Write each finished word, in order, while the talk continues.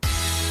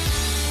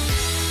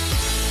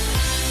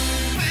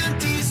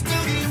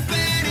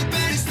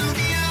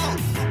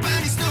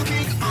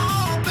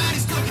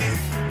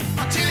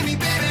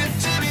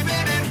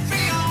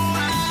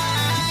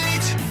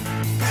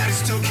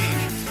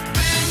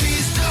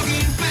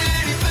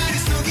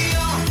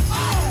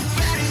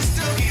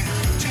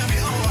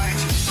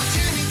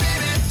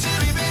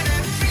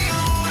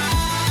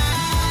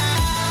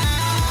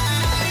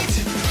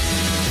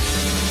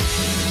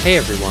Hey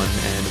everyone,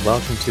 and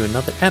welcome to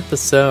another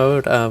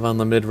episode of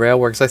Unlimited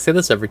Railworks. I say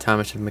this every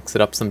time, I should mix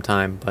it up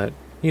sometime, but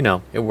you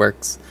know, it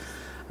works.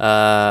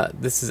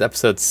 This is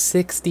episode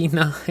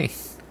 69.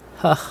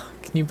 Huh,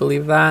 can you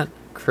believe that?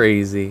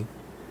 Crazy.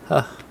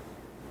 Huh,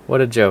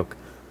 what a joke.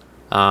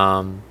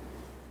 But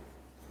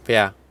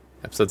yeah,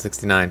 episode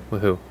 69,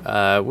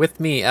 woohoo. With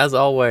me, as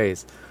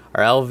always,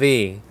 are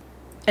LV.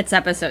 It's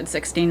episode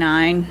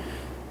 69.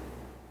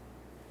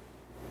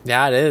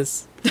 Yeah, it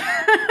is.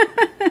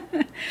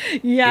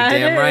 Yeah, You're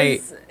damn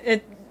right.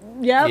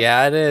 Yep.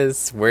 Yeah, it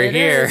is. We're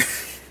here.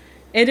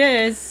 It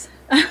is.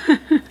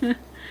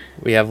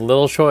 We have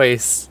little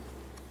choice.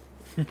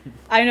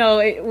 I know.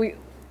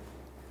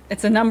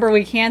 It's a number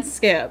we can't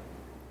skip.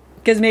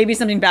 Because maybe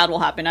something bad will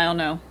happen. I don't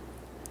know.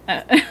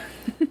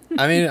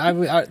 I mean,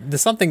 the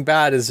something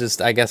bad is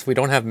just, I guess we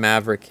don't have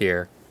Maverick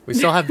here. We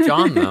still have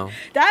John, though.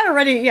 That's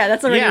already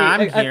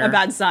I'm a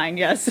bad sign,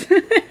 yes.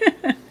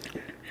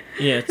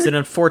 Yeah, it's an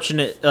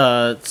unfortunate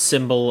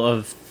symbol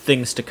of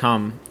things to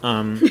come.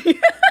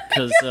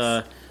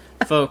 Because,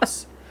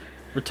 folks,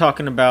 we're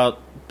talking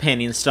about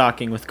panty and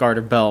stocking with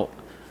garter belt.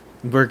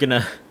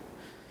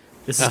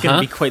 This is gonna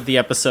be quite the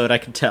episode, I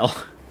can tell.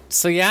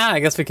 So yeah, I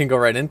guess we can go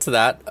right into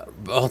that.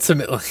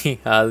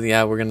 Ultimately,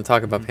 yeah, we're gonna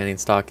talk about panty and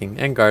stocking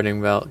and garter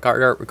belt.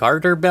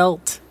 Garter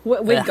belt?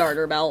 With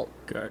garter belt.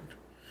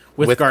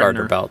 With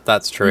garter belt.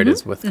 That's true. It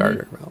is with Mm-hmm.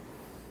 garter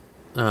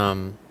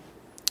belt.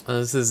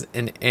 This is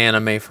an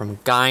anime from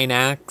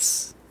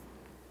Gainax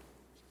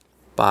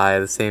by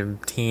the same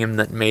team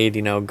that made,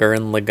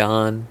 Gurren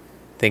Lagann,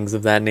 things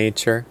of that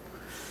nature.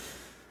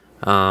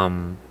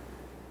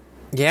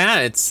 Yeah,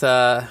 it's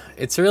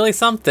really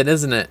something,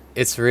 isn't it?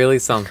 It's really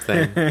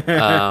something.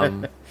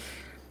 I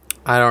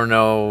don't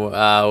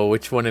know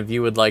which one of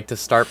you would like to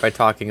start by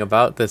talking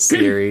about this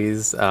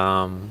series.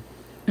 But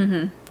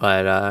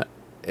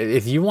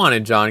if you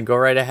wanted, John, go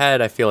right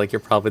ahead. I feel like you're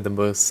probably the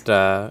most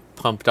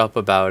pumped up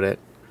about it.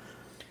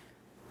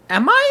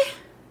 Am I?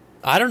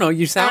 I don't know.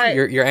 You sound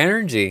Alright. your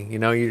energy.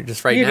 You're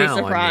just right You'd be now.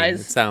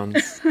 surprised. It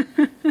sounds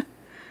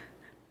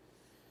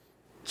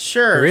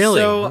Sure.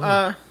 Really?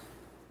 So,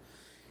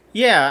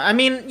 yeah, I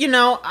mean,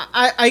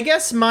 I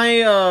guess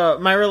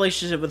my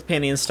relationship with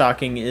panty and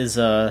stocking is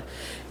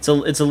it's a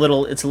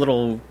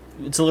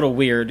little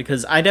weird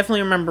because I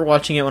definitely remember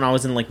watching it when I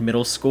was in like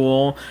middle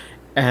school,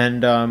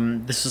 and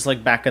this was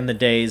like back in the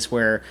days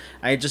where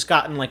I had just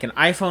gotten like an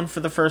iPhone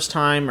for the first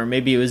time, or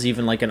maybe it was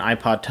even like an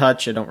iPod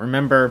Touch. I don't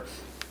remember.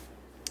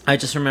 I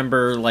just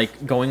remember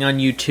like going on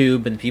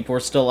YouTube and people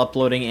were still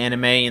uploading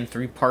anime in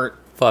three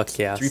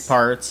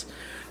parts,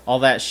 all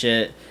that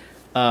shit.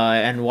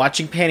 And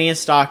watching Panty and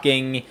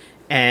Stocking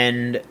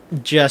and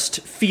just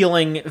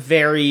feeling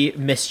very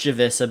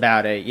mischievous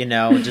about it,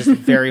 just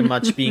very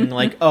much being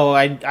like, oh,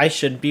 I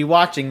shouldn't be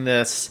watching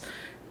this.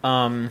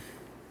 But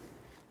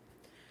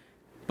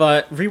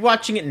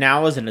rewatching it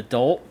now as an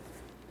adult,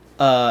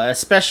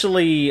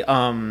 especially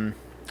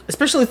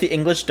with the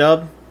English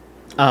dub,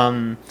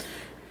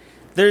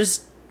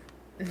 there's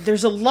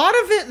a lot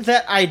of it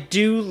that I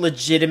do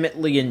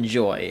legitimately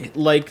enjoy.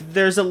 Like,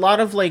 there's a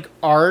lot of, like,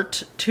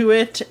 art to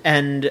it,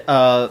 and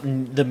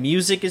the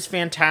music is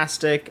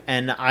fantastic,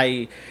 and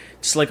I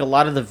just like a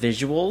lot of the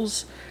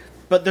visuals.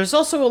 But there's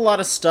also a lot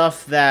of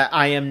stuff that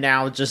I am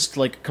now just,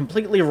 like,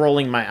 completely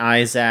rolling my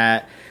eyes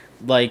at.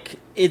 Like,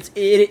 it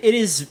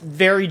is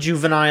very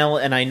juvenile,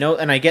 and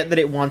I get that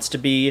it wants to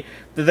be.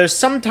 But there's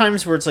some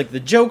times where it's, like,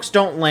 the jokes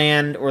don't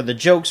land, or the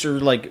jokes are,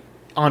 like,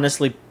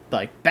 honestly,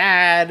 like,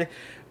 bad,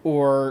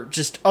 or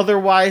just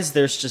otherwise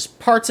there's just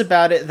parts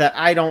about it that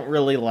I don't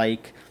really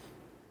like.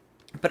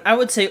 But I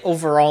would say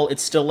overall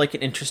it's still like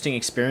an interesting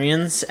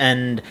experience,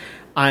 and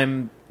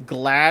I'm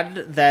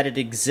glad that it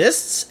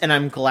exists, and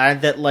I'm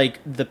glad that like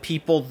the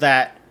people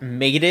that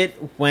made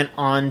it went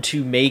on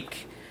to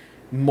make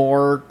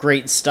more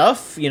great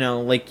stuff.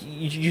 Like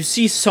you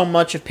see so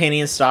much of Panty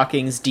and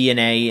Stocking's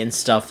DNA and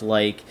stuff,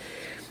 like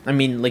I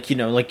mean, like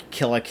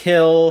Kill la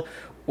Kill,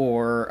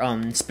 or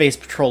Space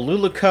Patrol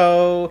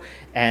Luluco,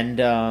 and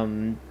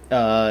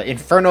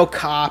Inferno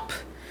Cop,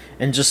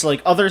 and just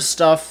like other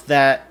stuff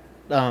that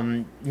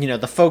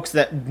the folks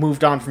that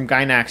moved on from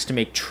Gainax to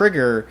make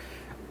Trigger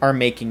are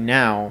making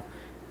now.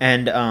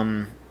 And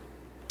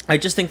I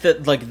just think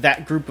that like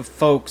that group of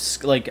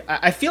folks, like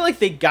I feel like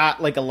they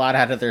got like a lot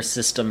out of their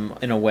system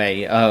in a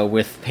way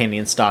with Panty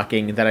and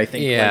Stocking that I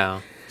think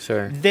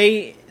sure.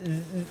 They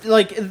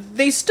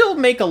still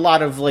make a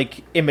lot of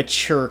like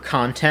immature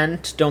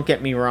content, don't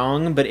get me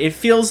wrong, but it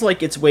feels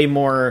like it's way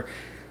more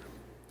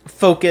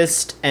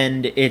focused,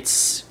 and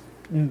it's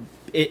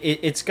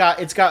got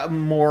a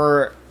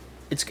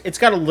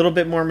little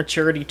bit more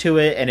maturity to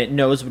it, and it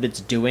knows what it's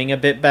doing a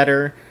bit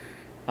better.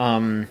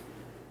 I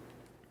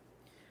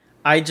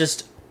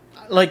just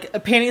like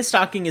Panty and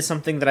Stocking is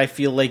something that I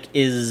feel like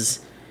it's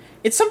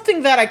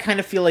something that I kind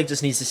of feel like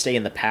just needs to stay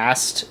in the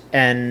past,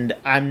 and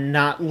I'm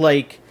not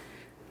like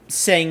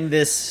saying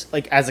this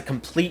like as a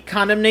complete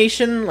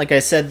condemnation. Like I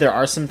said, there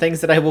are some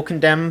things that I will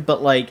condemn,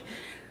 but like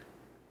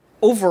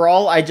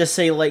overall I just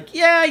say like,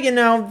 yeah,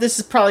 this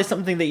is probably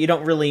something that you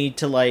don't really need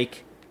to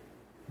like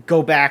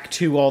go back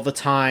to all the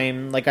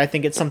time. Like, I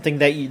think it's something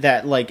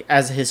that like,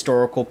 as a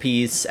historical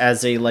piece,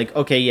 as a, like,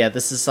 okay, yeah,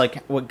 this is,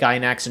 like, what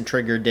Gainax and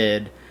Trigger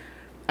did.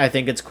 I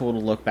think it's cool to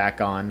look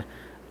back on.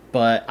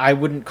 But I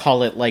wouldn't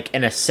call it, like,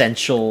 an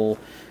essential,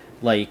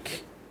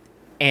 like,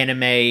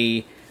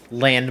 anime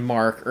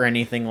landmark or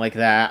anything like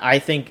that. I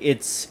think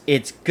it's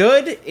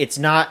good. It's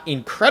not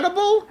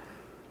incredible.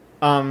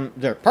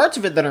 There are parts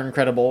of it that are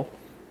incredible.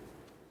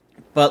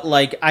 But,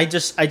 like, I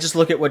just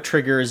look at what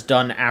Trigger has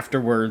done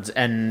afterwards,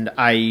 and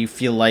I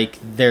feel like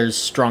there's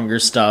stronger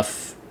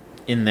stuff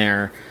in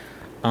there.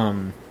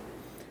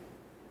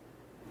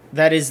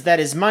 That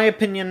is my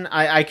opinion.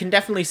 I can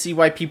definitely see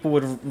why people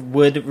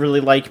would really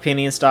like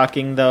Panty and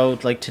Stocking, though,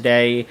 like,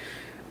 today.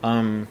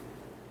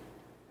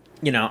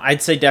 You know,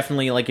 I'd say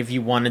definitely, like, if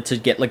you wanted to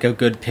get, like, a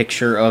good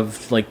picture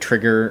of, like,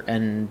 Trigger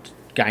and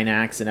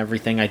Gainax and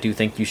everything, I do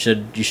think you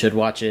should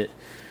watch it.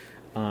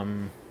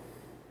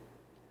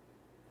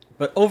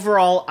 But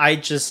overall, I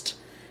just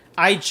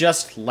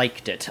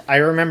liked it. I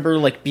remember,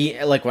 like,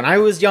 when I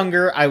was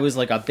younger, I was,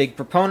 like, a big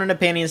proponent of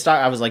Panty and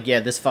Stock. I was like, yeah,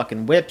 this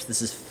fucking whips.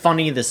 This is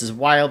funny. This is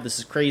wild. This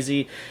is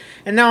crazy.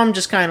 And now I'm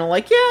just kind of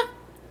like, yeah,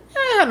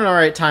 I had an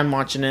alright time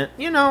watching it.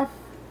 You know,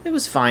 it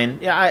was fine.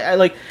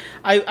 Yeah,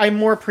 I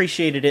more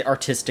appreciated it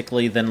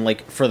artistically than,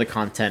 like, for the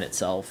content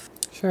itself.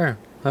 Sure,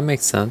 that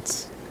makes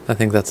sense. I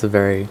think that's a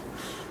very...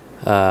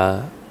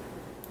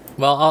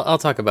 Well, I'll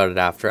talk about it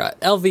after.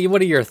 LV,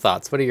 what are your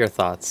thoughts? What are your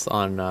thoughts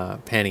on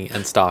Panty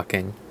and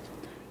Stocking?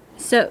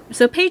 So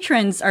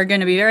patrons are going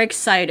to be very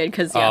excited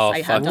because yes,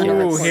 I have done a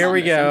report here on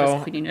we this. go. I'm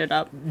just cleaning it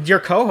up. Your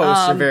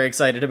co-hosts are very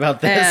excited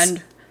about this.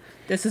 And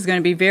this is going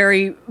to be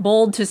very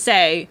bold to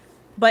say,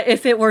 but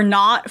if it were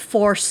not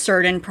for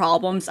certain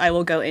problems I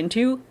will go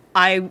into,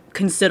 I would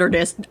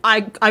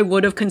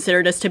have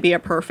considered this to be a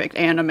perfect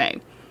anime.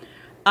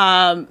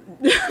 Hands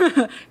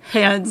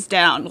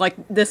down. Like,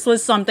 this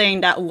was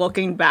something that,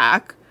 looking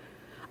back,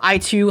 I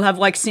too have,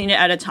 like, seen it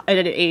at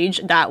an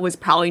age that was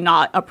probably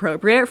not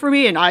appropriate for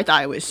me, and I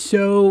thought it was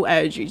so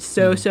edgy,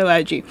 so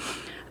edgy.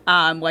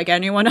 Like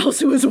anyone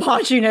else who was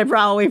watching it,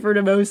 probably for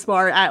the most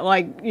part, at,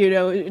 like, you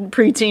know,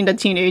 preteen to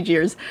teenage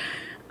years.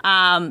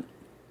 As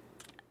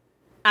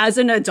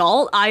an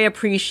adult, I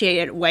appreciate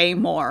it way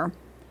more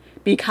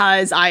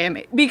because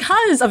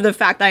of the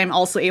fact that I am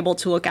also able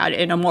to look at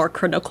it in a more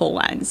critical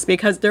lens,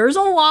 because there's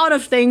a lot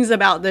of things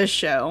about this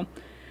show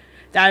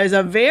that is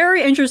a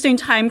very interesting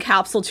time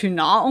capsule to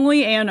not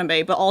only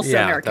anime, but also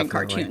American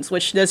cartoons,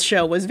 which this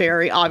show was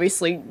very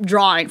obviously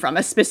drawing from,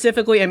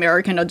 specifically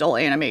American adult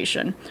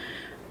animation.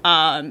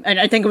 And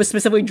I think it was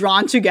specifically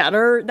Drawn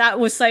Together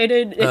that was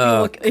cited. If you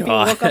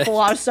look up a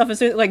lot of stuff,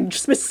 it's like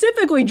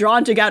specifically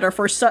Drawn Together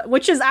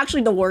which is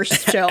actually the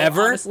worst show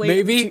ever, honestly,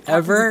 maybe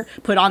ever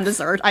put on this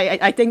earth.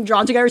 I think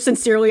Drawn Together is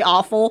sincerely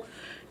awful.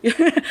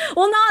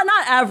 Well,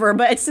 not ever,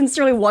 but it's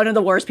sincerely one of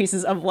the worst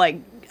pieces of, like,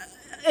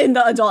 in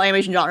the adult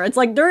animation genre. It's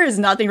like there is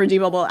nothing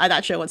redeemable at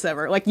that show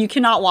whatsoever. Like, you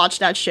cannot watch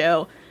that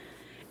show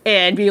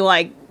and be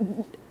like,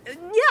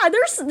 yeah,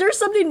 there's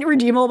something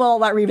redeemable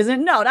about Revisit.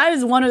 No, that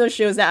is one of those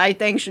shows that I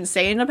think should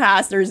stay in the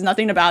past. There's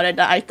nothing about it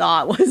that I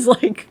thought was,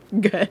 like,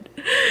 good,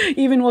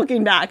 even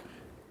looking back.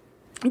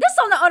 This,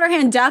 on the other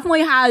hand,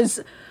 definitely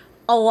has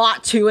a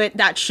lot to it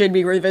that should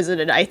be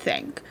revisited, I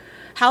think.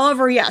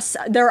 However, yes,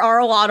 there are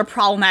a lot of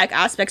problematic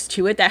aspects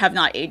to it that have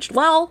not aged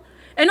well.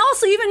 And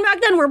also, even back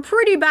then, were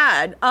pretty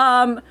bad.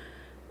 But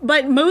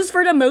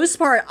for the most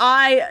part,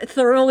 I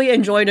thoroughly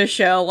enjoyed a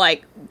show,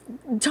 like,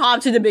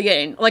 top to the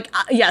beginning. Like,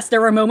 yes, there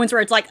were moments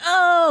where it's like,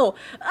 oh,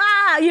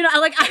 you know,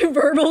 I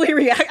verbally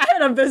react. I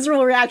had a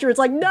visceral reaction where it's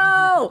like,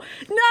 no,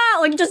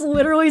 like, just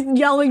literally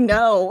yelling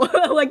no.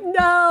 Like,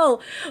 no.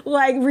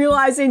 Like,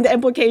 realizing the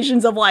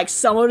implications of, like,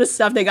 some of the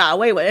stuff they got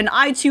away with. And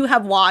I, too,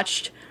 have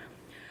watched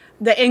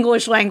the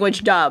English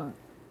language dub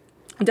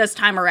this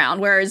time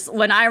around, whereas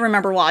when I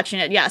remember watching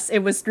it, yes, it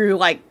was through,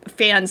 like,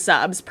 fan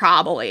subs,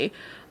 probably.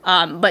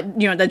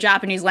 But, you know, the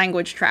Japanese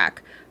language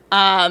track.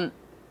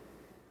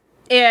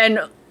 And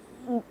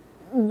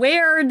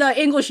where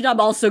the English dub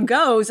also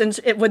goes, and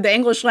with the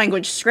English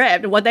language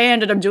script, what they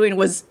ended up doing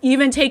was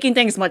even taking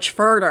things much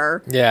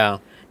further. Yeah.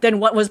 Than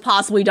what was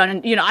possibly done.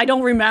 And, you know, I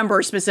don't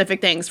remember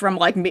specific things from,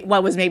 like,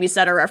 what was maybe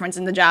said or referenced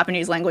in the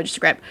Japanese language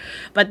script.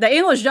 But the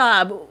English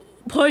dub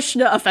pushed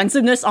the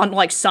offensiveness on,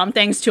 like, some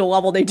things to a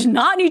level they did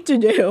not need to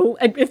do,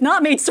 if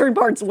not made certain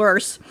parts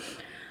worse.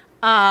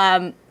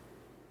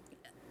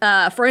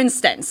 For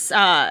instance, you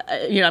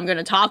know, I'm going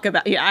to talk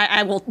about, you know,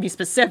 I will be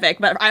specific,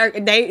 but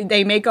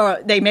they make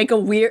a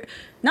weird,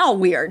 not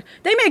weird,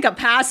 they make a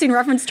passing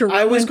reference to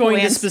Roman I was going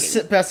Polanski to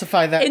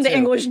specify that in the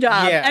English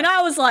dub. Yeah. And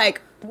I was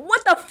like,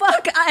 what the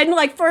fuck? And,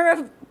 like,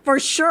 for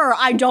sure,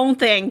 I don't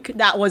think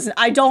that was,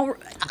 I don't,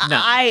 no.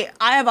 I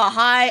have a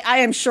high, I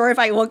am sure if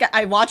I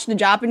watch the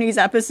Japanese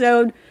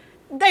episode,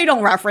 They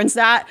don't reference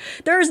that.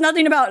 There's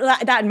nothing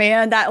about that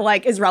man that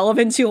like is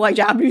relevant to like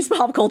Japanese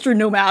pop culture,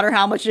 no matter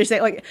how much they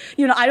say. Like,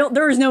 you know,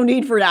 there is no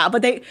need for that.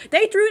 But they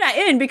threw that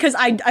in because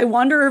I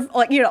wonder if,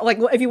 like, you know, like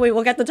if you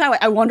look at the title,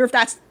 like, I wonder if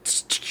that's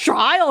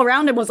trial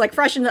around him was like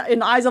fresh in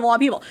the eyes of a lot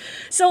of people.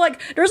 So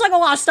like there's like a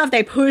lot of stuff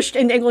they pushed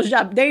in English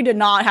dub they did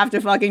not have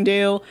to fucking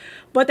do,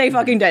 but they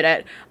fucking did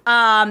it.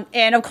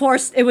 And of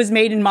course it was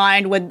made in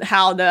mind with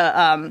how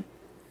the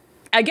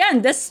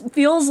again, this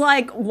feels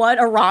like what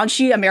a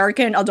raunchy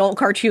American adult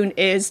cartoon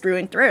is through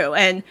and through.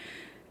 And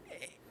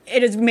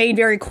it is made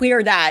very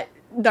clear that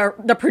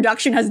the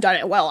production has done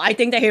it well. I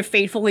think they have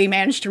faithfully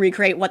managed to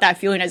recreate what that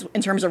feeling is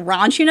in terms of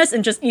raunchiness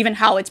and just even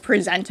how it's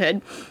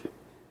presented.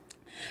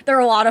 There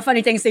are a lot of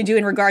funny things they do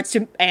in regards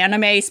to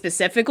anime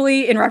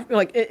specifically, in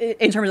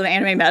terms of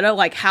anime meta,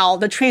 like how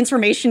the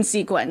transformation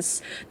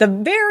sequence, the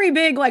very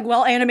big, like,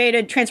 well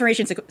animated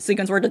transformation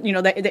sequence where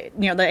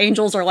the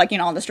angels are, like, you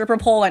know, on the stripper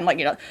pole and, like,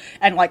 you know,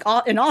 and like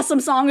an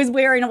awesome song is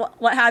wearing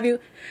what have you.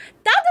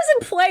 That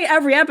doesn't play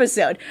every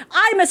episode.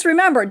 I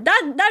misremembered.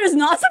 That is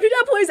not something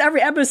that plays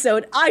every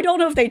episode. I don't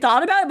know if they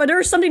thought about it, but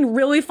there's something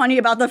really funny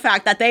about the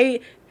fact that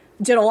they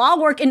did a lot of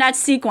work in that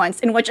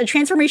sequence, in which a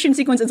transformation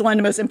sequence is one of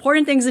the most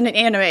important things in an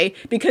anime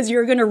because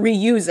you're going to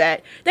reuse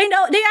it. They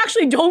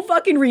actually don't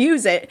fucking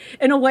reuse it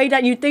in a way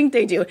that you think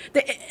they do.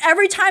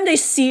 Every time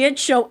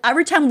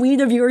every time we,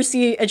 the viewers,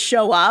 see it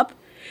show up,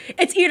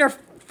 it's either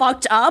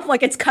fucked up,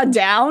 like it's cut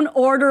down,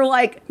 or they're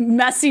like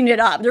messing it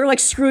up. They're like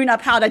screwing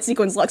up how that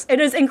sequence looks. It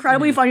is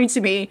incredibly funny to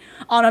me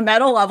on a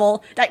meta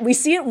level that we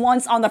see it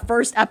once on the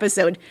first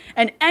episode,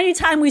 and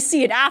anytime we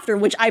see it after,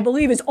 which I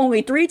believe is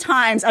only 3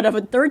 times out of a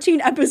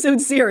 13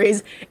 episode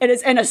series, it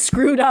is in a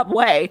screwed up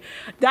way.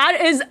 That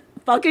is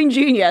fucking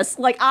genius.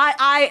 Like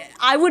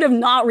I would have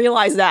not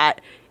realized that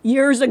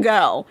years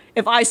ago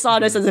if I saw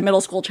this as a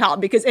middle school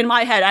child, because in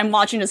my head I'm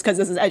watching this because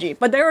this is edgy.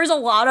 But there is a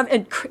lot of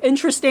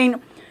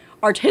interesting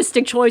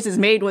artistic choices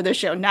made with this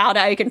show now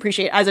that I can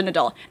appreciate as an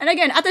adult. And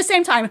again, at the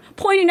same time,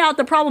 pointing out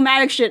the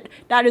problematic shit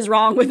that is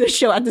wrong with this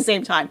show at the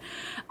same time.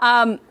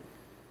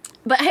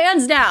 But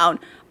hands down,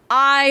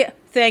 I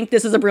think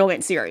this is a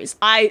brilliant series.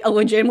 I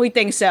legitimately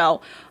think so.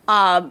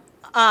 And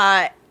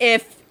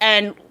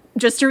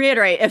just to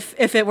reiterate,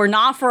 if it were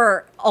not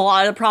for a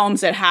lot of the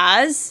problems it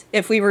has,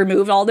 if we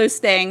removed all those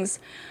things,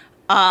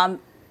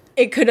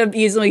 it could have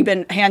easily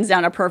been hands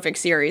down a perfect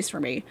series for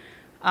me.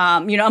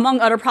 Among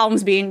other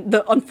problems being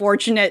the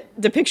unfortunate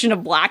depiction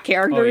of black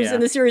characters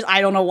in the series.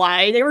 I don't know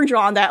why they were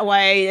drawn that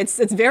way. It's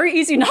very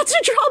easy not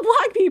to draw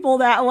black people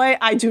that way.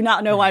 I do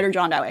not know why they're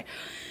drawn that way.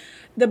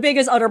 The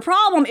biggest other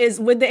problem is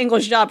with the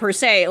English dub per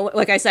se.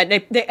 Like I said,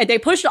 they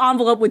pushed the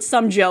envelope with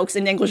some jokes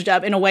in the English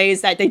dub in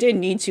ways that they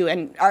didn't need to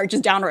and are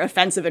just downright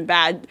offensive and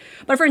bad.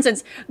 But for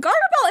instance,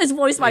 Gargamel is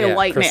voiced by a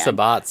white Chris man.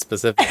 Sabat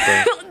specifically.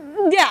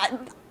 Yeah.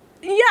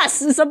 Yes,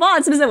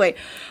 Sabat specifically.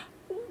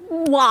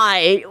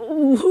 Why?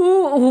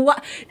 Who?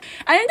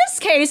 And in this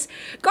case,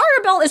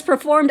 Gargamel is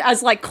performed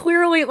as like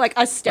clearly like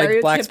a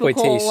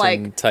stereotypical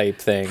like type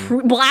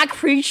thing, black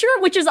preacher,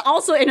 which is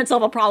also in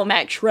itself a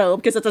problematic trope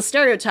because it's a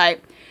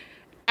stereotype.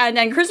 And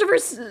then Christopher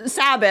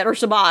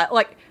Sabat,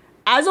 like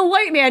as a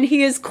white man,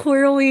 he is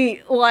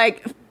clearly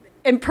like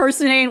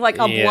impersonating like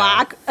a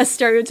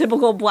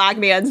stereotypical black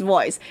man's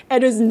voice.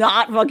 It is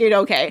not fucking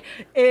okay.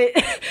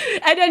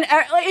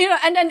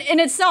 And then in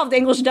itself, the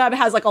English dub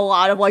has like a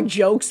lot of like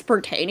jokes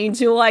pertaining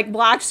to like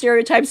black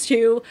stereotypes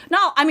too.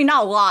 Not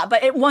a lot,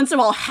 but it once in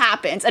a while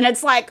happens, and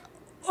it's like,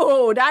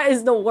 oh, that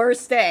is the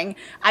worst thing.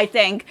 I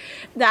think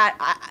that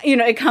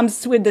it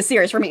comes with the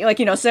series for me.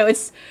 Like,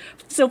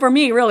 so for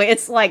me, really,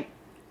 it's like,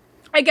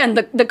 again,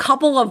 the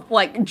couple of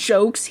like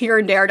jokes here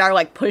and there that are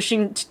like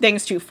pushing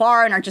things too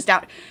far and are just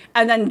out,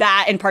 and then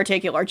that in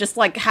particular, just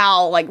like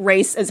how like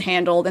race is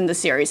handled in the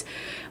series,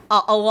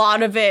 a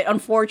lot of it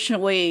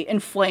unfortunately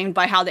inflamed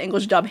by how the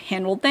English dub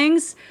handled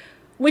things,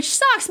 which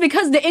sucks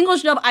because the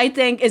English dub I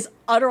think is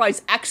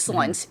otherwise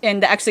excellent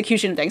in the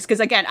execution of things. Because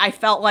again, I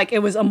felt like it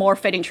was a more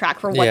fitting track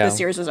for what the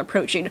series was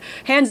approaching.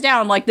 Hands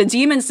down, like the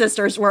Demon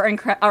Sisters are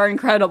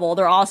incredible.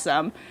 They're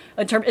awesome.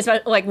 In terms,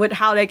 especially like with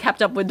how they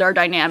kept up with their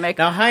dynamic.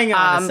 Now, hang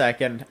on a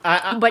second.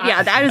 But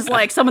yeah, that is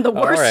like some of the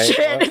worst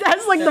shit.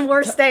 That's like the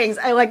worst things.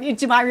 I like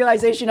to my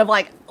realization of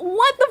like,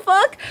 what the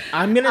fuck?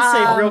 I'm gonna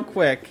say real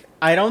quick.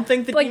 I don't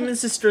think the Demon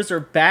Sisters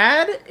are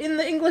bad in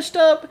the English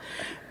dub,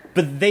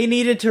 but they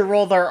needed to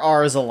roll their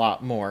R's a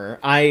lot more.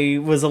 I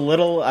was a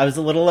little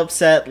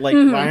upset. Like,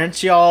 why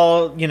aren't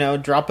y'all,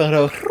 dropping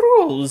those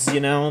rules? You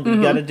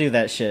gotta do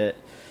that shit.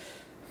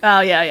 Oh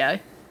yeah.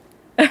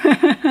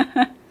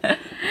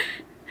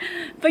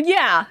 But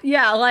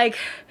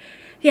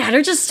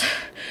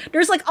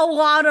there's like a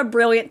lot of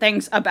brilliant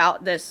things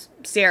about this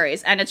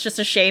series, and it's just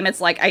a shame.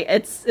 It's like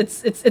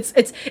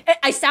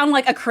I sound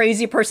like a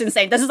crazy person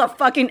saying this is a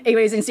fucking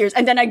amazing series,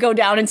 and then I go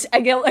down and I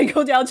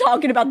go down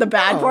talking about the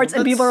bad parts,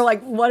 and people are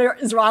like, "What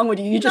is wrong with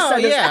you? You just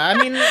said this." Yeah, I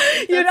mean,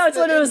 you know, it's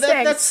one of those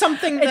things. That's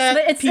something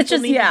that people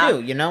just, need to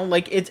do. You know,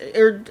 like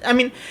I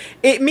mean,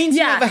 it means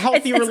you have a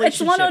healthy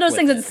relationship. It's one of those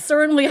things that's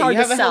certainly hard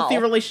to sell. You have a healthy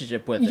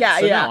relationship with it. Yeah,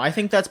 so no, I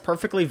think that's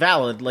perfectly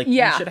valid. Like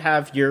you should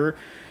have your,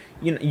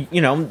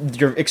 you know,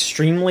 your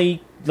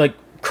extremely like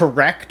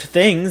correct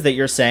things that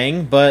you're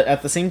saying, but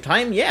at the same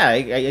time,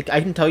 I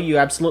can tell you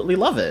absolutely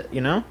love it, you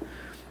know?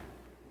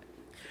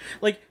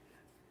 Like,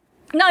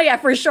 no, yeah,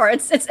 for sure.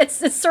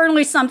 It's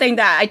certainly something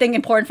that I think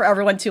important for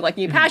everyone to like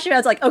be passionate.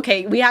 It's like,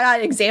 okay, we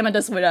gotta examine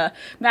this with a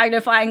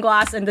magnifying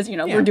glass, and this, you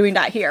know, we're doing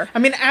that here. I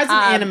mean, as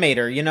an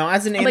animator, you know,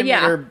 as an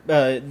animator,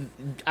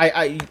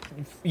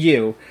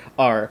 you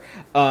are.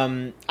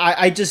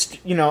 I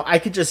just, you know, I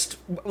could just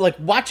like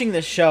watching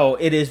this show.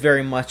 It is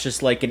very much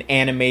just like an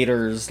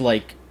animator's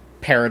like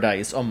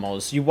paradise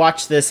almost. You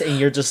watch this and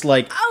you're just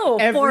like,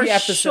 every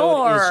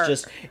episode is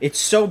just, it's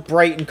so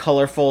bright and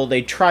colorful.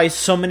 They try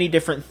so many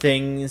different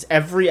things.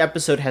 Every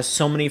episode has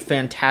so many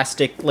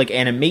fantastic like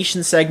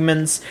animation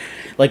segments.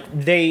 Like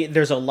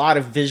there's a lot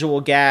of visual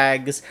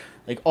gags.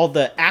 Like all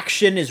the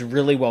action is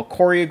really well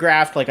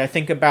choreographed. Like I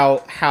think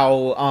about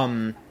how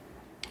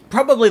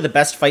probably the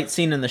best fight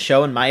scene in the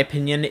show in my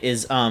opinion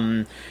is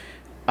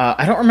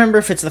I don't remember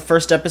if it's the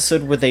first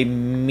episode where they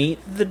meet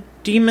the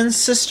Demon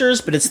Sisters,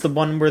 but it's the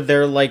one where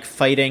they're like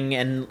fighting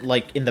and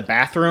like in the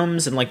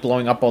bathrooms and like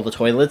blowing up all the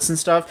toilets and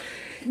stuff.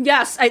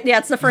 Yes,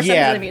 it's the first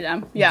episode they meet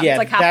them. Yeah, it's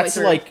like halfway that's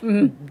through. Like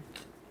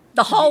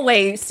the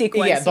hallway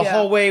sequence. Yeah, the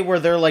hallway where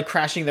they're like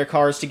crashing their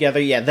cars together.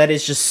 Yeah, that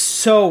is just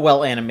so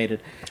well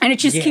animated, and it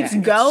just keeps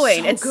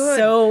going. It's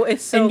so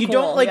and you cool.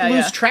 don't like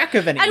lose track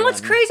of anyone. And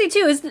what's crazy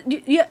too is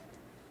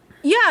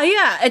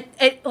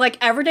it like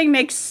everything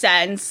makes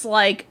sense.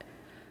 Like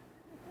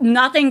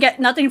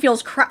nothing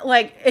feels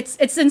like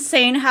it's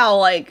insane how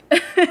like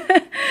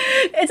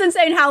it's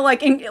insane how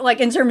like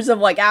in terms of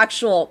like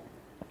actual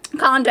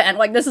content,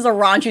 like this is a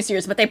raunchy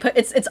series, but they put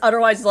it's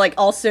otherwise like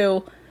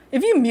also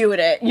if you mute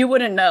it you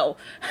wouldn't know.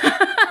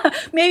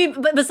 Maybe,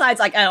 but besides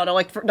like I don't know,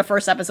 like the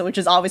first episode, which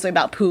is obviously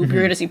about poop,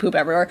 you're gonna see poop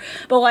everywhere,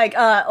 but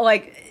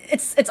like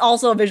it's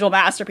also a visual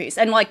masterpiece,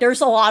 and like there's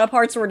a lot of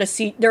parts where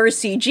there is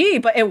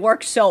CG, but it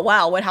works so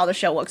well with how the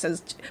show looks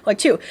as like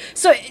too.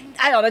 So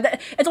I don't know,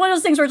 it's one of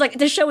those things where it's like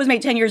this show was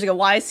made 10 years ago.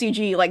 Why is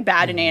CG like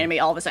bad in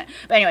anime all of a sudden?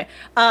 But anyway,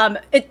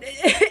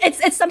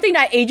 it's something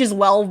that ages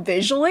well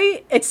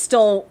visually. It's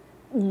still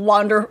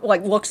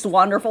looks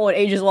wonderful. It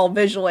ages well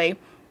visually,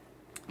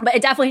 but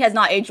it definitely has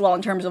not aged well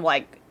in terms of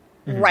like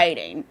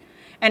writing.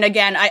 And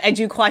again, I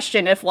do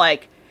question if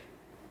like.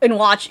 And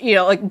watch, you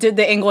know, like, did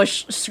the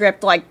English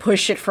script, like,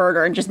 push it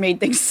further and just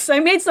made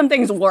some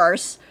things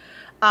worse.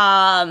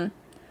 But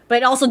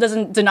it also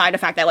doesn't deny the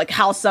fact that, like,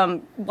 how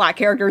some black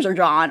characters are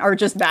drawn are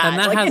just bad, and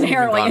that like,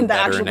 inherently in the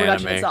actual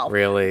production anime, itself.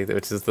 Really,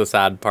 which is the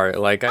sad part.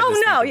 Like, I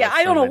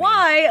don't know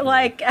why.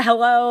 Like,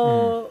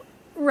 hello,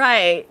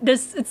 right?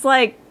 It's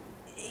like,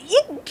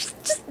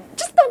 just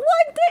the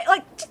one thing,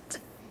 like,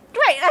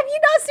 right? Have you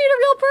not seen a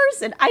real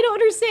person? I don't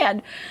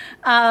understand.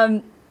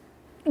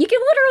 You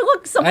can literally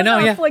look someone up. I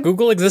know, yeah. Like,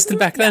 Google existed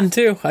back then,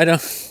 too. I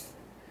don't...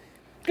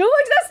 Google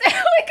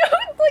existed?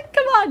 like,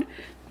 come on.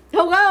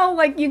 Hello?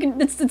 Like, you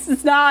can...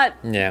 It's not...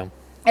 Yeah.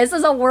 This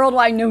is a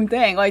worldwide known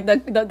thing. Like,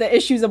 the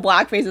issues of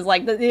blackface is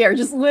like, here,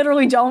 just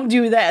literally don't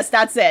do this.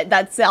 That's it.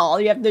 That's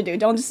all you have to do.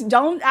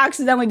 Don't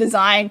accidentally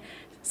design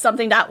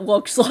something that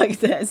looks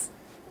like this.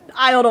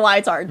 I don't know why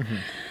it's hard.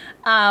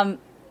 But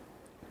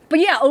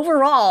yeah,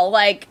 overall,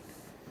 like...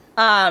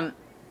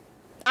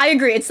 I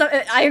agree.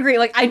 I agree.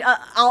 Like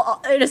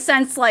I'll in a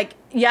sense, like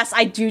yes,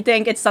 I do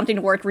think it's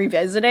something worth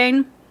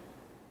revisiting,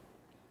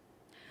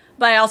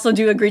 but I also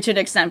do agree to an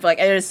extent. Like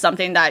it is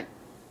something that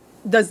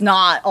does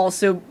not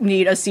also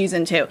need a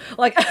season 2.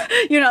 Like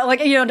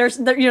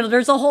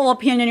there's a whole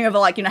opinion of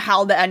like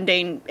how the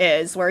ending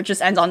is, where it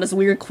just ends on this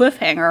weird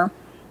cliffhanger,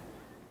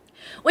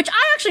 which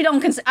I actually don't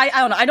consider. I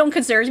don't know. I don't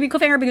consider it to be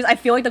cliffhanger because I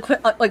feel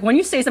like like when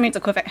you say something's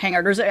a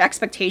cliffhanger, there's an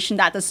expectation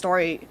that the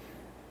story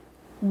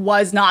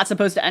was not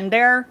supposed to end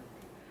there.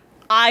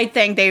 I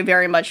think they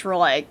very much were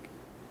like,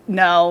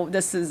 no,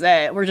 this is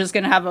it. We're just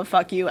gonna have a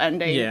fuck you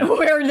ending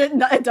where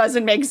it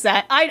doesn't make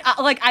sense.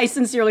 I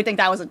sincerely think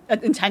that was an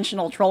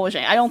intentional trolling.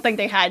 I don't think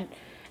they had.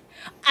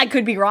 I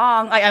could be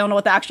wrong. I don't know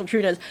what the actual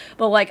truth is,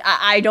 but like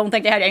I don't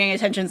think they had any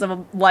intentions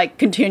of like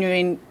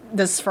continuing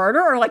this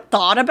further or like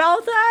thought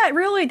about that.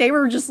 Really, they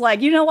were just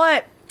like, you know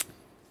what?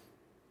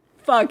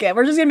 Fuck it.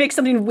 We're just gonna make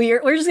something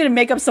weird. We're just gonna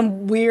make up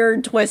some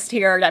weird twist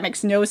here that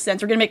makes no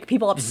sense. We're gonna make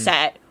people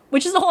upset,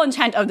 which is the whole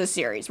intent of the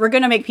series. We're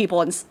gonna make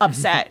people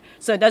upset.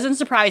 So it doesn't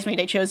surprise me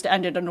they chose to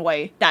end it in a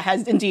way that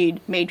has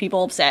indeed made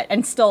people upset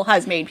and still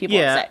has made people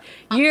upset.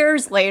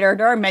 Years later,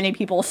 there are many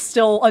people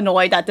still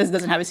annoyed that this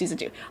doesn't have a season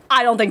 2.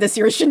 I don't think this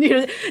series should need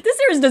it. This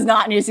series does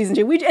not need a season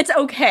 2. It's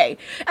okay.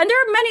 And there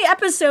are many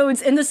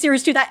episodes in the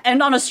series too that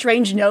end on a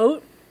strange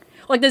note.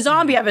 Like the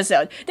zombie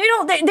episode, they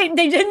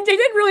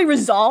didn't really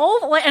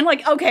resolve, like, and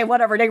like, okay,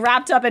 whatever, they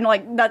wrapped up and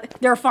like that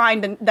they're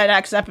fine the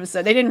next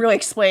episode. They didn't really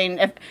explain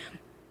if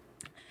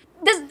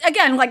this,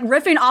 again, like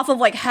riffing off of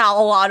like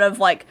how a lot of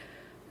like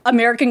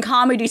American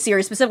comedy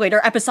series specifically,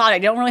 they're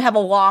episodic. They don't really have a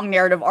long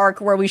narrative arc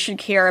where we should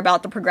care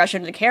about the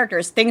progression of the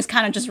characters. Things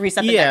kind of just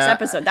reset the next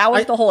episode. That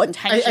was the whole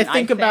intention. I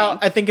think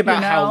about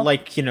how,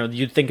 like, you know,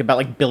 you'd think about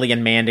like Billy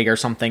and Mandy or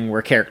something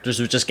where characters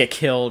would just get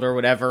killed or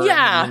whatever.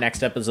 Yeah. And in the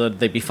next episode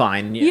they'd be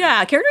fine.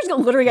 Yeah, characters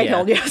literally get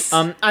killed. Yes.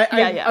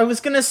 I was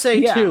gonna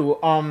say too.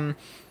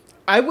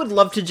 I would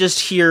love to just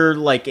hear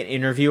like an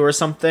interview or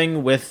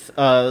something with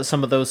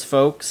some of those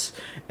folks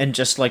and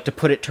just like to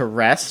put it to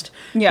rest.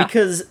 Yeah.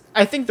 Because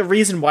I think the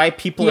reason why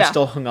people are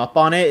still hung up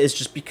on it is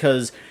just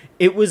because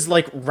it was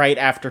like right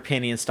after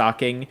Panty and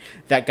Stocking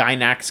that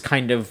Gynax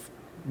kind of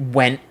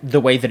went the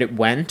way that it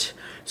went.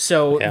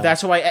 So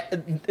that's why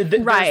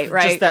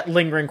just that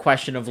lingering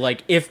question of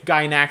like, if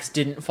Gynax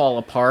didn't fall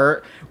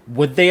apart,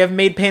 would they have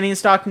made Panty and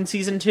Stocking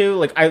season 2?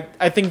 Like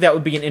I think that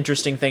would be an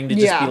interesting thing to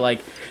just be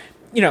like,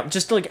 you know,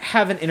 just to like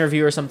have an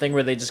interview or something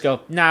where they just go,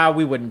 nah,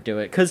 we wouldn't do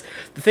it. Because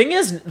the thing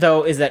is,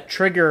 though, is that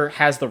Trigger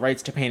has the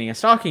rights to Panty and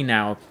Stocking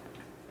now.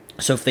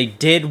 So if they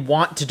did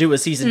want to do a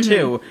season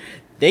 2,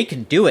 they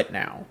can do it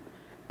now.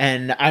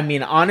 And I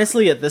mean,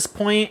 honestly, at this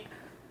point,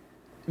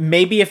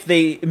 maybe if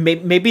they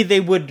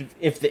would,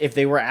 if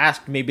they were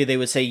asked, maybe they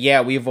would say,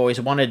 yeah, we've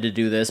always wanted to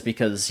do this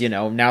because, you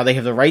know, now they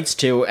have the rights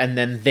to, and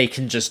then they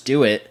can just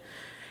do it.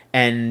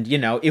 And, you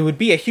know, it would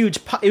be it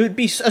would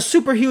be a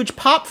super huge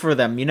pop for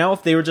them, you know,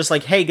 if they were just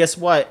like, hey, guess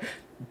what?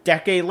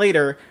 Decade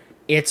later,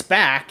 it's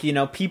back, you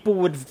know, people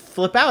would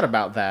flip out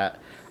about that.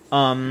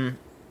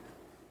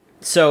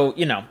 So,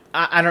 you know,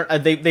 I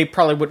don't, they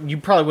probably wouldn't, you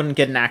probably wouldn't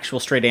get an actual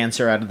straight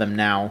answer out of them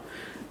now.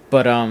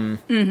 But,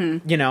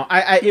 you know,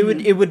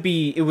 it would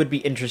be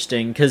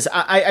interesting because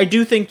I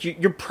do think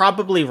you're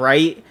probably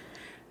right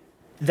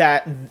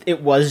that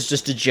it was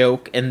just a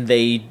joke and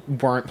they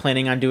weren't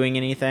planning on doing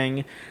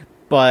anything.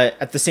 But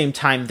at the same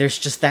time, there's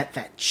just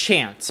that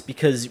chance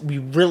because we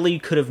really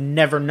could have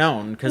never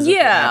known because of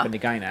what happened to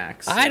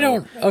Gynax.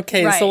 So.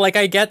 So like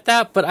I get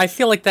that, but I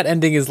feel like that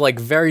ending is like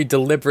very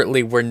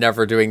deliberately, we're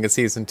never doing a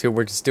season 2,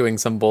 we're just doing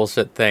some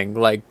bullshit thing.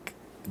 Like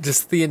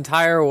just the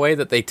entire way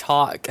that they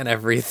talk and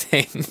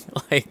everything.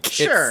 Like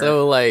it's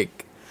so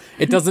like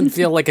it doesn't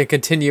feel like a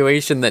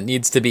continuation that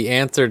needs to be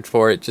answered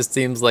for. It just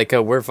seems like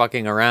a we're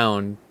fucking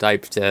around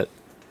type shit.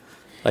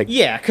 Like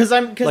because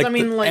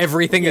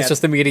everything is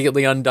just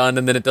immediately undone,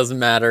 and then it doesn't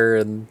matter,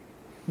 and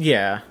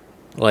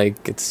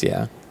like it's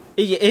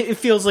It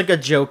feels like a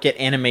joke at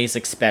anime's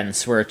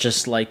expense, where it's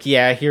just like,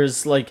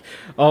 here's like,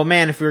 oh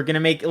man, if we were gonna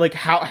make like,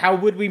 how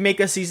would we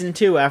make a season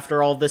 2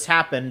 after all this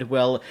happened?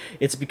 Well,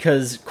 it's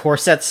because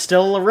Corset's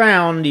still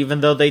around, even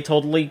though they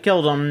totally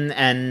killed him,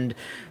 and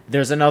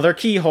there's another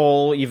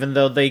keyhole, even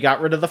though they got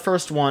rid of the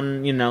first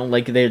one. You know,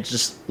 like they're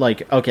just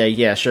like, okay,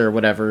 yeah, sure,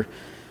 whatever.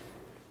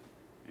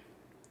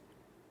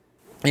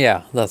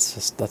 Yeah,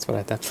 that's what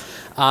I thought.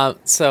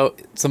 So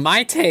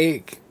my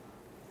take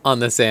on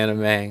this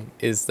anime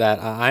is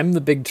that I'm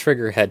the big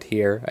trigger head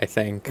here, I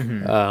think.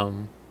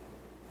 And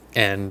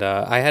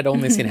I had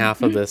only seen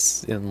half of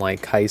this in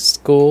like high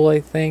school, I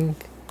think.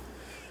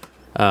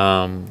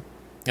 And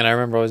I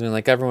remember always being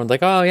like, everyone's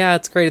like, oh yeah,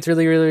 it's great, it's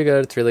really, really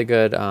good, it's really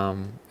good.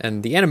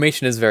 And the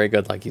animation is very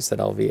good, like you said,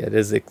 LV. It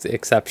is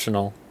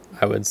exceptional,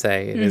 I would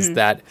say. It is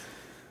that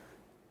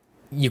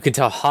you can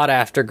tell Hot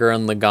After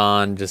Gurren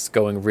Lagann just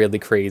going really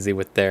crazy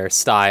with their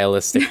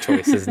stylistic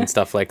choices and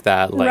stuff like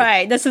that. Like,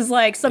 right, this is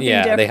like something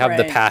different. They have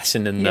the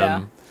passion in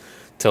them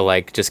to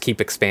like just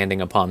keep expanding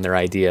upon their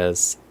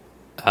ideas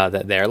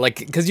that they're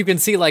like, because you can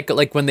see like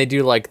when they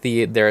do like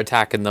their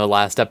attack in the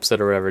last episode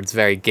or whatever, it's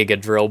very Giga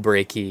Drill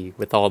breaky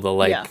with all the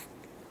like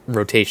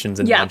rotations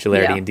and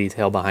modularity and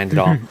detail behind it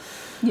all.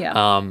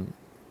 And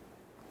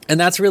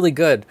that's really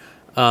good.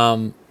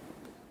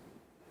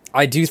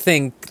 I do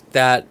think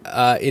that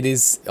it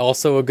is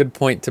also a good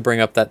point to bring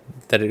up that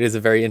it is a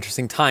very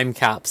interesting time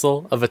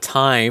capsule of a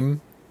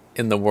time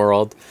in the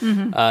world.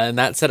 And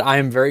that said, I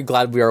am very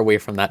glad we are away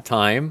from that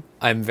time.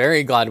 I'm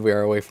very glad we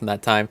are away from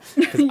that time.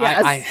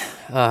 I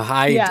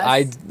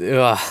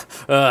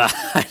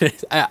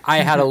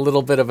had a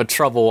little bit of a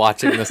trouble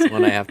watching this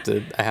one, I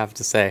have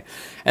to say.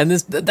 And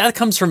that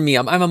comes from me.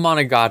 I'm a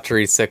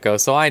Monogatari sicko,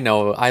 so I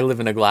know I live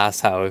in a glass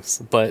house.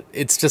 But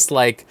it's just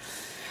like,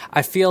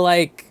 I feel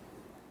like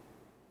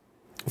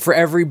for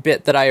every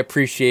bit that I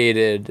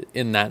appreciated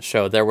in that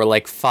show, there were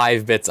like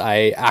 5 bits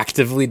I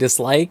actively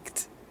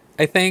disliked,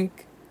 I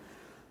think.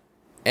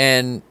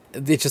 And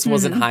it just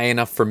wasn't high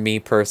enough for me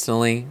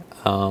personally.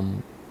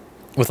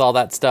 With all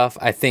that stuff,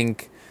 I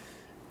think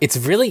it's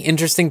really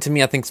interesting to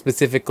me. I think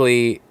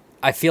specifically,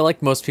 I feel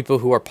like most people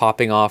who are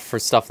popping off for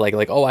stuff like,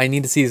 oh, I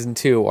need a season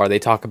 2, or they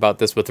talk about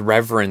this with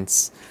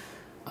reverence.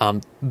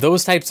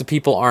 Those types of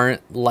people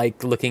aren't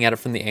like looking at it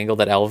from the angle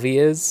that LV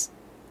is.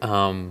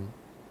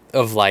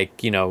 Of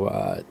like, you know,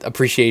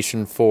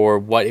 appreciation for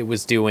what it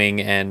was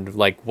doing and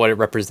like what it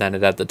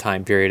represented at the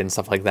time period and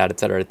stuff like that, et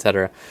cetera, et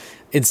cetera.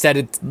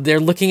 Instead, they're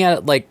looking at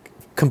it like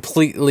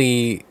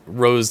completely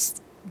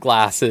rose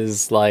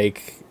glasses,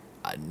 like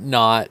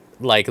not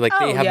like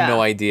they have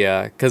no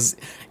idea, because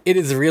it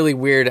is really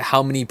weird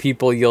how many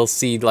people you'll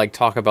see like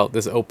talk about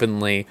this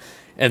openly,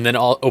 and then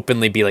all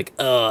openly be like,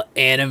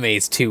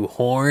 anime's too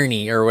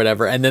horny or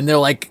whatever, and then they're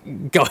like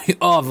going,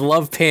 oh, I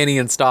love panty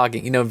and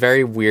stocking,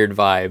 very weird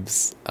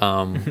vibes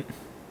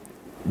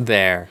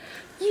there.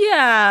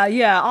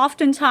 Yeah,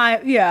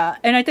 oftentimes, yeah.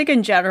 And I think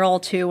in general,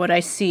 too, when I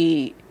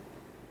see,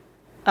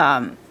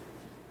 in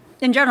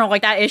general,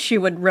 like that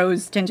issue with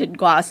rose-tinted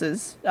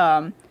glasses,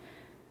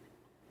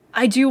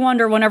 I do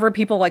wonder whenever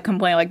people, like,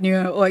 complain,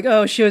 like,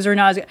 oh, shows are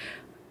not as good,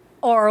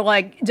 or,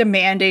 like,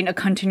 demanding a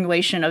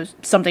continuation of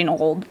something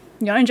old,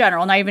 in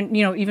general, not even,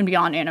 even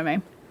beyond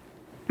anime.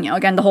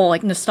 Again, the whole,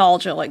 like,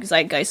 nostalgia, like,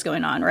 zeitgeist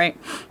going on, right?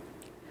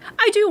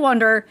 I do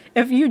wonder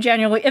if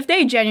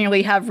they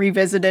genuinely have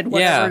revisited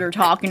whatever they're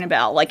talking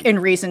about, like in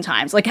recent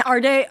times. Like, are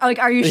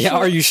you sure? Yeah,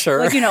 are you sure?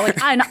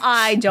 Like, and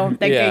I don't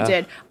think they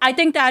did. I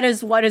think that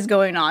is what is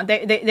going on.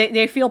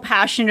 They feel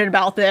passionate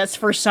about this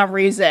for some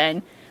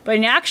reason, but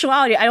in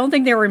actuality, I don't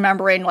think they're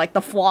remembering like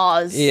the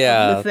flaws of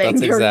the thing.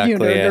 That's exactly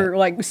they're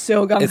like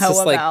so gung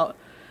ho about.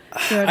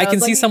 I can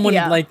see someone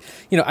like,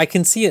 I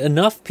can see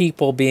enough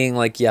people being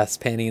like, yes,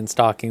 panty and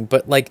stocking,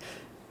 but like,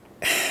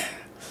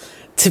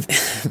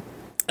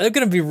 I'm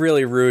going to be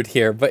really rude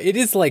here, but it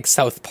is like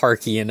South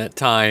Parkian at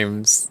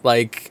times,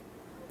 like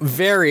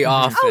very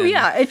often. Oh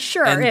yeah, it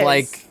sure and is.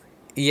 Like,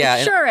 yeah,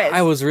 it sure is.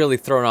 I was really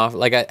thrown off.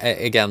 Like,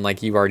 again,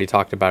 like you already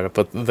talked about it,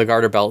 but the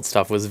garter belt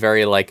stuff was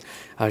very like,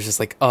 I was just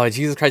like, oh,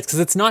 Jesus Christ. Because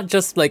it's not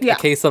just like a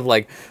case of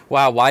like,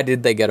 wow, why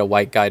did they get a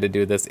white guy to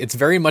do this? It's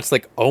very much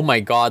like, oh my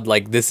God,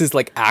 like this is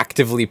like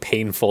actively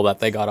painful that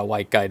they got a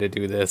white guy to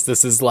do this.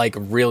 This is like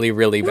really,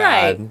 really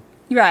bad.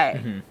 Right.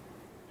 Mm-hmm.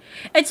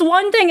 It's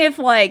one thing if,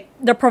 like,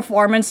 the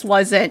performance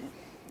wasn't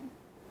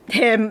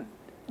him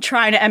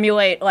trying to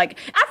emulate, like,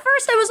 at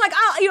first I was like,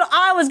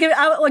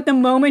 like, the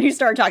moment he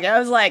started talking, I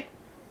was like,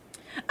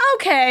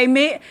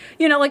 okay,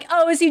 like,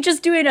 oh, is he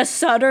just doing a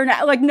Southern,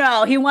 like,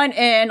 no, he went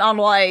in on,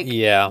 like,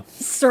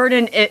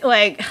 certain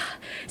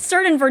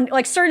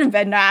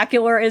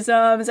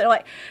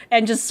vernacularisms,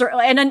 and just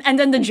and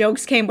then the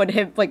jokes came with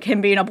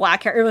him being a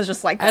black character. It was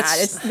just like that.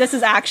 This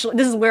is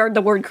where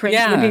the word cringe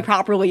would be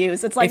properly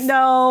used. It's like,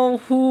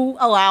 no, who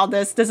allowed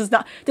this? This is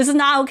not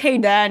okay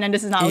then, and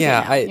this is not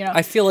okay now,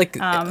 I feel like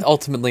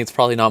ultimately it's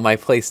probably not my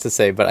place to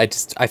say, but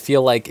I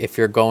feel like if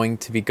you're going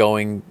to be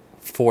going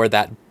for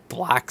that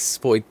black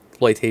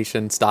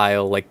exploitation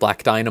style, like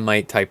Black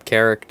Dynamite type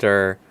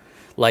character,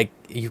 like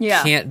you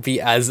can't be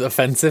as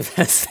offensive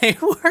as they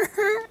were,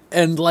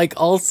 and like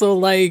also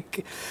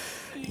like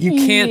you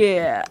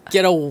can't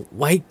get a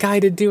white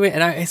guy to do it.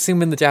 And I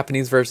assume in the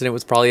Japanese version it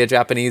was probably a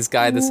Japanese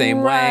guy the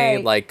same way,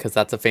 like, because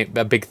that's a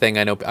big thing.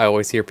 I know I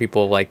always hear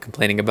people like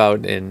complaining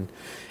about in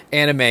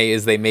anime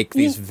is they make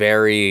these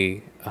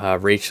very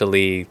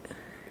racially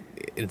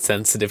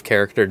insensitive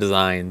character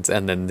designs,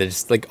 and then they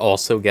just like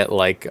also get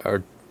like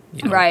a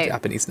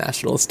Japanese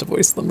nationalist to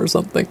voice them or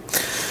something.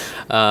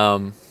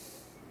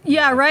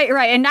 Yeah,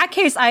 right. In that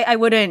case, I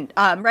wouldn't.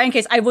 In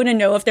case I wouldn't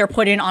know if they're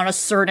putting on a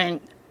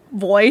certain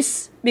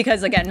voice,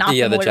 because again, not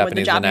familiar with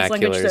the Japanese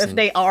language. So if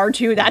they are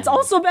too, that's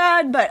also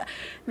bad. But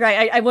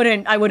I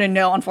wouldn't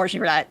know,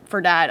 unfortunately,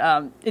 for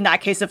that. In that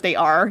case, if they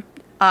are,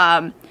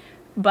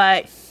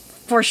 but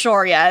for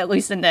sure, at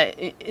least in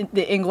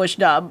the English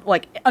dub,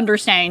 like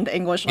understanding the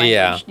English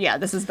language. Yeah,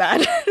 this is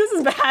bad. This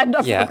is bad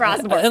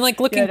across the board. And like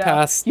looking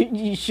past,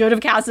 you should have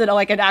casted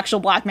like an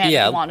actual black man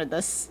if you wanted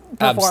this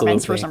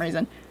performance for some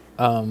reason.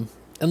 And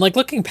like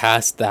looking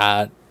past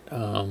that,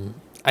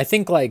 I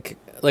think like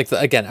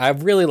again, I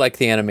really like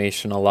the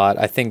animation a lot.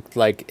 I think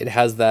like it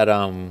has that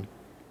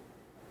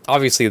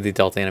obviously the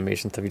adult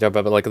animation stuff you talk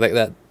about, but like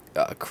that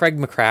Craig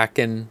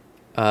McCracken,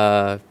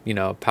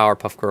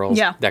 Powerpuff Girls,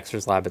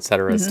 Dexter's Lab,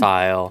 etc.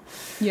 style.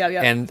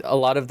 And a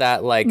lot of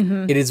that, like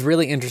it is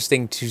really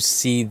interesting to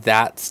see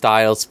that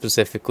style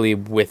specifically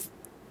with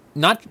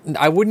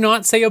I would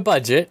not say a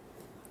budget,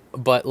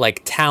 but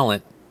like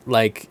talent.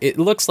 Like it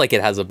looks like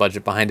it has a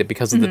budget behind it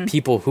because of the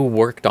people who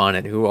worked on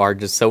it, who are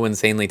just so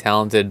insanely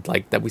talented,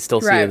 like that we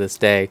still see to this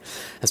day.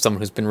 As someone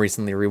who's been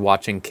recently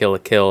rewatching Kill la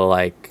Kill,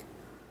 like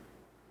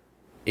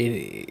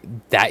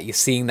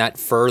seeing that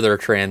further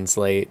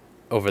translate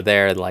over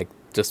there, like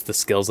just the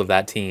skills of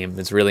that team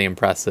is really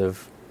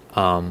impressive.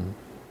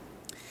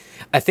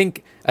 I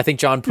think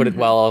John put it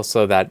well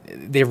also that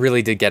they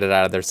really did get it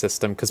out of their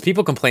system, because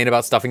people complain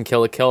about stuff in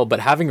Kill la Kill,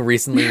 but having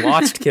recently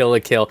watched Kill la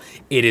Kill,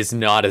 it is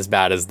not as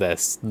bad as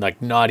this,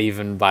 like not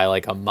even by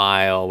like a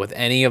mile with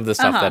any of the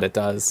stuff that it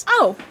does.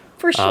 Oh,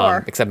 for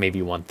sure. Except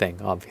maybe one thing,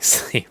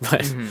 obviously,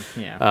 but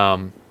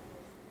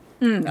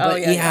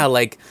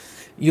like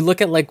you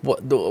look at like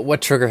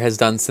what Trigger has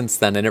done since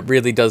then, and it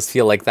really does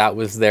feel like that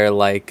was their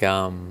like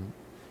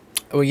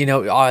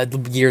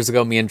years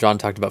ago, me and John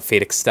talked about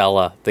Fate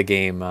Extella, the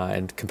game,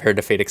 and compared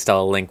to Fate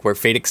Extella Link, where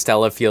Fate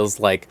Extella feels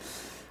like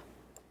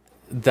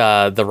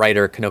the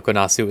writer Kanoko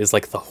Nasu is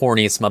like the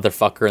horniest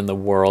motherfucker in the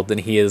world,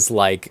 and he is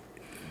like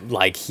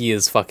like he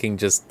is fucking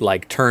just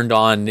like turned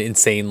on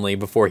insanely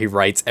before he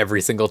writes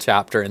every single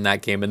chapter in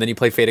that game. And then you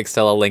play Fate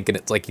Extella Link and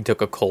it's like he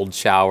took a cold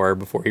shower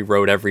before he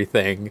wrote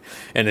everything,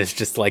 and it's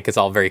just like it's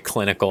all very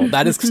clinical.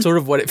 That is sort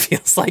of what it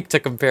feels like to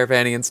compare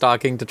Panty and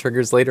Stocking to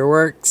Trigger's later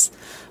works.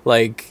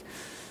 Like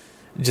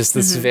just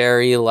this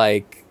very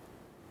like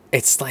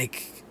it's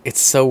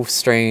so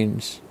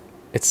strange.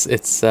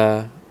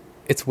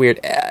 It's weird.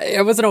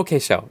 It was an okay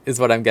show, is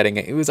what I'm getting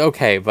at. It was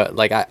okay, but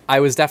like I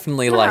was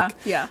definitely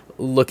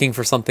looking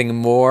for something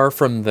more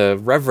from the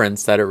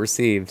reverence that it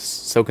receives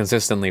so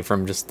consistently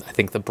from just, I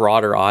think, the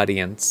broader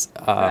audience.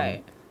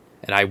 Right.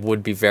 And I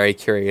would be very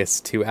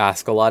curious to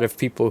ask a lot of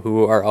people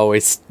who are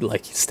always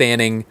like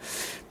standing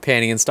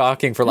Panty and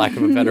Stocking, for lack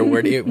of a better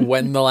word,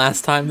 when the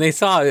last time they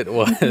saw it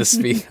was,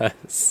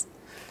 because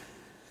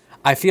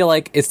I feel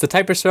like it's the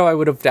type of show I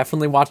would have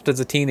definitely watched as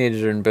a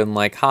teenager and been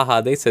like,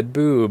 haha, they said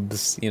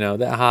boobs, you know,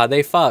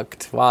 they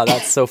fucked. Wow,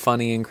 that's so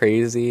funny and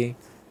crazy,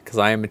 because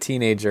I am a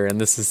teenager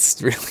and this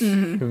is really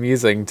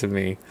amusing to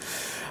me.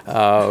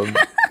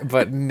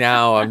 But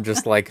now I'm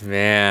just like,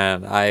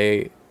 man,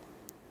 I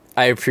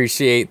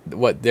appreciate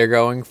what they're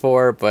going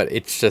for, but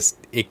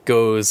it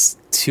goes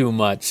too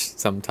much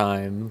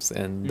sometimes,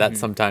 and that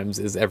sometimes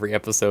is every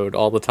episode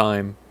all the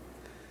time.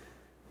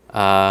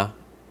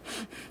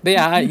 But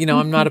yeah,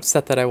 I'm not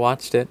upset that I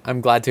watched it.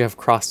 I'm glad to have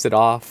crossed it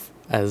off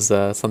as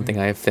something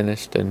I have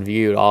finished and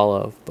viewed all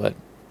of. But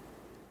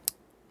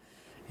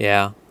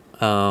yeah,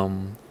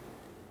 I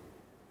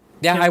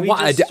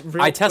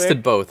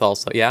tested both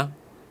also. Yeah.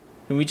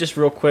 Can we just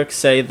real quick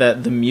say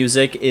that the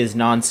music is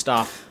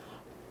nonstop?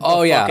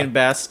 Oh yeah, fucking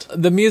best.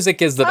 The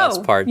music is the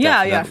best part.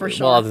 Yeah, definitely. yeah, for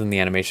sure. Well, other than the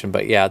animation,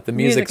 but yeah, the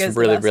music's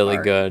really, really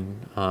good.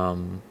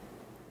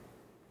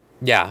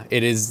 Yeah,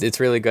 it is. It's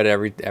really good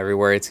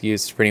everywhere it's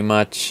used, pretty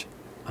much.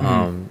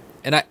 And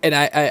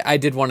I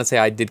did want to say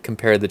I did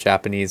compare the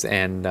Japanese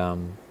and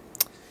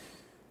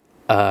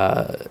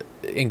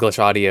English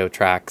audio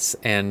tracks,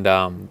 and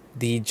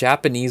the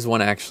Japanese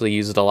one actually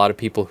used a lot of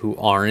people who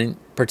aren't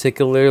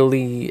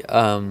particularly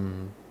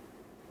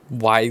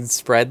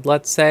widespread,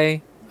 let's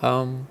say,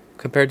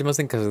 compared to most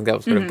things, because that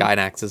was sort of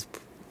Gainax's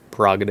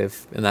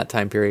prerogative in that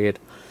time period.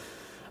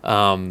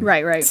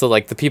 Right. So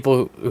like the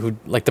people who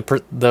like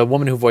the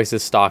woman who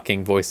voices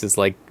Stocking voices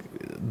like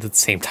the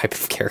same type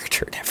of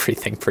character and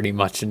everything pretty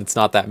much, and it's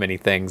not that many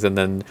things. And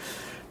then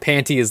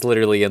Panty is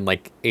literally in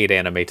like 8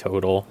 anime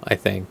total, I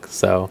think.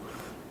 So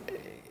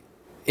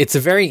it's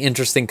very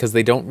interesting because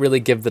they don't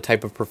really give the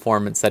type of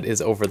performance that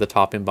is over the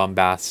top and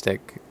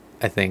bombastic,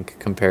 I think,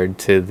 compared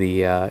to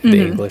the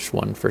English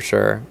one for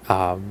sure.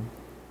 And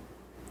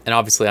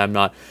obviously I'm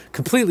not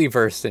completely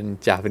versed in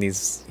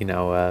Japanese,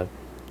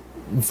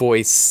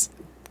 voice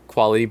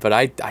quality, but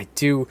I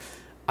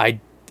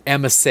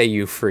am a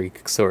seiyuu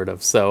freak, sort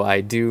of, so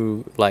I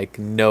do like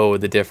know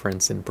the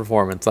difference in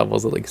performance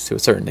levels, at least to a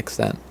certain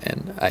extent,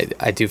 and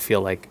I do feel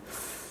like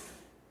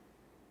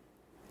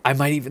I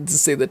might even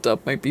say the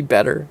dub might be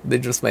better. They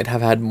just might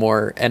have had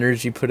more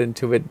energy put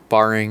into it,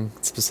 barring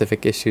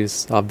specific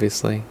issues,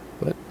 obviously,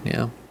 but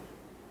yeah.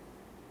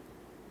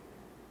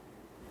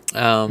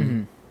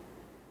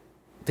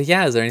 But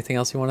yeah, is there anything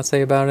else you want to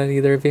say about it,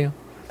 either of you?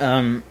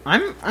 I'm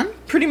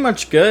pretty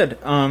much good.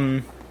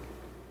 I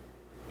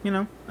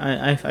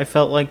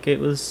felt like it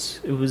was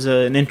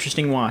an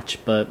interesting watch,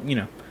 but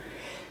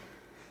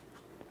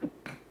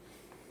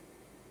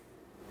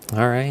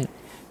All right.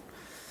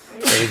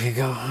 We can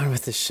go on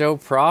with the show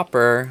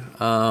proper.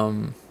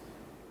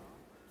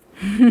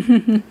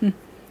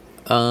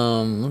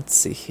 Let's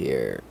see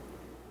here.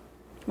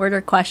 Were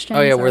there questions?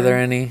 Oh yeah, were there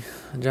any,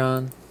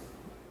 John?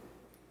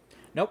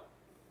 Nope.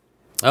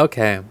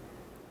 Okay.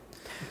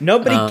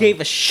 Nobody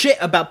gave a shit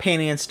about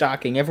Panty and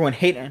Stocking. Everyone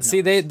hated it.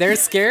 See, they're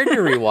scared to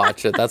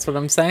rewatch it. That's what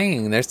I'm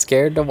saying. They're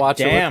scared to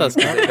watch it with us.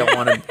 They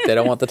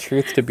don't want the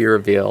truth to be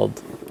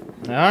revealed.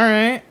 All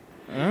right.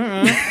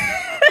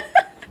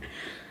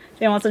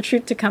 They want the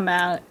truth to come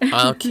out.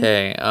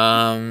 Okay.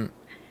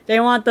 They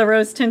want the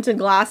rose tinted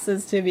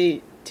glasses to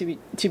be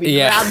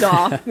grabbed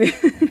off.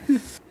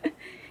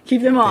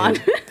 Keep them on.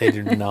 They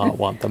do not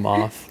want them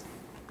off.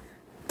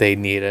 They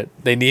need it.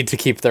 They need to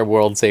keep their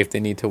world safe. They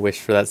need to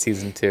wish for that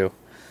season 2.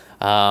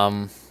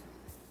 All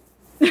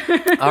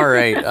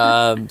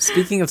right.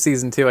 Speaking of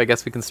season 2, I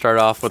guess we can start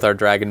off with our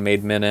Dragon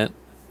Maid minute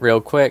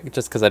real quick,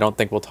 just because I don't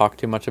think we'll talk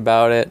too much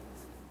about it.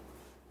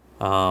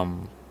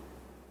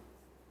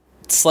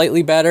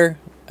 Slightly better,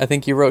 I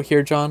think you wrote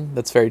here, John.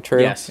 That's very true.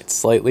 Yes. It's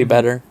slightly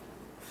better.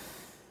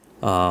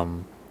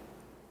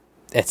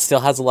 It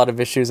still has a lot of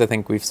issues I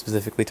think we've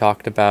specifically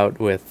talked about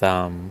with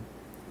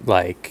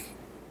like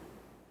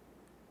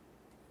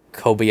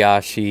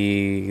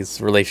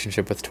Kobayashi's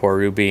relationship with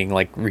Toru being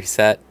like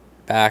reset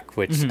back,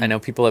 which I know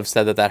people have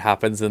said that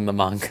happens in the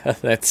manga.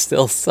 That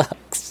still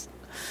sucks.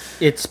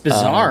 It's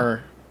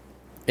bizarre.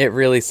 It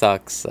really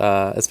sucks,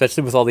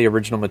 especially with all the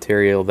original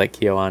material that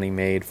KyoAni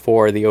made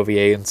for the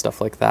OVA and stuff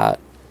like that.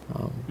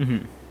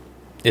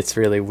 It's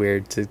really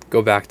weird to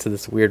go back to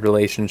this weird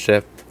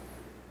relationship.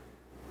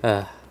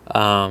 Yeah,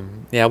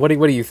 what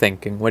are you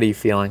thinking? What are you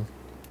feeling?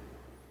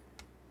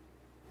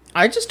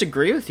 I just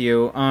agree with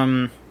you.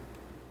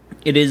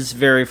 It is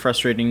very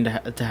frustrating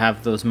to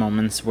have those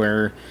moments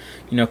where,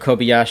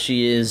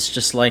 Kobayashi is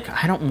just like,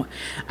 I don't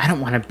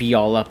want to be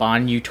all up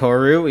on you,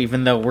 Toru,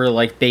 even though we're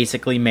like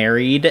basically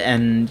married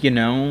and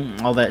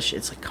all that shit.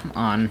 It's like, come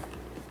on,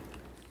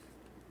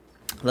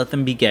 let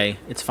them be gay.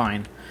 It's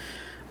fine.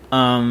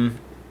 But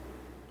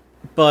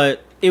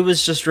it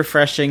was just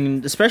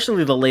refreshing,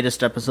 especially the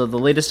latest episode. The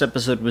latest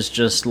episode was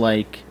just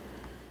like,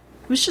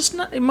 it was just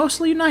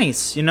mostly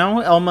nice,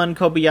 Elma and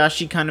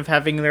Kobayashi kind of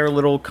having their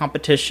little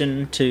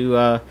competition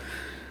to,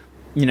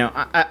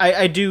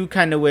 I do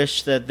kind of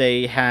wish that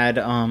they had,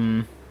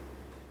 that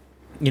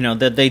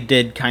they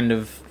did kind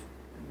of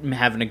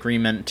have an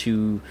agreement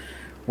to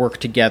work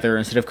together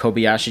instead of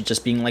Kobayashi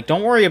just being like,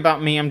 don't worry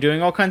about me, I'm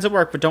doing all kinds of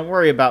work, but don't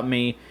worry about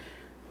me.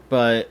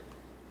 But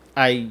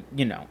I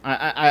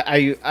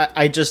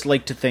just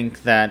like to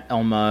think that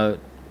Elma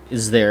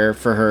is there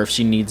for her if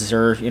she needs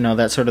her,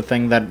 that sort of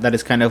thing. That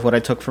is kind of what I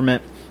took from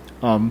it.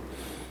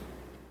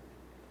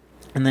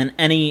 And then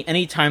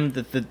any time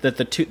that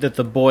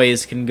the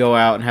boys can go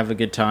out and have a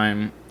good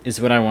time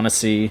is what I want to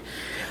see.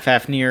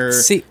 Fafnir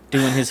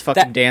doing his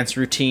fucking dance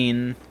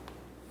routine.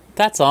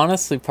 That's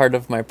honestly part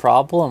of my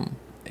problem.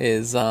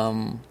 Is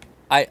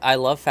I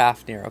love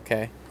Fafnir.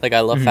 Okay, like I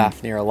love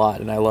Fafnir a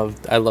lot, and I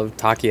love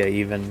Takia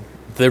even.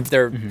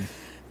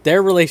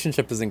 Their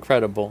relationship is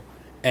incredible.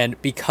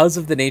 And because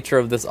of the nature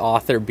of this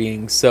author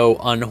being so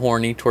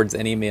unhorny towards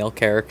any male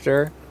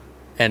character,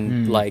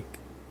 and like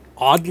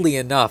oddly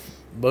enough,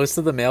 most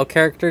of the male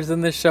characters in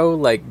this show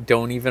like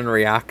don't even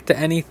react to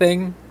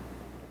anything,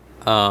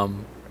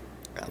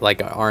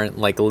 like aren't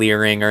like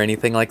leering or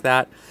anything like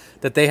that.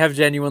 That they have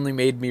genuinely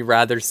made me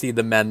rather see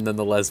the men than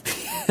the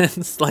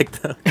lesbians,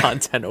 like the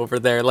content over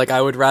there. Like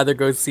I would rather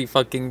go see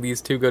fucking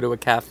these two go to a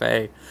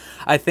cafe.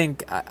 I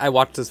think I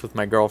watched this with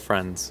my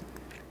girlfriends.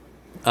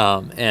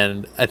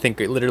 And I think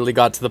it literally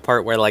got to the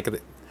part where like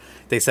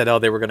they said, oh,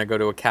 they were going to go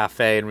to a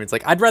cafe, and we was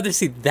like, I'd rather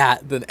see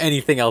that than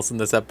anything else in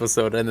this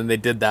episode. And then they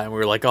did that and we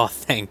were like, oh,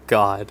 thank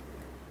God.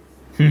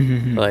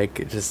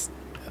 Like it just,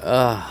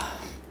 yeah,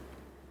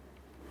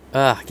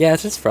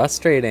 it's just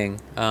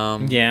frustrating.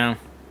 Yeah.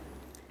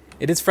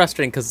 It is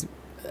frustrating because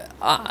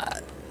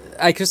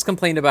I just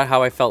complained about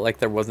how I felt like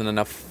there wasn't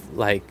enough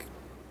like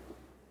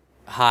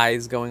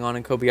highs going on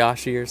in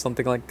Kobayashi or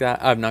something like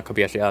that. Not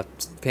Kobayashi,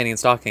 Panty and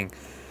Stocking.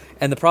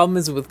 And the problem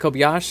is with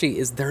Kobayashi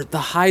is the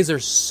highs are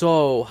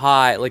so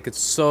high, like it's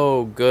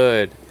so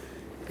good,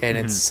 and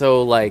it's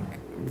so like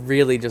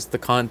really just the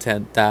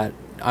content that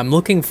I'm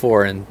looking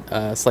for in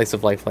a slice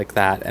of life like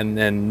that, and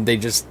then they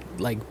just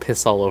like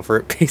piss all over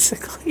it.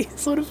 Basically,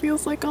 is what it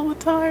feels like all the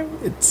time.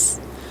 It's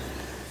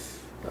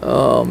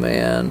oh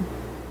man,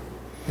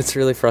 it's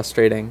really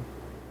frustrating.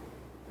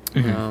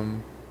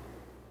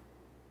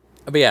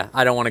 But yeah,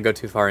 I don't want to go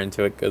too far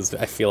into it because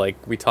I feel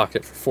like we talked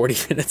it for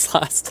 40 minutes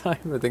last time.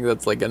 I think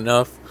that's like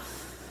enough.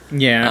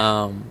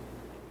 Yeah.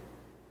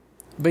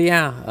 But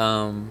yeah.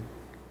 All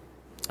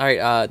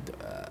right.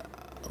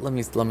 Let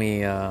me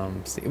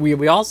see.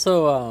 We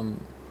also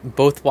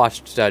both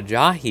watched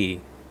Jahi.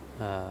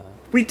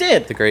 We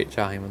did. The Great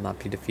Jahi Will Not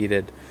Be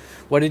Defeated.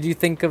 What did you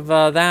think of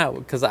that?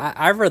 Because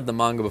I've read the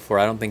manga before.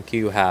 I don't think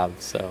you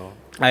have. So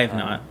I have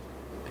not.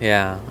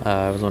 Yeah,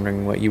 I was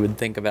wondering what you would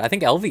think of it. I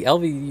think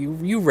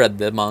Elvie, you read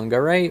the manga,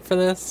 right, for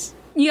this?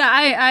 Yeah,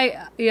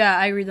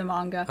 I read the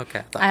manga.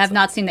 Okay. I have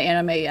not seen the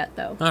anime yet,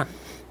 though. All right.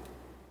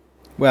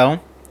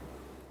 Well,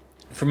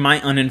 from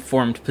my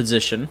uninformed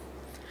position,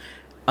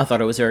 I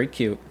thought it was very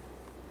cute.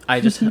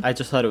 I just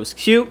thought it was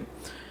cute.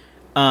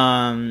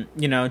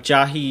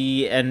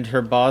 Jahi and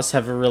her boss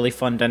have a really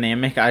fun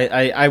dynamic.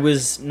 I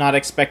was not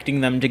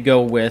expecting them to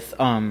go with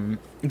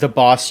the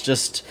boss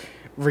just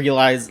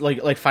realize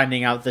like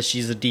finding out that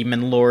she's a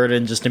demon lord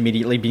and just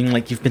immediately being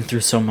like, you've been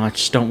through so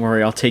much, don't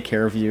worry, I'll take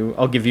care of you,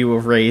 I'll give you a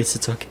raise,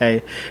 it's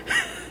okay.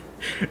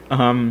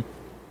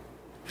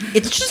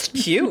 It's just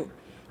cute.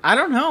 I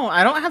don't know,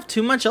 I don't have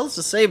too much else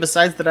to say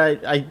besides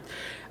that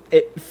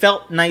it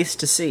felt nice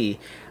to see.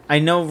 I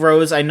know,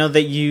 Rose, I know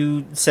that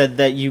you said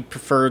that you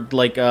preferred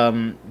like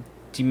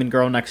Demon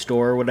Girl Next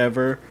Door or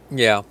whatever.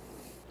 Yeah.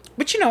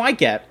 Which I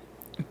get.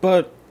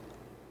 But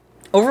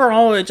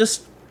overall it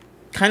just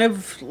kind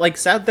of like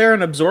sat there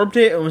and absorbed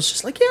it and was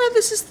just like, yeah,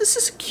 this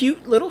is a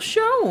cute little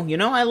show.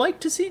 I like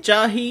to see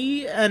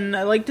Jahi and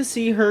I like to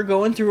see her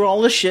going through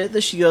all the shit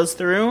that she goes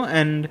through,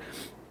 and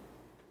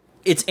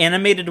it's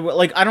animated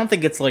like, I don't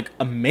think it's like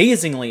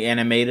amazingly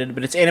animated,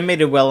 but it's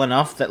animated well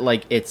enough that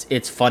like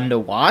it's fun to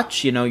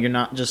watch. You're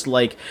not just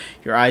like,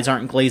 your eyes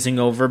aren't glazing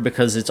over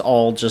because it's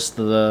all just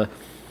the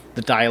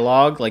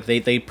dialogue. Like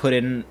they put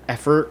in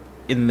effort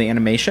in the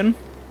animation.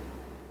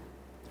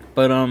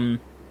 But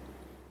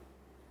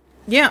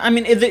yeah, I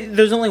mean,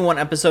 there's only one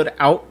episode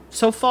out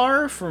so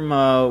far from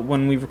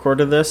when we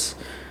recorded this.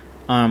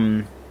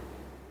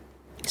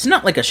 It's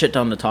not like a shit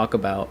ton to talk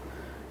about,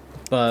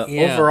 but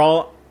yeah.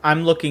 Overall,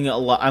 I'm looking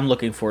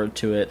forward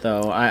to it,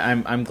 though.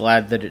 I'm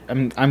glad that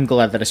I'm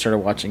glad that I started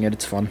watching it.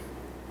 It's fun.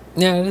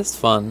 Yeah, it is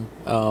fun.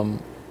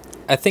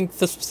 I think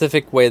the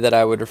specific way that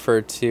I would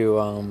refer to,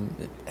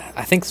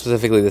 I think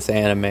specifically this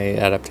anime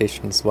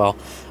adaptation as well.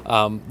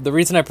 The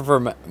reason I prefer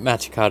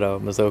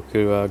Machikado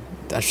Mizoku,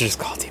 I should just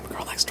call Demon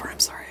Girl Next Door. I'm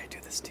sorry I do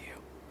this to you.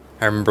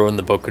 I remember when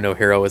the Boku no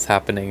Hero was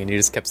happening, and you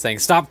just kept saying,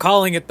 "Stop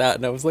calling it that,"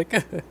 and I was like,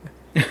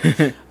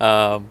 with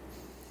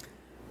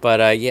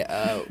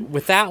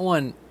that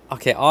one,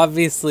 okay,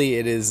 obviously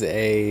it is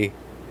a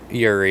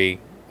Yuri,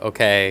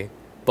 okay,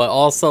 but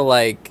also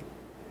like,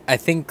 I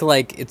think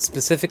like it's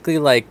specifically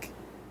like.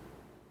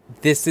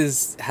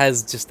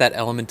 Has just that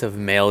element of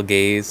male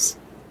gaze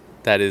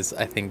that is,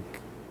 I think,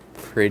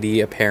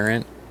 pretty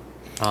apparent.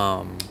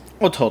 Oh,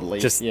 totally.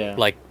 Just yeah.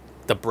 like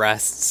the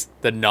breasts,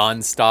 the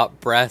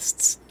non-stop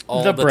breasts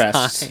all the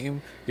breasts.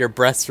 time. Your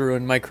breasts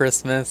ruined my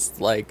Christmas.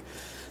 Like,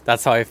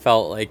 that's how I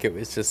felt. Like, it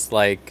was just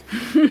like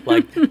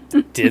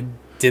did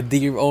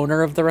the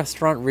owner of the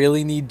restaurant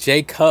really need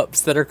J cups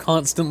that are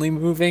constantly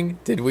moving?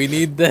 Did we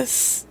need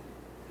this?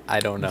 I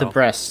don't know. The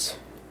breasts.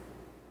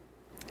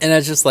 And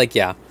it's just like,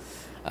 yeah.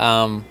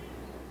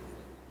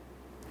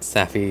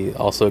 Safi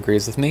also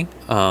agrees with me.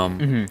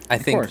 I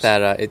think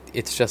that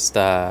it's just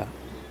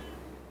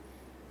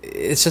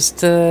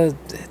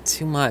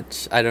too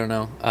much. I don't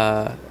know.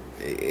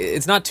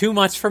 It's not too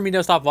much for me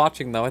to stop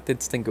watching, though. I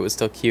did think it was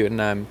still cute,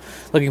 and I'm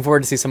looking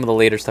forward to see some of the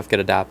later stuff get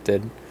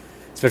adapted,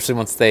 especially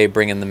once they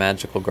bring in the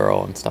magical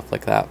girl and stuff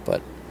like that.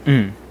 But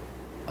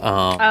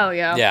oh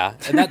yeah, yeah,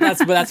 and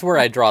that's where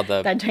I draw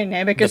the that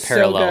dynamic the is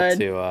parallel so good.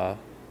 to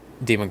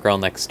Demon Girl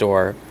Next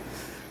Door.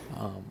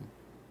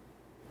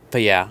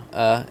 But yeah,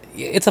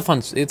 it's a fun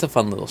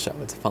little show.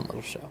 It's a fun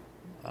little show.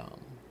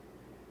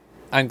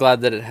 I'm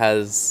glad that it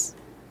has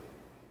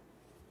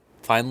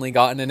finally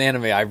gotten an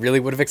anime. I really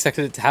would have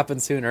expected it to happen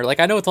sooner.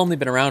 Like, I know it's only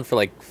been around for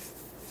like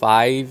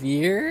 5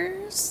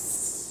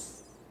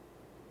 years,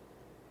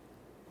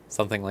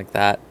 something like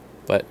that.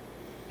 But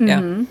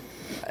yeah,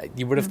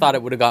 you would have thought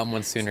it would have gotten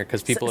one sooner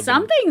because people have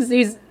some things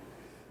these.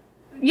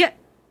 Yeah,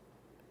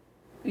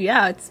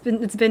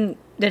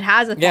 it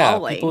has a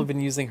following. People have been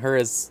using her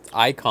as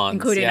icons,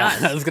 including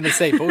us. I was gonna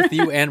say both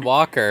you and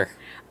Walker.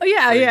 Oh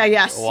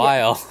yes. A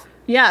while.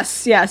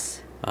 Yes.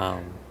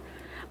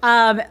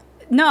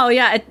 No,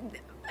 yeah,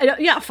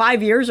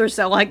 5 years or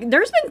so. Like,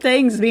 there's been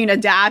things being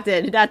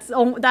adapted.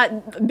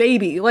 That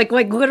baby, like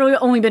literally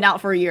only been out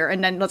for a year,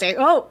 and then let's say,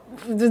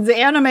 the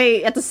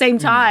anime at the same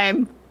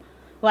time.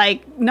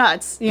 Like,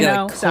 nuts, you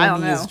know? Like, so I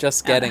don't know. is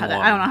just getting one.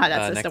 I don't know how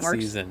that system next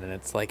works. Season, and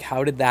it's like,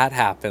 how did that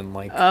happen?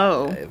 Like,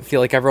 oh, I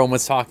feel like everyone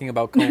was talking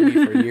about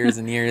Comey for years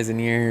and years and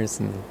years,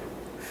 and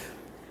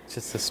it's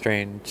just so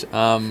strange.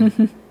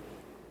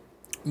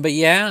 But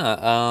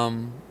yeah, it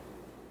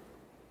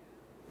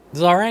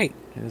was all right.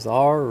 It was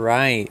all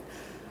right.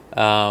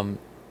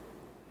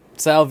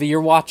 Salvi, you're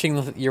watching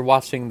the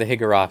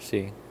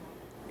Higurashi.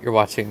 You're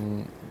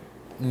watching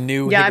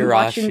new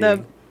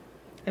Higurashi.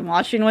 I'm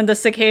watching when the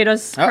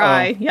cicadas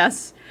cry.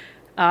 Yes.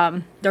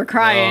 They're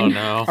crying. Oh,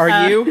 no.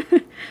 Are you?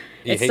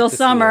 It's still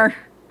summer.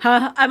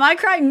 Huh? Am I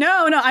crying?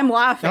 No, I'm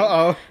laughing.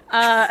 Uh-oh.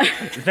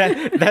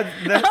 That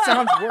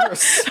sounds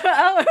worse.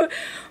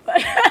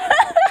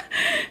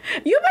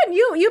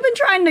 You've been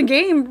trying the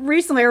game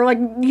recently, or like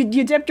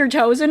you dipped your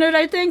toes in it,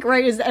 I think,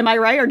 right? Am I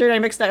right, or did I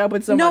mix that up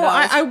with someone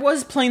else? No, I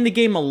was playing the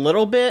game a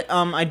little bit.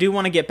 I do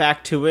want to get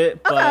back to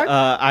it, but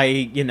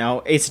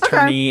Ace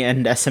Attorney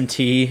and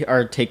SMT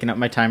are taking up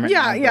my time right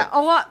now. Yeah,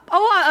 a lot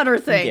other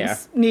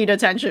things need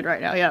attention right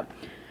now. Yeah.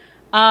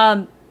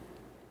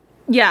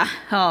 Yeah.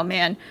 Oh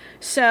man.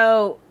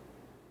 So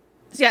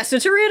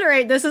to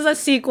reiterate, this is a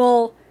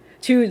sequel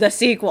to the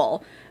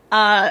sequel.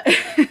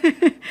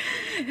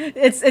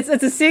 It's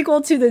a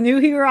sequel to the new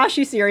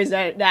Higurashi series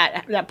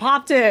that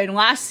popped in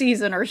last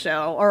season or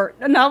so, or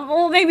no,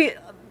 well, maybe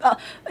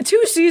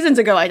 2 seasons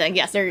ago, I think.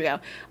 Yes, there you go.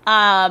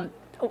 Or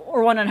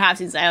 1.5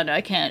 seasons. I don't know.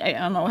 I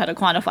don't know how to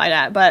quantify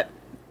that, but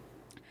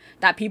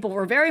that people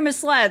were very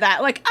misled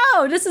that, like,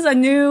 oh, this is a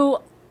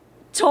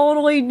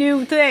totally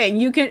new thing.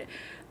 You can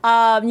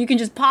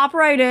just pop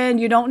right in.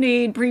 You don't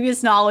need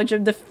previous knowledge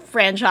of the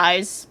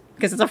franchise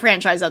because it's a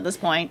franchise at this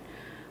point.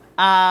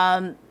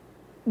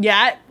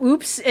 Yeah,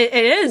 oops, it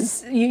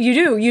is.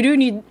 You do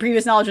need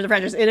previous knowledge of the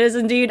franchise. It is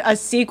indeed a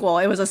sequel.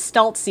 It was a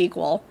stealth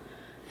sequel.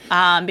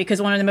 Because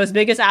one of the most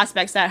biggest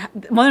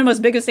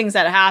things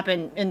that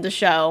happen in the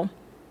show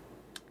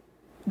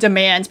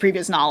demands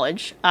previous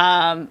knowledge.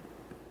 And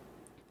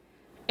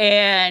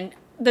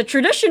the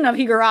tradition of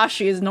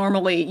Higurashi is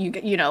normally,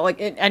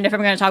 and if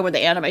I'm going to talk about the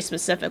anime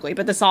specifically,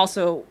 but this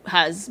also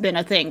has been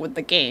a thing with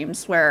the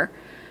games where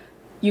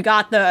you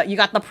got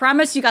the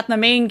premise, you got the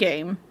main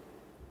game,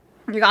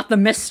 you got the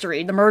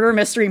mystery, the murder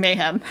mystery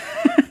mayhem,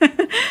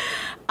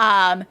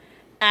 and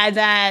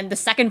then the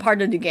second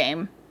part of the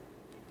game.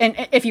 And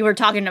if you were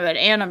talking about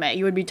anime,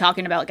 you would be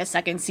talking about like a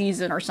second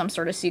season or some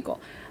sort of sequel.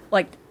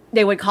 Like,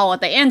 they would call it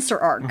the answer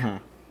arc.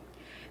 Mm-hmm.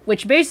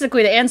 Which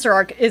basically, the answer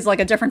arc is like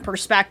a different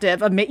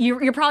perspective.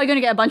 You're probably going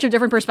to get a bunch of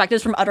different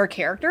perspectives from other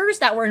characters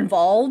that were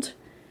involved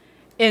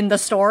in the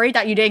story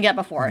that you didn't get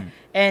before.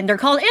 And they're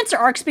called answer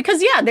arcs because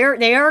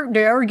they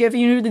are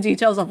giving you the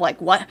details of like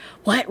what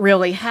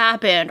really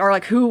happened, or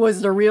like who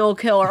was the real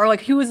killer, or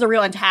like who was the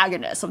real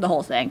antagonist of the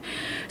whole thing.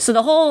 So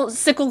the whole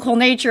cyclical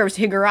nature of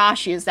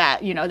Higurashi is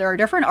that, you know, there are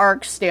different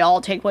arcs, they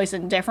all take place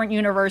in different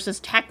universes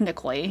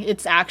technically.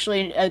 It's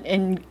actually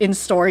an in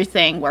story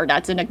thing where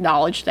that's an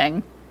acknowledged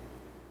thing.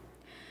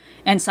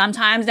 And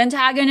sometimes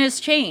antagonists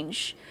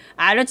change.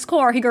 At its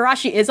core,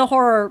 Higurashi is a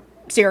horror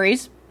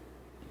series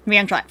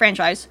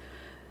franchise,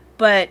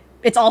 but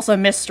it's also a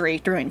mystery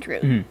through and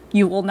through.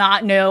 You will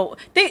not know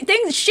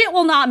shit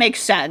will not make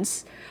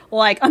sense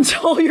like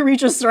until you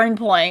reach a certain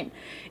point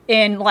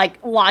in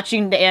like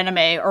watching the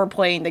anime or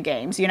playing the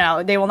games. You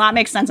know, they will not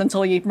make sense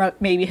until you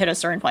maybe hit a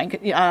certain point.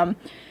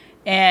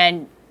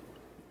 And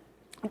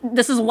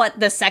this is what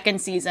the second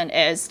season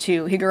is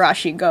to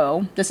Higurashi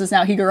Go. This is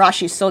now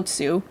Higurashi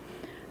Sotsu,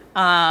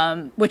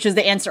 which is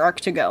the answer arc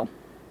to Go.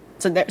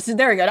 So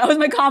there you go. That was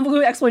my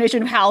convoluted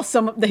explanation of how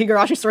some of the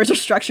Higurashi stories are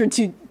structured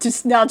to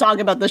now talk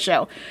about the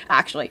show,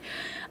 actually.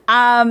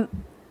 God,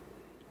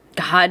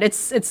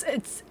 it's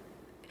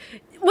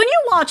when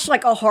you watch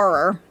like a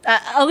horror,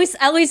 at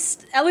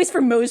least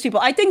for most people,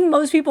 I think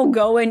most people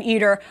go in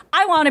either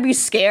I want to be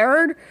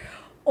scared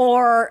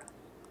or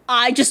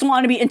I just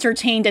want to be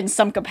entertained in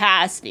some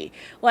capacity.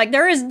 Like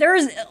there is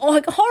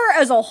like horror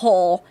as a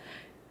whole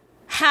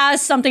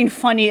has something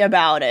funny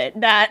about it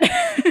that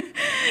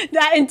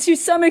and to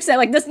some extent,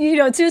 like this, you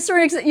know, to a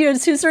certain extent, you know,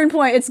 to a certain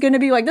point, it's going to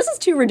be like, this is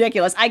too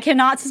ridiculous. I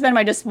cannot suspend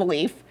my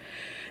disbelief.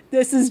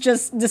 This is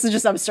just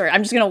absurd.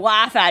 I'm just going to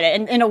laugh at it.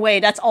 And in a way,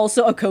 that's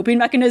also a coping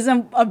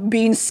mechanism of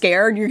being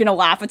scared. You're going to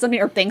laugh at something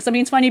or think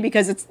something's funny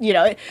because it's, you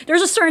know,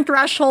 there's a certain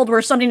threshold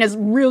where something is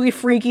really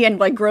freaky and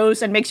like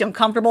gross and makes you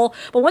uncomfortable.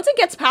 But once it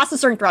gets past a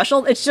certain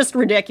threshold, it's just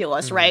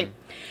ridiculous, right?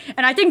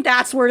 And I think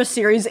that's where the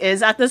series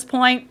is at this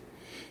point.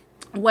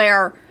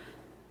 Where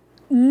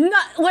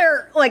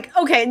like,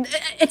 okay,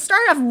 it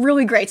started off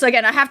really great. So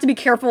again, I have to be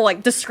careful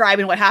like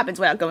describing what happens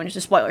without going into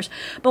spoilers.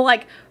 But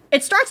like,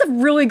 it starts off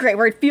really great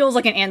where it feels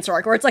like an answer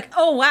arc, where it's like,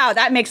 oh wow,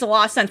 that makes a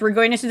lot of sense. We're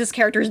going into this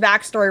character's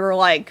backstory where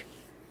like,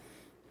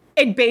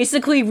 it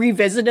basically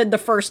revisited the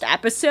first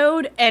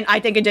episode, and I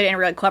think it did it in a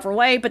really clever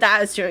way, but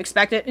that is to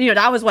expect it. You know,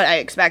 that was what I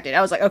expected.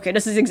 I was like, okay,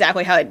 this is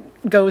exactly how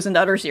it goes in the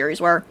other series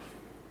where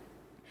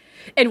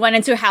it went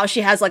into how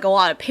she has like a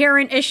lot of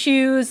parent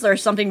issues.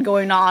 There's something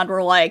going on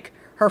where like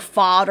her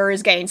father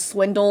is getting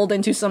swindled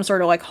into some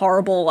sort of like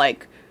horrible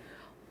like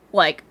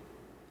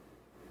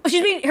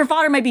her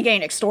father might be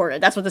getting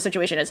extorted. That's what the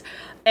situation is.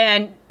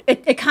 And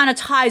it kind of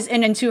ties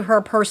into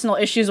her personal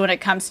issues when it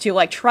comes to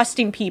like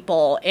trusting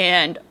people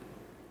and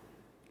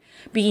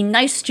being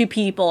nice to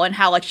people, and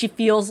how like she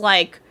feels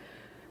like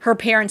her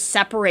parents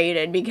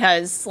separated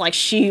because like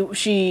she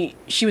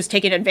was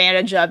taken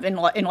advantage of in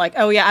like,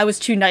 oh yeah, I was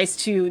too nice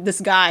to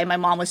this guy. My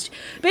mom was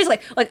basically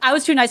like, I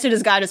was too nice to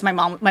this guy as my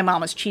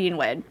mom was cheating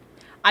with.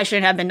 I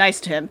shouldn't have been nice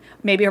to him.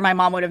 Maybe my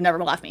mom would have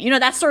never left me. You know,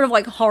 that's sort of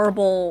like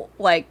horrible,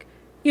 like,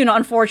 you know,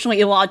 unfortunately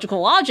illogical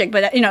logic,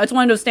 but you know, it's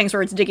one of those things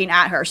where it's digging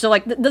at her. So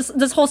like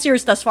this whole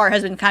series thus far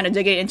has been kind of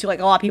digging into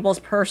like a lot of people's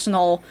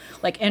personal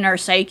like inner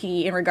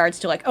psyche in regards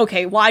to like,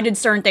 okay, why did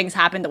certain things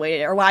happen the way they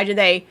did, or why did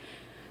they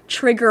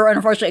trigger and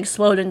unfortunately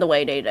explode in the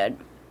way they did.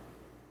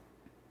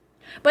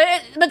 But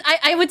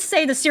I would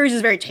say the series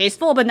is very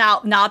tasteful, but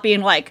not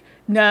being like,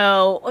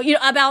 no, you know,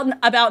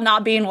 about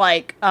not being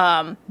like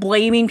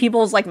blaming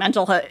people's like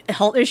mental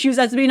health issues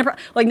as being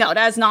like, no,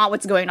 that's not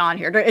what's going on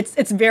here.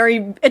 It's very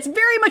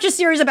much a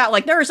series about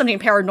like, there is something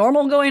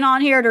paranormal going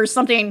on here. There's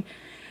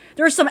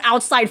some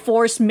outside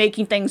force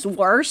making things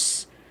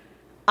worse.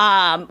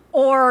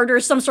 Or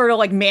there's some sort of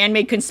like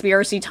man-made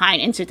conspiracy tying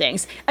into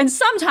things. And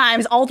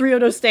sometimes all three of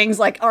those things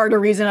like are the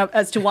reason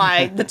as to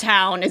why the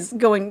town is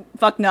going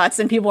fuck nuts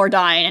and people are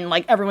dying and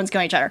like everyone's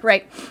killing each other,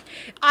 right?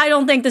 I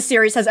don't think the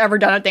series has ever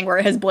done a thing where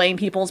it has blamed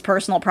people's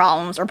personal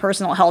problems or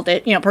personal health,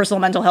 you know,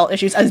 personal mental health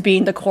issues as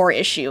being the core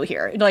issue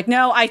here. Like,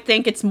 no, I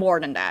think it's more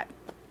than that.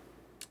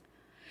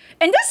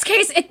 In this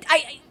case,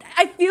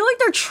 I feel like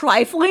they're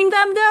trifling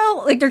them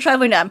though. Like they're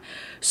trifling them.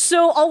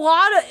 So a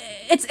lot of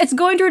it's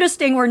going through this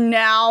thing where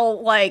now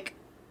like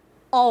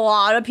a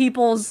lot of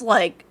people's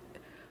like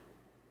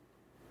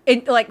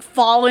it like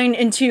falling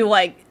into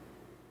like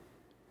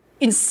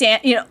insane,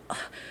 you know.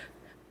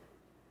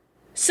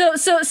 So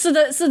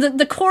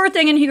the core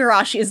thing in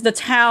Higurashi is the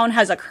town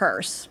has a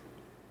curse.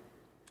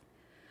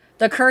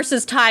 The curse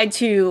is tied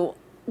to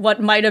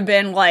what might have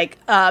been like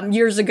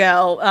years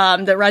ago.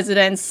 The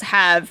residents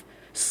have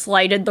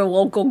slighted the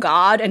local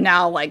god, and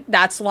now like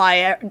that's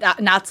why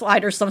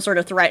there's some sort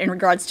of threat in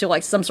regards to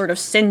like some sort of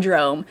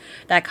syndrome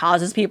that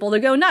causes people to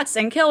go nuts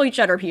and kill each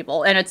other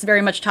people, and it's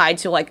very much tied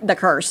to like the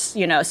curse,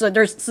 you know. So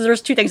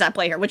there's two things at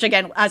play here, which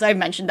again, as I've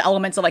mentioned, the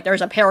elements of like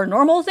there's a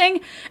paranormal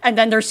thing, and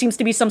then there seems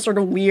to be some sort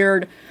of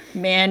weird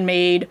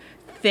man-made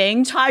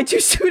thing tied to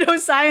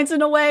pseudoscience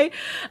in a way,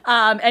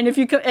 and if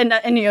you you know,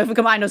 if you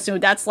combine those two,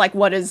 that's what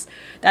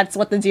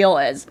the deal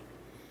is.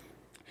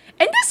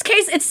 In this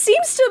case, it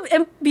seems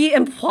to be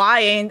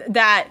implying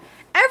that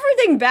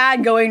everything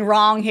bad going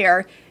wrong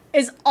here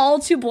is all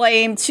to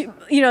blame to,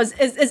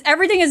 is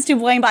everything is to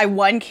blame by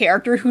one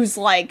character who's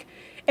like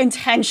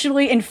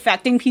intentionally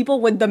infecting people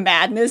with the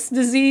madness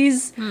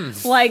disease.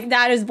 Like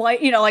that is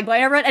blame, like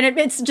blame everyone. And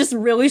it's just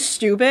really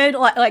stupid.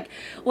 Like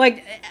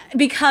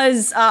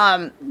because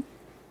as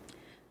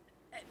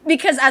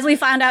we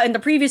found out in the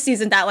previous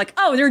season that like,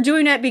 oh, they're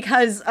doing it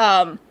because,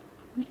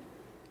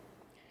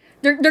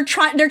 they're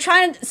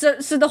trying.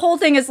 So the whole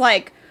thing is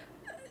like,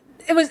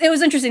 it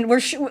was interesting.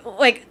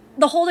 Like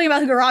the whole thing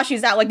about Higurashi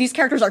is that like these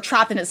characters are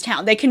trapped in this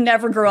town. They can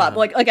never grow up.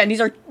 Like again,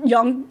 these are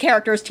young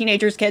characters,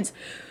 teenagers, kids,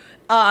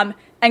 and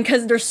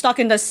because they're stuck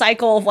in this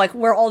cycle of like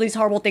where all these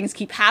horrible things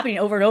keep happening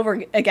over and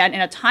over again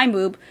in a time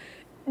loop.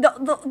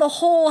 The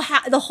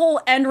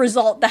whole end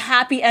result, the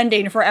happy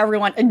ending for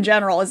everyone in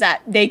general, is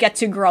that they get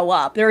to grow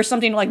up. There is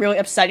something like really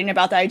upsetting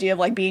about the idea of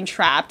like being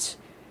trapped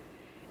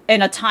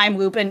in a time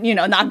loop and,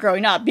 not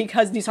growing up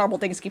because these horrible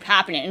things keep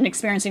happening and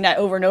experiencing that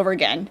over and over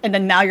again. And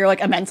then now you're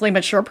like a mentally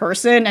mature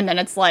person. And then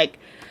it's like,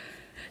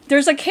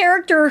 there's a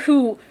character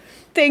who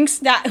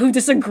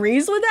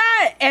disagrees with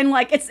that. And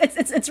like,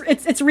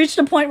 it's reached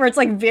a point where it's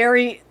like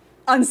very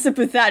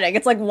unsympathetic.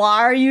 It's like,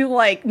 why are you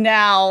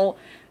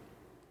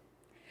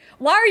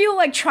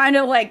trying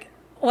to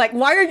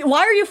why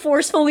are you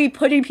forcefully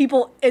putting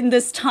people in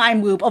this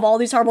time loop of all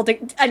these horrible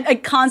things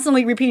and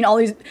constantly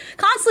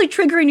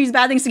triggering these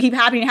bad things to keep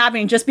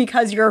happening just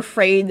because you're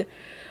afraid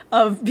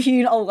of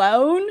being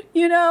alone,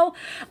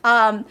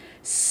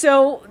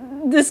 so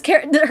this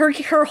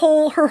her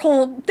whole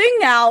thing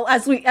now,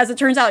 as it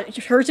turns out,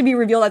 her to be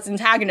revealed as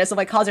antagonist of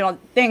like causing all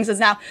things, is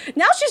now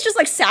she's just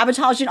like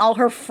sabotaging all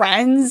her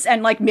friends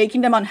and like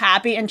making them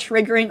unhappy and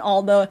triggering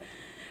all the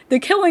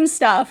killing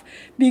stuff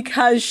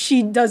because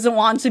she doesn't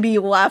want to be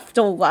left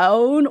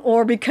alone,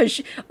 or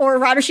or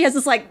rather she has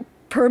this like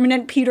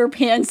permanent Peter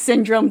Pan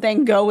syndrome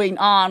thing going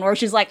on where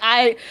she's like,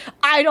 I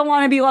don't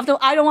want to be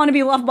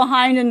left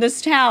behind in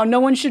this town. No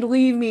one should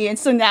leave me. And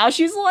so now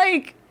she's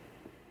like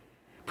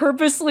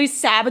purposely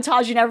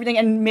sabotaging everything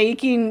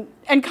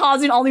and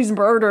causing all these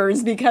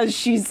murders because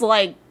she's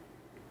like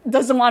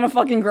doesn't want to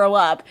fucking grow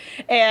up.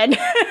 And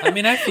I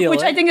mean, I feel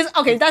which I think is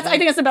okay. I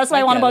think that's the best way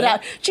I want to put it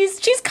out. She's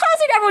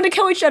causing everyone to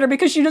kill each other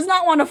because she does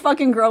not want to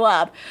fucking grow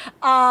up.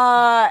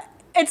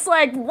 It's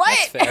like, what?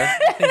 That's fair.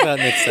 I think that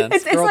makes sense.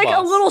 It's like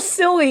boss. A little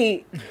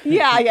silly.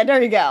 Yeah,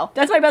 there you go.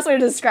 That's my best way to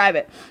describe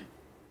it.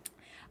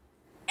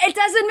 It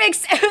doesn't make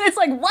sense. It's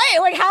like,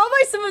 what? Like, how am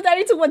I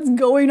sympathetic to what's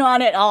going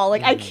on at all?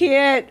 Like, I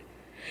can't.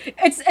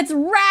 It's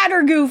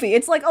rather goofy.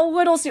 It's like a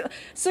little so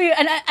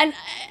and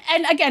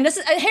again, this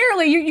is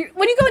inherently you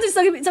when you go into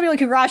something like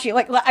Higurashi,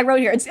 like I wrote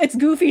here, it's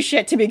goofy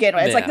shit to begin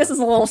with. It's like, this is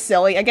a little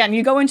silly. Again,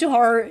 you go into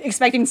horror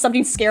expecting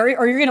something scary,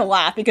 or you're gonna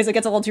laugh because it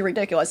gets a little too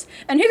ridiculous.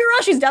 And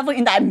Higurashi's definitely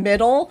in that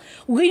middle,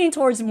 leaning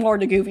towards more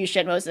the goofy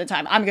shit most of the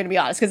time. I'm gonna be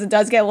honest, because it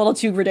does get a little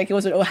too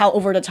ridiculous with how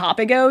over the top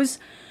it goes.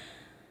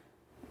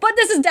 But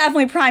this is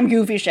definitely prime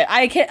goofy shit.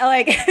 I can't,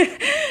 like,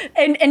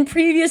 in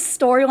previous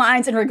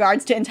storylines in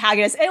regards to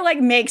antagonists, it, like,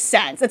 makes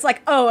sense. It's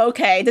like, oh,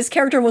 okay, this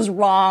character was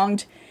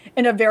wronged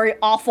in a very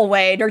awful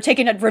way. They're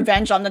taking a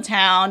revenge on the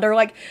town. They're,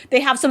 like, they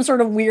have some sort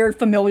of weird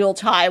familial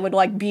tie with,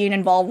 like, being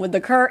involved with the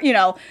In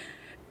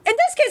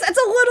this case, it's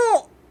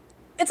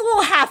a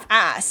little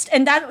half-assed.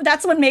 And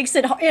that's what makes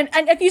it, and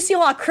if you see a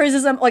lot of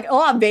criticism, like, a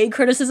lot of vague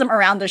criticism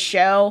around the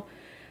show,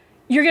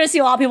 you're going to see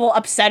a lot of people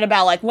upset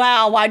about, like,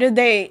 wow, why did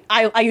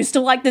I used to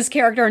like this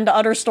character in the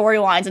other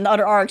storylines and the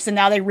other arcs, and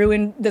now they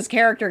ruined this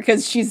character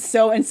because she's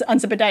so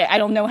unsympathetic. I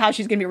don't know how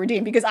she's going to be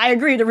redeemed. Because I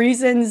agree, the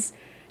reasons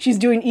she's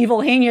doing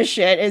evil, heinous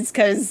shit is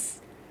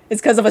because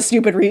of a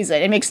stupid reason.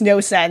 It makes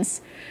no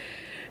sense.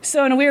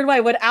 So in a weird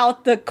way,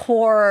 without the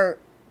core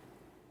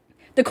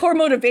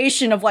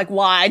motivation of, like,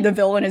 why the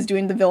villain is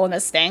doing the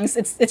villainous things,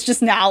 it's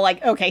just now,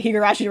 like, okay,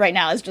 Higurashi right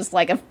now is just,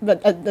 like, a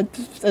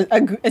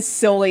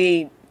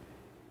silly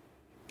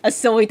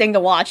thing to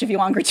watch if you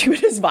want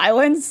gratuitous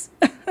violence.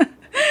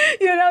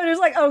 There's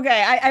like,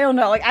 okay, I don't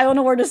know. Like, I don't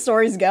know where the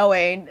story's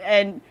going.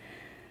 And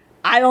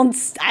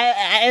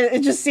it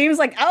just seems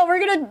like, oh,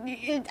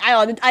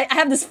 I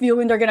have this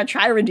feeling they're going to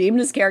try to redeem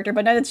this character,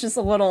 but then it's just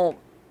a little,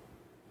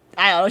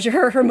 I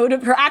don't know,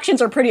 her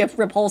actions are pretty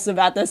repulsive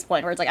at this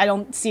point, where it's like, I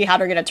don't see how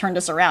they're going to turn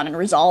this around and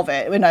resolve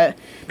it in a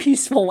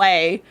peaceful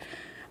way.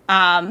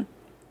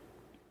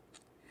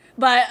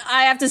 But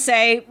I have to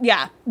say,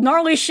 yeah,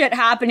 gnarly shit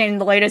happening in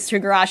the latest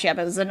Higurashi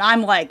episodes, and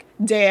I'm like,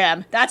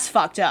 damn, that's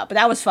fucked up. But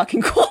that was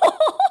fucking cool.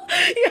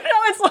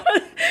 It's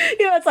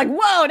like,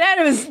 whoa,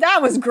 that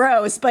was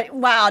gross. But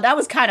wow, that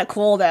was kind of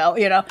cool though.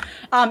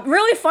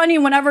 Really funny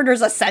whenever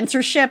there's a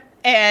censorship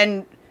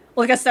and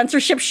like a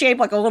censorship shape,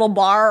 like a little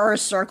bar or a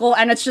circle,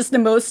 and it's just the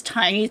most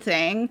tiny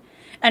thing,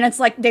 and it's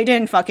like they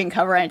didn't fucking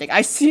cover anything.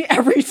 I see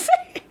everything.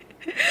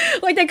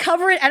 Like, they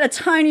cover it at a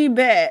tiny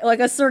bit, like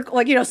a circle,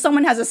 like,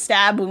 someone has a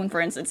stab wound,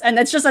 for instance, and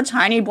it's just a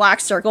tiny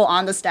black circle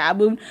on the stab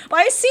wound, but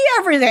I see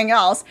everything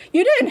else.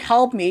 You didn't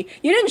help me.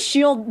 You didn't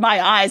shield my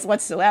eyes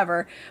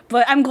whatsoever,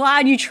 but I'm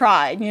glad you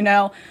tried, which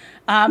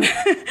I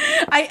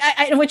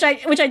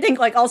think,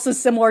 like, also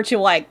similar to,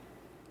 like,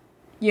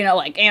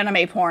 like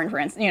anime porn, for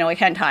instance, like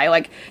hentai,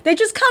 like they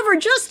just cover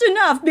just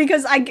enough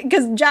because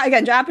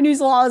again, Japanese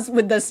laws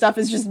with this stuff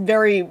is just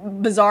very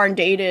bizarre and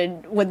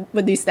dated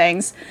with these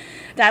things.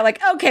 That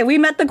like, okay, we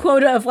met the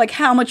quota of like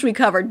how much we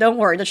covered. Don't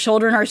worry, the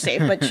children are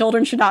safe, but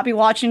children should not be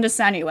watching this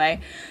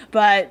anyway.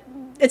 But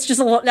it's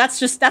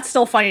just that's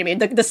still funny to me.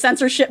 The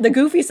censorship, the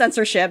goofy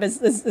censorship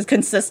is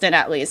consistent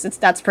at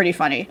least. That's pretty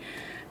funny.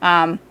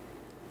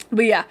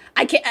 But yeah,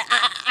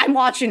 I'm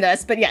watching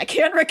this, but yeah, I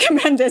can't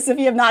recommend this if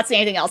you have not seen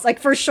anything else. Like,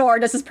 for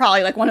sure, this is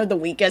probably, like, one of the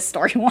weakest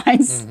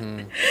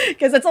storylines.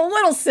 Because it's a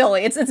little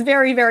silly. It's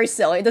very, very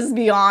silly. This is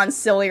beyond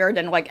sillier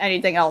than, like,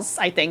 anything else,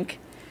 I think,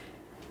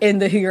 in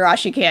the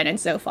Higurashi canon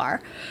so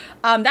far.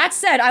 That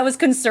said, I was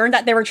concerned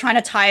that they were trying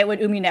to tie it with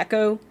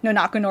Umineko no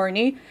Nakanori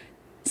ni.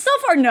 So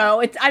far,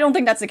 no. I don't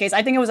think that's the case.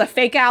 I think it was a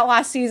fake out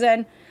last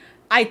season.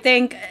 I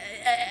think,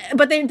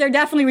 but they're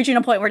definitely reaching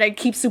a point where they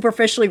keep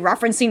superficially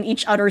referencing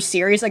each other's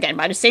series. Again,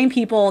 by the same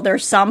people,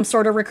 there's some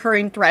sort of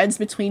recurring threads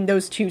between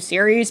those two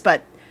series,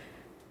 but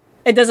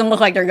it doesn't look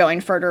like they're going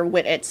further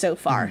with it so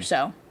far.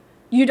 So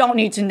you don't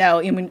need to know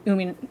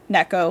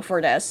Umineko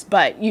for this,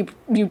 but you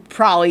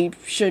probably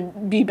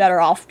should be better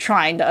off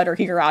trying the other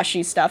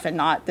Higurashi stuff and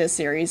not this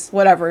series,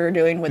 whatever you're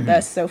doing with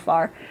this so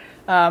far.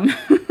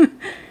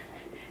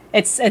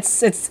 It's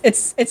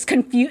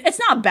confusing. It's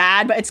not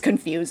bad, but it's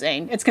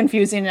confusing. It's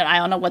confusing, and I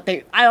don't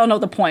know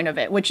the point of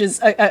it, which is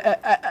what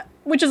a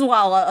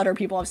lot of other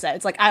people have said.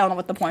 It's like, I don't know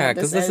what the point of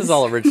this is. Because this is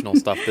all original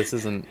stuff. This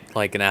isn't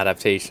like an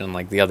adaptation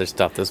like the other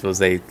stuff. This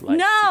was a like,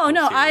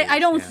 no. I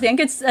don't think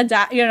it's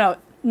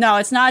no,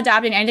 it's not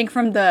adapting anything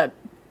from the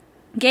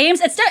games.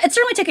 It's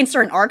certainly taking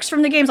certain arcs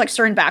from the games, like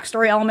certain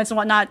backstory elements and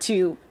whatnot,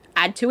 to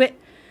add to it.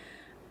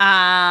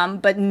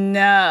 But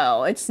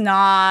no, it's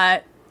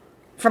not.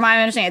 From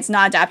my understanding, it's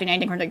not adapting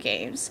anything from the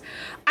games.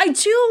 I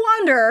do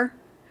wonder,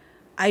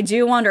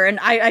 and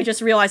I just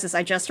realized this,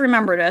 I just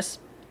remembered this.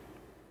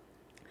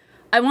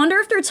 I wonder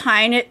if they're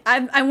tying it,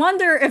 I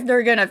wonder if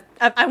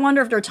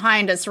they're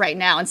tying this right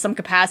now in some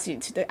capacity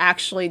to the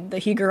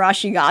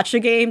Higurashi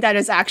Gacha game that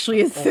is actually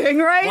a thing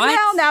right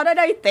now that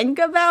I think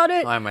about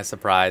it. Why am I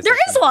surprised? There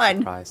is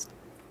one.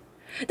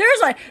 There's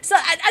one. So,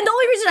 and the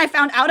only reason I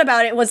found out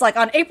about it was like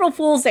on April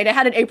Fool's Day, they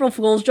had an April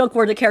Fool's joke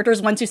where the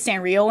characters went to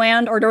Sanrio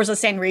Land, or there was a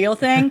Sanrio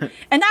thing,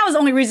 and that was the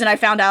only reason I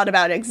found out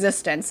about its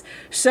existence.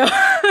 So,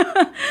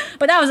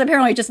 but that was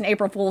apparently just an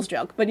April Fool's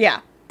joke. But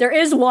yeah, there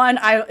is one.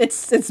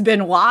 It's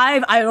been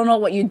live. I don't know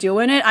what you do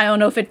in it. I don't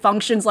know if it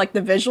functions like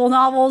the visual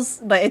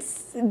novels, but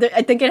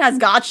I think it has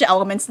gacha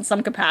elements in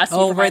some capacity.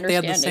 Oh, right, they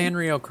had the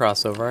Sanrio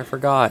crossover. I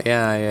forgot.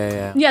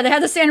 Yeah. Yeah, they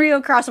had the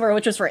Sanrio crossover,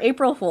 which was for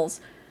April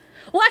Fool's.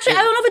 Well, actually,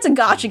 I don't know if it's a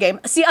gacha game.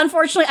 See,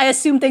 unfortunately, I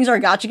assume things are a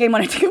gacha game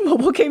when I think a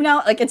mobile game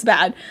now. Like, it's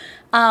bad.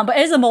 But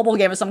it is a mobile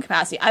game of some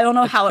capacity. I don't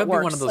know how it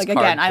works. Like,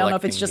 again, I don't know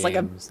if it's just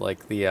games.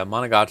 Like the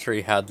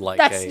Monogatari had like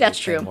that's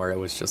true. Where it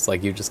was just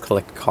like you just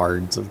collect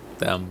cards of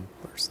them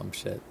or some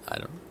shit. I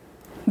don't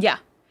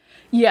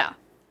know.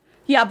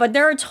 Yeah, but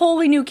there are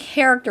totally new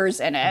characters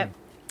in it.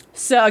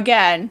 So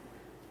again,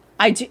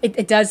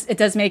 it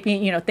does make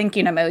me,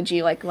 thinking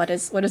emoji, like what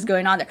is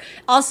going on there.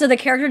 Also, the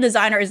character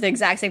designer is the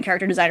exact same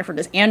character designer for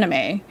this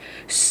anime.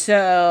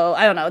 So,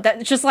 I don't know.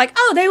 That's just like,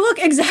 oh, they look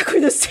exactly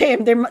the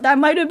same. That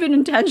might have been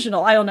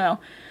intentional. I don't know.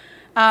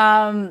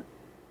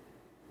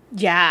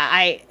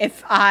 Yeah,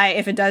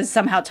 if it does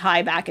somehow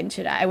tie back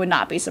into that, I would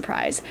not be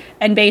surprised.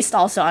 And based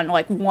also on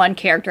like one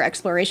character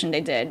exploration they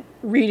did,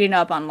 reading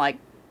up on like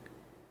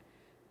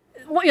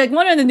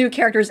one of the new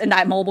characters in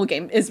that mobile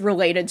game is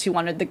related to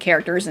one of the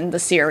characters in the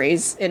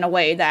series in a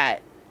way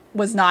that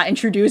was not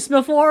introduced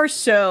before.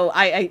 So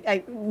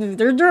there's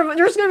going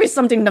to be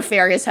something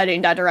nefarious heading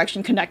in that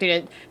direction, connecting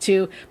it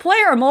to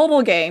player a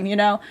mobile game,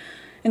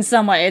 in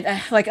some way.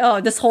 Like,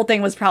 oh, this whole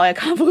thing was probably a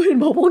convoluted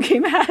mobile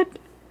game ad.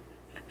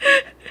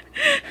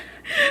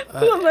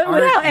 But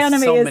with how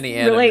anime so is many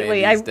anime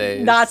lately, these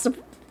days. not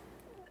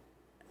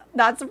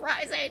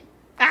surprising.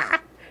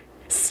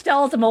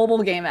 Stealth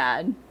mobile game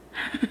ad.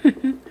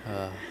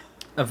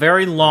 A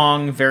very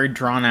long, very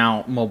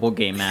drawn-out mobile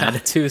game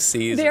ad. 2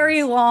 seasons.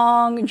 Very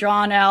long,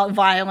 drawn-out,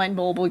 violent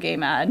mobile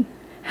game ad.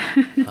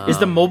 Is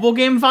the mobile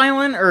game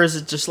violent, or is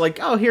it just like,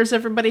 oh, here's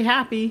everybody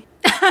happy?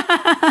 No,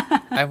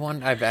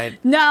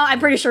 I'm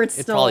pretty sure it'd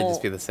still... probably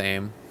just be the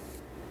same.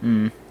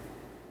 It's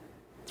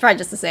probably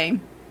just the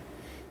same.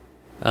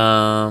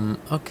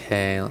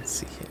 Okay, let's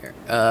see here.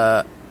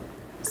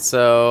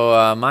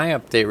 So, my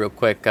update real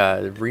quick,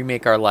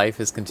 Remake Our Life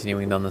is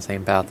continuing down the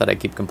same path that I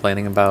keep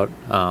complaining about.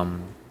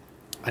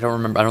 I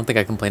don't think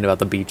I complained about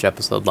the beach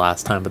episode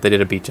last time, but they did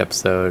a beach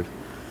episode.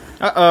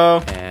 Uh-oh.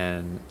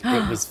 And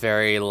it was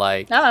very,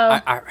 like...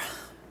 Uh-oh.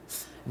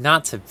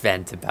 Not to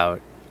vent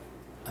about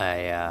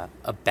a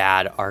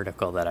bad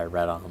article that I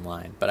read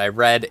online, but I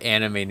read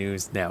Anime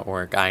News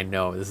Network. I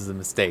know this is a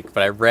mistake,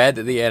 but I read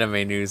the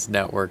Anime News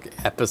Network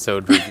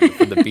episode review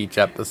for the beach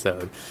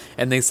episode,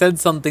 and they said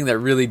something that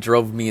really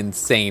drove me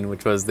insane,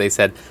 which was they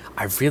said,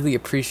 I really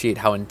appreciate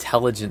how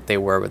intelligent they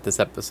were with this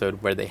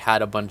episode where they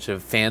had a bunch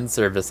of fan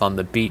service on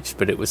the beach,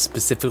 but it was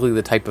specifically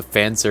the type of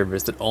fan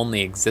service that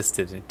only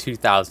existed in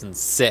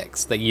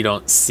 2006 that you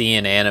don't see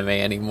in anime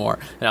anymore.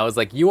 And I was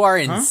like, you are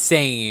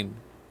insane.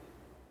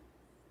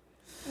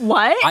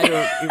 What?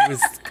 It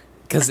was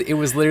because it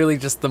was literally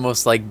just the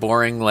most like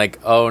boring, like,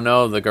 oh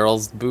no, the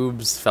girl's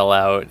boobs fell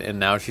out and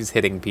now she's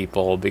hitting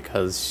people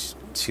because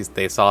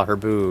they saw her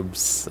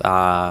boobs,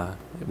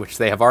 which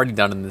they have already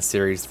done in this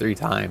series 3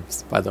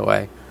 times, by the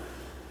way.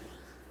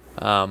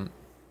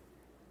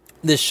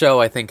 This show,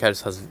 I think,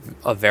 has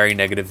a very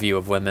negative view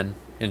of women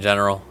in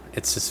general.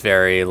 It's just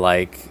very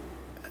like,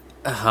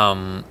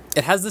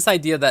 it has this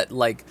idea that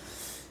like.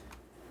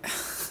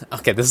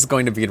 Okay, this is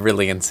going to be a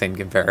really insane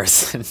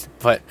comparison,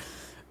 but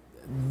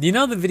you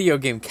know the video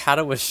game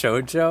Katawa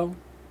Shoujo?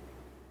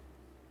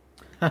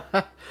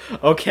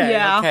 Okay.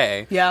 Yeah.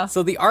 Okay. Yeah.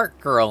 So the art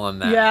girl in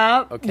that.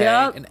 Yeah. Okay.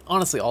 Yeah. And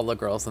honestly, all the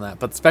girls in that,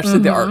 but especially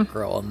the art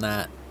girl in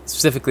that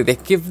specifically, they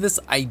give this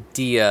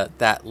idea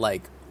that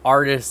like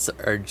artists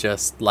are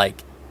just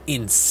like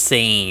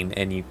insane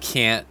and you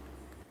can't,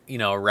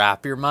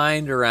 wrap your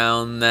mind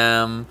around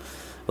them.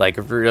 Like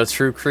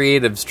true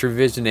creatives, true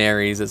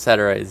visionaries,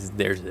 etc.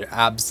 They're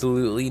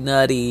absolutely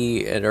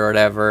nutty or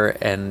whatever,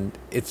 and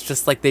it's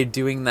just like they're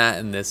doing that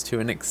in this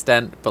to an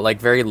extent, but like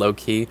very low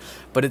key.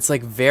 But it's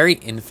like very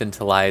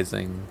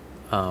infantilizing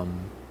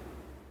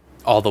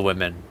all the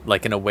women,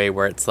 like in a way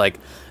where it's like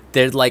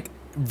they're like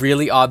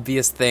really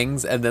obvious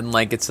things, and then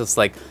like it's just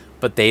like,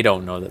 but they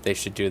don't know that they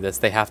should do this.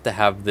 They have to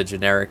have the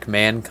generic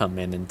man come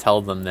in and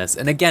tell them this.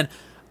 And again,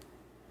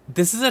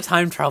 this is a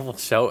time travel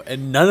show,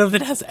 and none of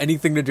it has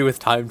anything to do with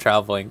time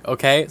traveling,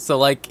 okay? So,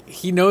 like,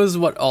 he knows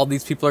what all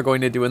these people are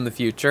going to do in the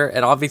future,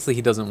 and obviously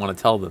he doesn't want to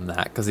tell them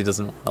that, because he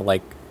doesn't want to,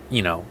 like,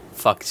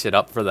 fuck shit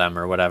up for them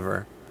or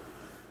whatever.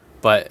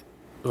 But,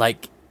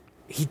 like,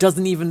 he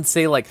doesn't even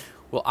say, like,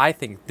 well, I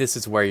think this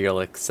is where you'll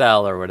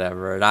excel or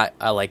whatever, and I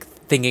like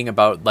thinking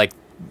about, like,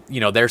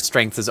 their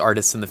strengths as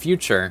artists in the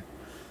future.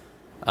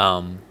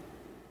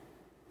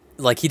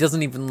 Like, he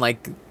doesn't even,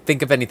 like,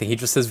 think of anything. He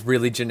just says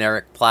really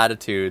generic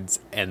platitudes,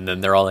 and then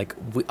they're all like,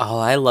 oh,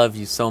 I love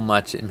you so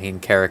much, main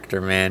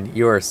character, man.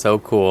 You are so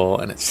cool.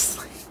 And it's just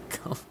like,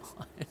 come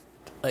on.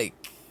 Like,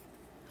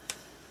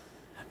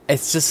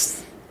 it's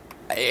just,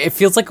 it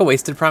feels like a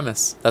wasted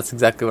premise. That's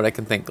exactly what I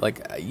can think.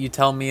 Like, you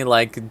tell me,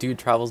 like, dude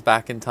travels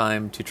back in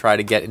time to try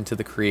to get into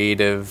the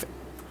creative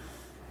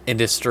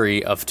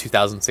industry of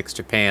 2006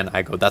 Japan.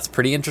 I go, that's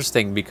pretty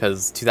interesting,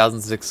 because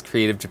 2006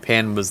 creative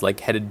Japan was like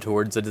headed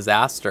towards a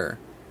disaster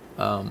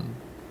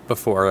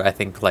before I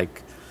think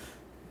like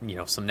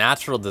some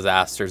natural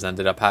disasters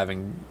ended up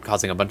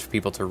causing a bunch of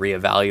people to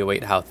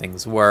reevaluate how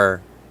things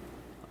were,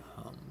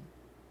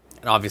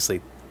 and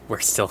obviously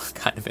we're still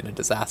kind of in a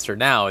disaster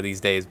now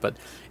these days, but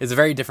it's a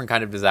very different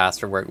kind of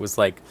disaster where it was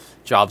like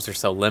jobs are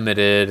so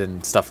limited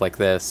and stuff like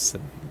this,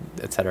 and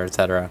et cetera, et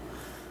cetera.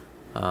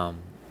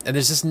 And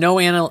there's just no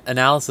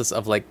analysis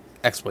of like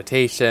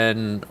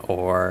exploitation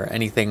or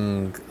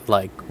anything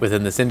like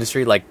within this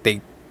industry. Like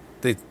they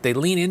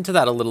lean into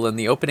that a little in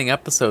the opening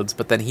episodes,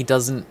 but then he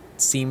doesn't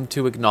seem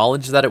to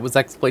acknowledge that it was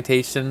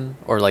exploitation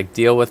or like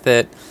deal with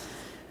it.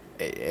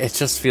 It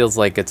just feels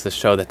like it's a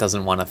show that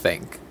doesn't want to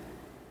think.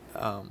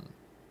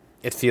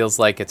 It feels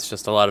like it's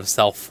just a lot of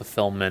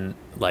self-fulfillment.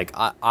 Like,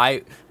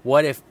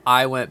 what if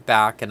I went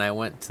back and I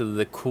went to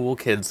the cool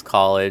kids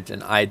college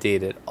and I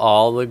dated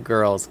all the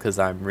girls because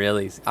I'm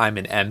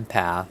an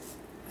empath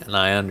and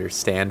I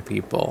understand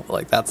people.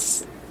 Like,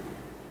 that's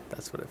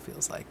what it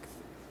feels like.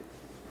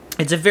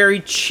 It's a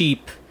very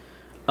cheap,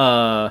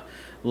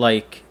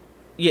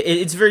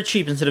 it's very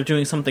cheap. Instead of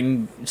doing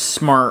something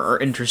smart or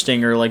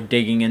interesting or like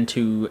digging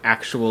into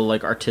actual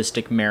like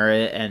artistic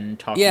merit and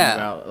talking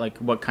about like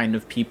what kind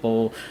of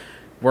people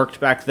worked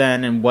back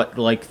then and what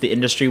like the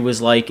industry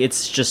was like,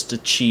 it's just a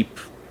cheap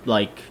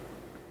like,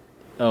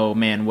 oh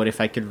man, what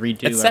if I could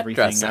redo everything?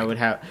 Dressing.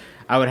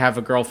 I would have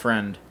a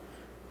girlfriend.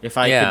 If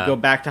I could go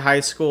back to high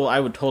school, I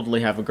would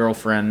totally have a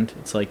girlfriend.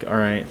 It's like, all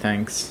right,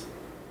 thanks.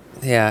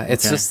 Yeah,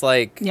 it's just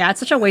like... Yeah, it's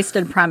such a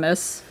wasted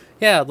premise.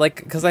 Yeah,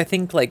 like, because I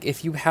think, like,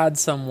 if you had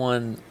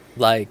someone,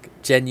 like,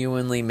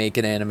 genuinely make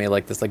an anime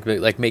like this,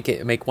 like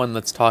make one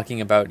that's talking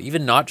about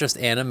even not just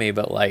anime,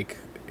 but, like,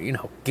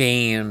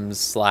 games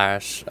 /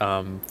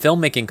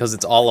 filmmaking, because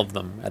it's all of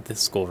them at this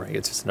school, right?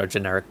 It's just a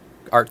generic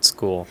art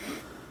school.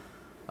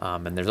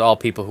 And there's all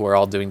people who are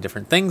all doing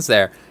different things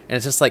there. And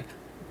it's just, like,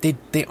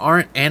 they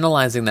aren't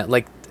analyzing that.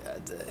 Like,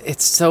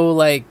 it's so,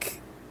 like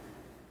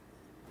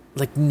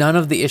none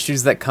of the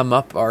issues that come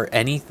up are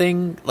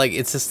anything. Like,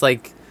 it's just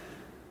like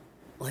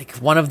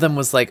one of them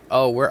was like,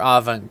 oh, we're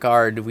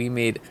avant-garde, we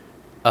made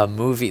a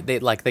movie. They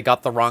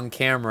got the wrong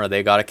camera.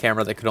 They got a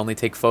camera that could only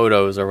take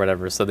photos or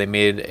whatever, so they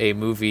made a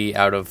movie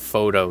out of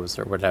photos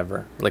or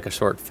whatever, like a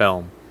short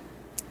film.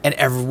 And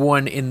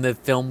everyone in the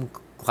film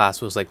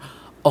class was like,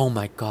 oh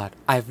my god,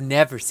 I've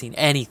never seen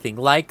anything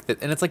like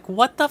that. And it's like,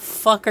 what the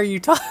fuck are you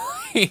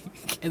talking?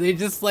 And they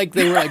just like,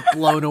 they were like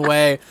blown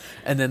away.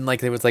 And then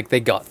like, they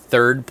got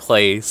third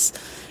place.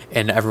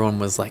 And everyone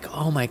was like,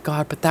 oh my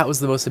god, but that was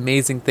the most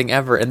amazing thing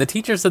ever. And the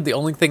teacher said the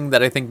only thing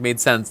that I think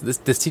made sense,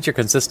 this teacher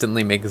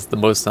consistently makes the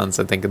most sense,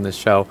 I think, in this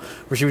show,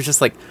 where she was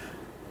just like,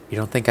 you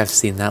don't think I've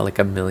seen that like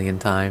a million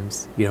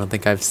times? You don't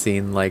think I've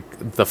seen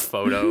like the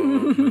photo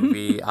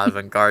movie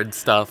avant-garde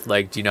stuff?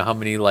 Like, do you know how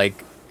many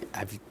like,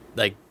 have you,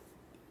 like,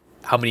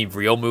 how many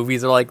real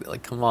movies are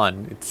like, come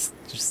on, it's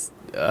just,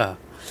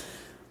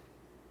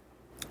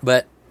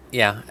 But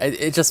yeah,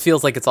 it just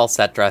feels like it's all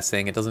set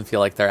dressing. It doesn't feel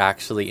like they're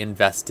actually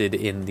invested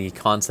in the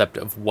concept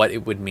of what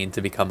it would mean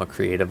to become a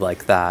creative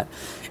like that.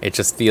 It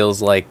just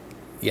feels like,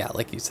 yeah,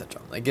 like you said,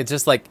 John, like it's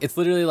just like, it's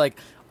literally like,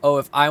 oh,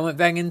 if I went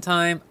back in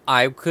time,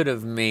 I could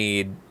have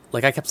made,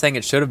 like I kept saying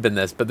it should have been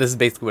this, but this is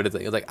basically what it's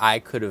like. It's like, I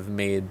could have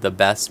made the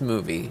best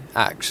movie,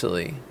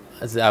 actually.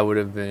 As I would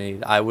have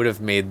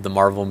made the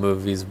Marvel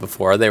movies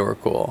before they were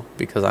cool,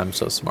 because I'm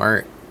so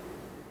smart.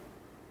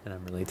 And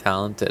I'm really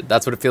talented.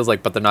 That's what it feels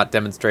like, but they're not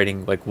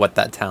demonstrating like what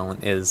that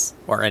talent is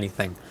or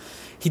anything.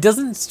 He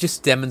doesn't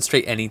just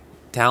demonstrate any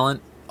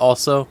talent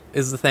also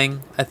is the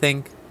thing, I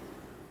think.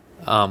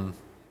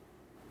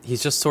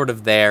 He's just sort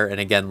of there, and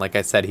again, like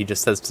I said, he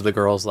just says to the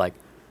girls like,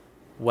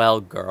 well,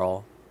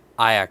 girl,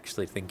 I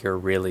actually think you're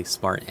really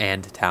smart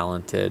and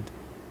talented.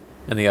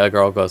 And the other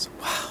girl goes,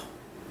 wow,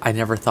 I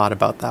never thought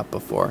about that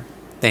before.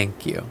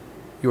 Thank you.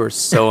 You are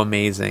so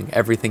amazing.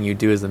 Everything you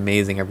do is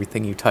amazing.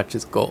 Everything you touch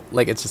is gold.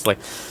 Like, it's just like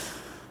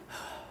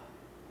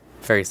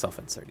very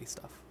self-inserty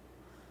stuff.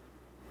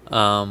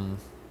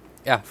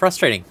 Yeah,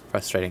 frustrating.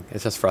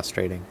 It's just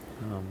frustrating.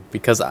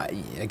 Because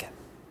again,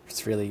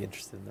 just really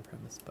interested in the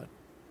premise, but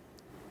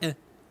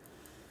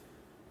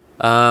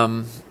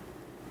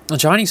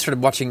Johnny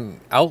started watching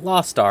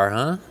Outlaw Star,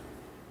 huh?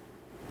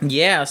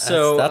 Yeah,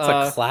 so that's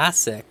a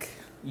classic.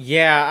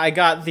 Yeah, I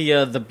got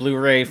the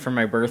Blu-ray for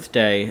my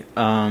birthday.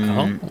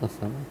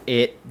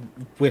 It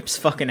whips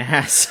fucking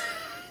ass.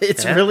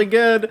 It's really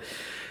good.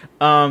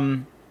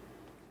 I'm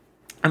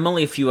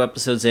only a few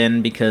episodes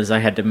in because I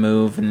had to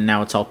move, and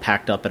now it's all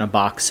packed up in a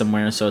box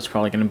somewhere, so it's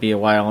probably going to be a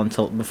while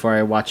before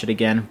I watch it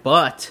again.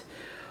 But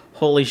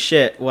holy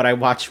shit, what I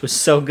watched was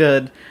so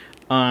good.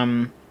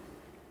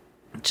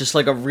 Just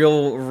like a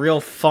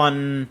real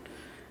fun,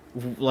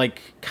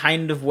 like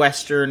kind of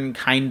Western,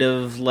 kind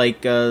of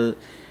like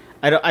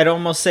I'd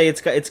almost say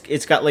it's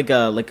got like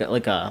a it's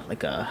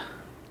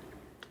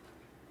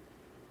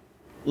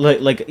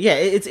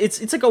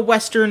like a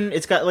Western.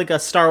 It's got like a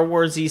Star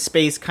Wars-y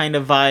space kind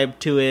of vibe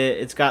to it.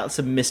 It's got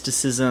some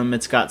mysticism.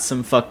 It's got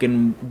some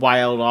fucking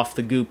wild off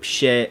the goop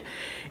shit.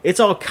 It's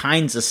all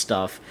kinds of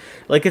stuff.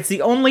 Like, it's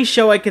the only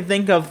show I can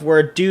think of where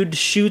a dude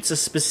shoots a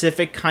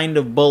specific kind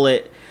of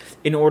bullet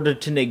in order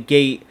to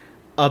negate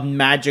a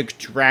magic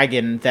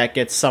dragon that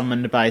gets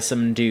summoned by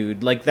some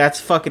dude. Like, that's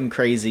fucking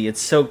crazy.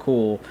 It's so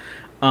cool.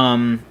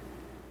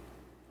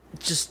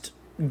 Just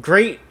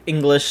great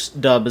English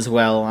dub as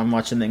well. I'm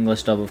watching the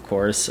English dub, of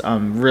course.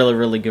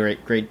 Really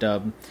great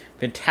dub.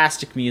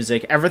 Fantastic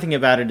music. Everything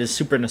about it is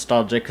super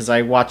nostalgic because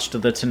I watched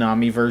the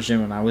Toonami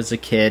version when I was a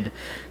kid.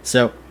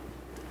 So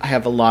I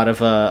have a lot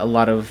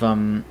of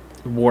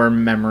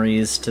warm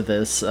memories to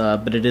this.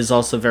 But it is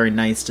also very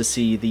nice to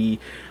see the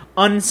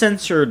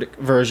uncensored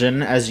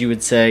version, as you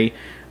would say,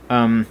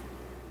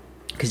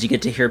 because you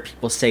get to hear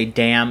people say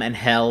damn and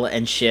hell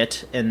and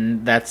shit,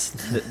 and that's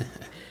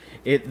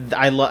it.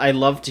 I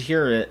love to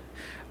hear it.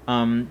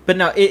 But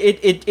no,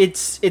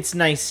 it's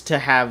nice to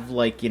have,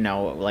 like, you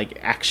know, like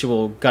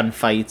actual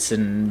gunfights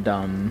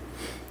and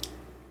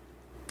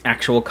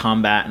actual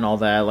combat and all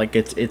that. Like,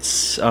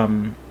 it's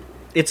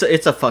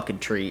a fucking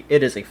treat.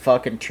 It is a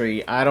fucking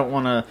treat. I don't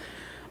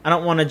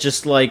want to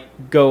just,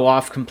 like, go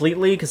off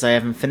completely because I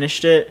haven't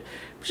finished it.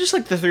 But just,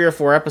 like, the 3 or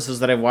 4 episodes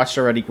that I've watched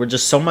already were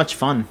just so much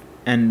fun.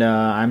 And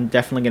I'm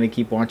definitely going to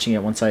keep watching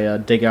it once I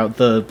dig out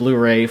the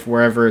Blu-ray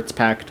wherever it's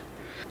packed.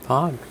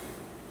 Pog.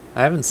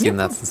 I haven't seen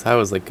that since I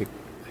was, like, a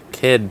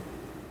kid.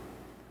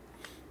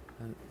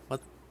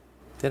 What?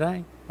 Did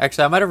I?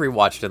 Actually, I might have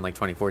rewatched it in, like,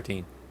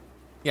 2014.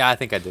 Yeah, I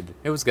think I did.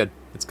 It was good.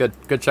 It's good.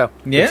 Good show.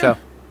 Yeah. Good show.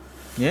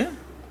 Yeah.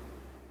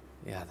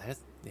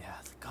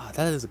 God,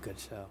 that is a good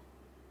show.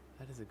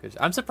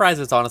 I'm surprised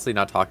it's honestly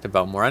not talked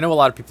about more. I know a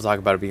lot of people talk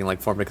about it being,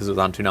 like, formed because it was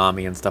on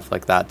Toonami and stuff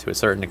like that to a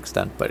certain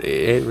extent, but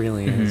it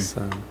really is.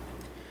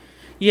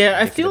 Yeah,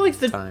 I feel like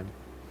the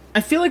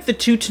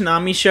 2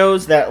 Toonami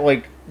shows that,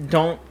 like,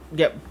 don't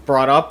get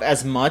brought up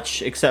as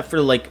much, except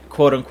for, like,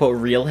 quote unquote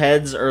real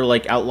heads, or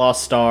like Outlaw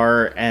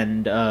Star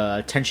and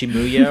Tenchi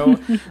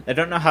Muyo. I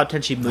don't know how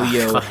Tenchi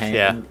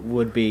Muyo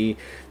would be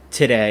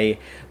today.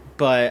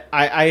 But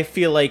I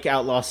feel like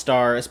Outlaw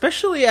Star,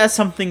 especially as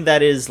something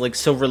that is, like,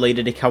 so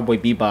related to Cowboy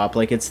Bebop,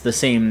 like, it's the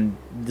same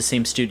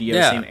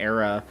studio, same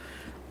era.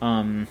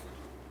 I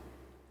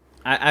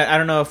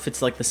don't know if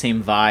it's, like, the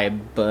same vibe,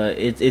 but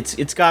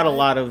it's got a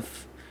lot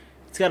of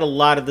it's got a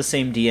lot of the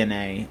same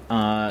DNA.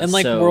 And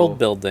like so, world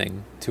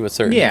building to a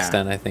certain Yeah.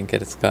 extent, I think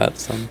it's got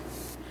some.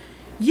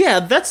 Yeah,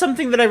 that's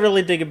something that I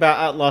really dig about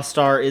Outlaw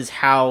Star is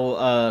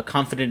how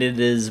confident it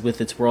is with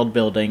its world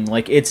building.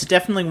 Like, it's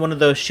definitely one of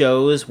those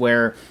shows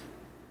where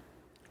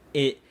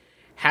it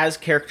has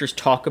characters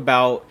talk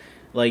about,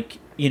 like,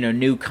 you know,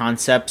 new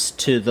concepts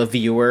to the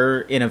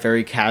viewer in a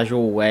very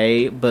casual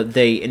way, but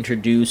they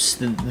introduce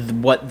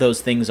what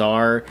those things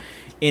are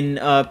in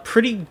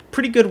pretty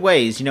good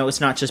ways. You know,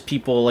 it's not just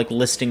people, like,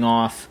 listing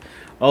off,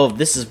 oh,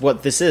 this is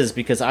what this is,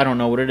 because I don't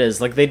know what it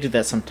is. Like, they do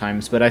that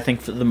sometimes, but I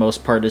think for the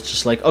most part, it's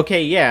just like,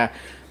 okay, yeah.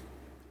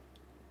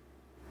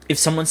 If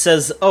someone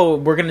says, oh,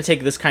 we're going to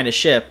take this kind of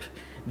ship,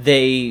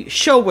 they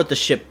show what the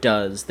ship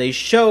does. They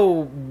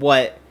show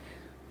what,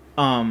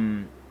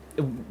 how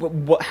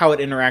it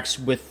interacts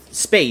with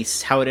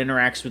space, how it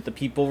interacts with the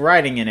people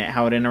riding in it,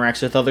 how it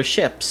interacts with other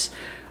ships,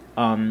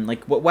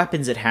 like what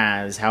weapons it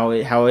has, how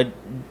it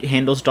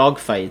handles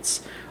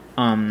dogfights.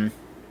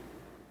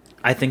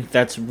 I think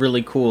that's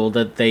really cool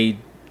that they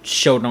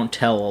show don't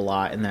tell a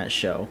lot in that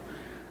show.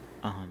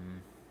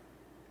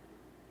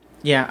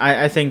 Yeah,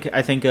 I think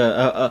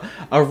a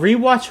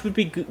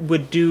rewatch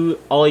would do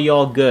all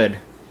y'all good,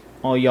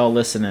 all y'all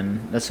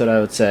listening. That's what I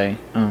would say.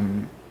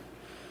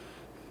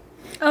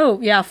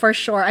 Oh, yeah, for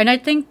sure. And I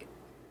think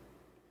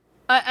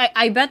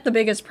I bet the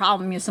biggest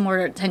problem is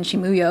similar to Tenchi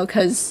Muyo,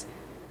 because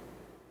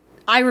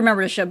I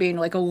remember the show being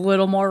like a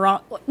little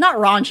more not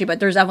raunchy, but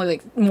there's definitely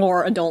like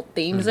more adult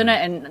themes in it,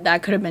 and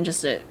that could have been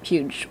just a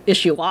huge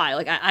issue. Why?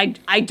 Like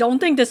I don't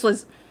think this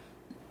was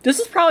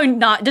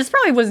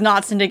probably was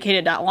not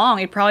syndicated that long.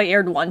 It probably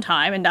aired one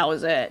time and that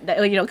was it. That,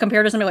 like, you know,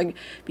 compared to something like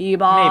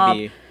Bebop,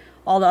 Maybe.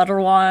 all the other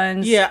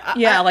ones.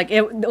 Yeah,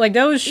 like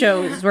those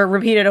shows were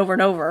repeated over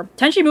and over.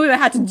 Tenchi Muyo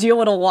had to deal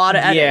with a lot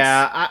of edits.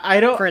 Yeah, I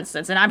don't. For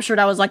instance, and I'm sure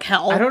that was like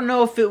hell. I don't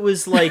know if it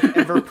was like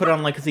ever put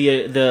on like the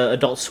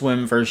Adult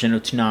Swim version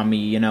of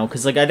Toonami, you know,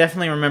 because like I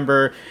definitely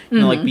remember, you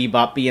know, like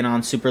Bebop being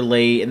on super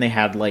late, and they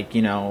had like,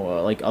 you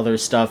know, like other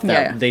stuff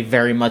that they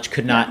very much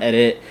could not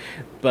edit,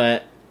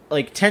 but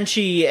like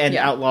Tenchi and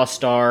Outlaw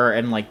Star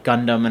and like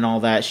Gundam and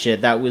all that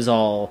shit, that was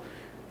all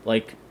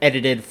like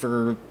edited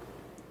for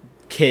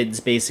kids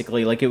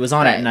basically. Like it was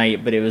on at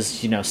night, but it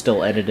was, you know,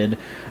 still edited.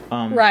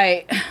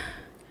 Right.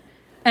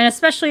 And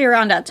especially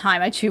around that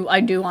time, I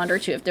do wonder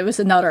too if there was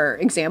another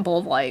example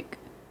of like,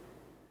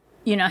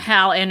 you know,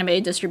 how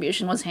anime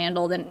distribution was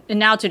handled, and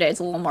now today it's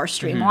a little more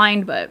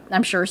streamlined, but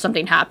I'm sure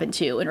something happened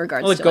too in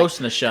regards to Ghost like,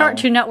 in the Shell.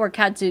 Cartoon Network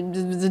had to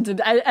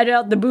edit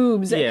out the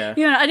boobs, Yeah.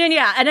 you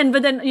know,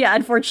 but then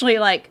unfortunately,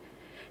 like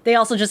they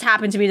also just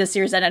happened to be the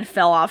series that had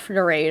fell off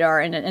the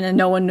radar, and then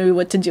no one knew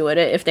what to do with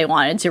it if they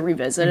wanted to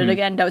revisit it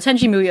again. No,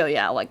 Tenchi Muyo,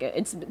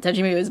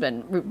 Tenchi Muyo has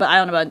been, but I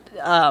don't know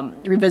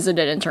about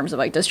revisited in terms of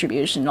like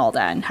distribution and all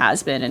that, and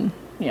has been, and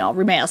you know,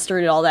 remastered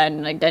and all that,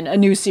 and like then a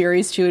new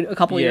series too a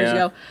couple years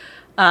ago.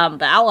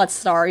 The Outlaw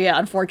Star,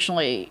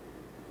 unfortunately,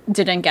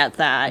 didn't get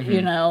that.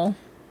 You know,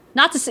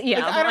 not to say,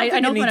 Like, I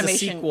don't think it needs a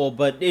sequel,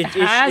 but it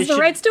has the should,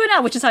 rights to it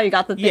now, which is how you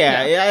got the thing.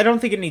 Yeah, I don't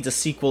think it needs a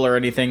sequel or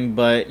anything,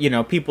 but you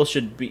know, people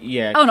should be keep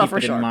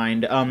it in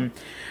mind.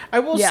 I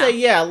will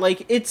say,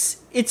 like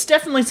it's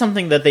definitely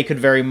something that they could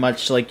very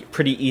much like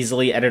pretty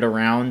easily edit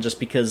around,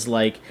 just because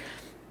like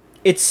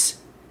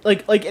it's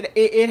like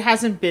it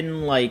hasn't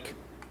been like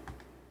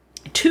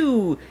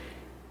too.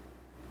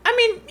 I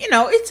mean, you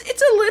know, it's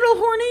a little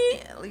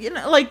horny, you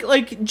know,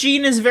 like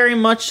Gene is very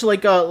much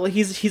like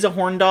he's a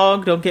horn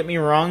dog, don't get me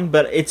wrong,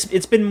 but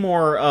it's been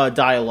more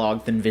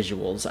dialogue than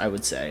visuals, I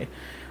would say.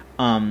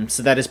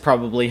 So that is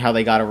probably how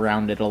they got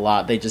around it a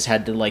lot. They just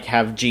had to like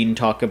have Gene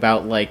talk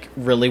about like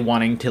really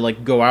wanting to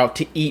like go out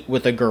to eat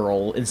with a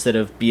girl instead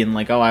of being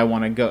like, oh, I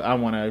want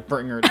to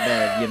bring her to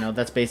bed, you know.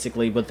 That's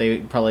basically what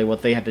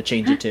they had to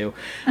change it to.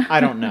 I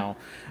don't know.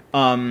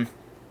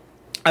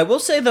 I will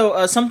say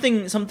though,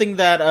 something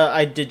that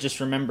I did just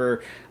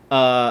remember.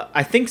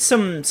 I think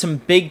some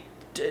big.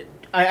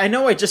 I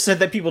know I just said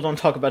that people don't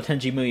talk about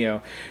Tenchi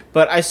Muyo,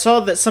 but I saw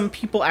that some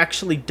people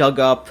actually dug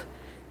up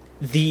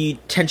the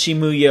Tenchi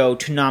Muyo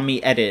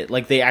Toonami edit.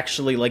 Like they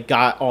actually like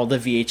got all the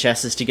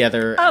VHSs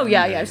together. Oh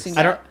yeah, I've seen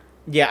that.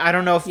 I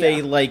don't know if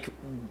they like,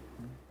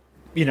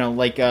 you know,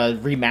 like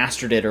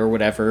remastered it or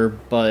whatever,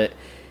 but.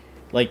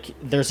 Like,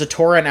 there's a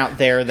torrent out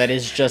there that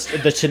is just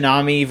the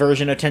Toonami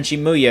version of Tenchi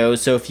Muyo,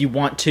 so if you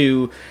want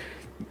to...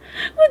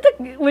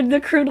 With the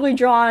crudely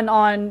drawn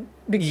on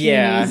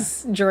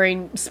bikinis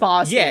during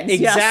spa scenes. Yeah,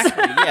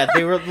 exactly. Yes. Yeah,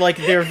 they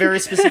were very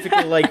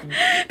specifically, like...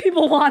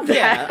 People want that.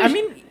 Yeah, I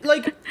mean,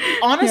 like,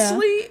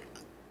 honestly,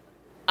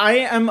 I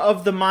am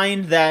of the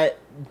mind that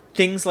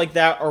things like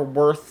that are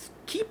worth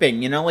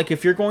keeping, you know? Like,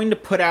 if you're going to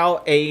put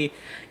out a...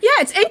 Yeah,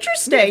 it's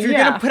interesting. If you're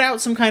going to put out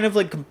some kind of,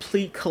 like,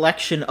 complete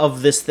collection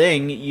of this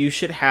thing, you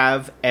should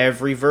have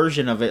every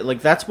version of it.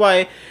 Like, that's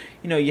why,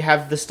 you know, you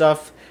have the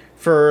stuff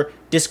for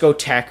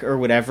Discotek or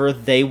whatever.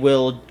 They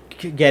will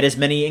get as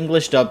many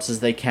English dubs as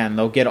they can.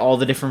 They'll get all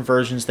the different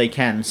versions they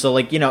can. So,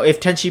 like, you know,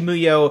 if Tenchi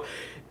Muyo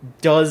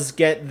does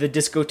get the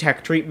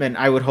discotheque treatment,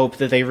 I would hope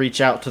that they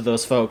reach out to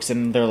those folks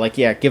and they're like,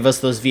 yeah, give us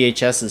those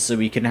VHSs so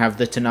we can have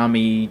the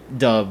Toonami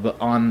dub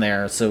on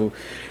there. So,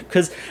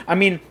 because, I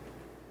mean,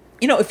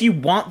 you know, if you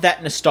want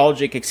that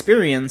nostalgic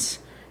experience,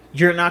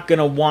 you're not going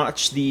to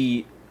watch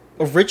the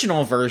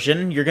original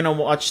version. You're going to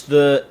watch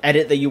the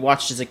edit that you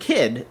watched as a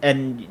kid.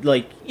 And,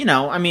 like, you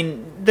know, I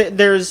mean,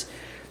 there's,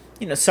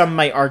 you know, some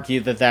might argue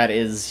that that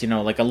is, you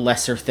know, like a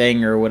lesser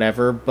thing or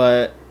whatever,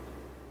 but,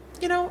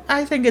 you know,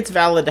 I think it's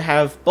valid to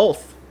have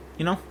both.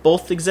 You know,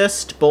 both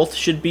exist, both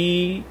should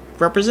be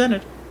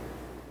represented.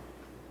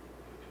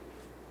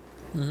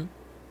 Mm-hmm.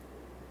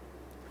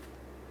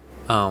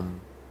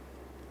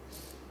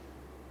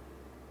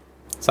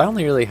 So I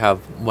only really have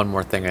one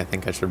more thing I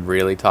think I should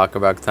really talk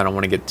about, because I don't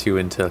want to get too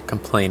into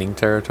complaining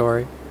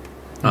territory.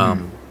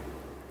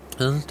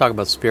 Let's talk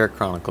about Spirit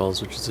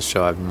Chronicles, which is a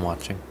show I've been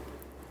watching.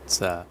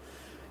 It's an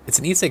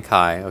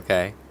isekai,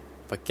 okay?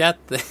 But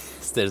get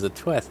this, there's a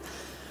twist.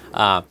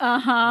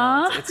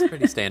 No, it's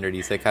pretty standard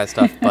isekai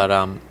stuff, but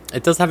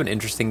it does have an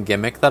interesting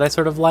gimmick that I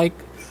sort of like,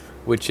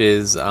 which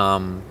is,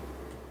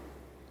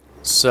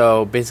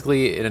 so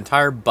basically an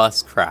entire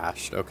bus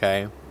crashed,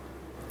 okay?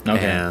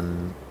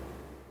 And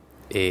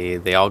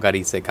they all got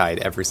isekai'd,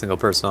 every single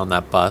person on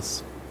that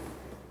bus.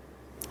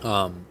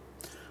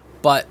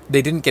 But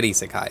they didn't get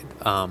isekai'd.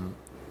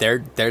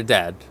 They're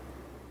dead.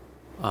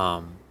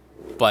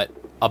 But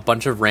a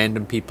bunch of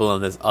random people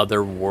in this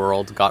other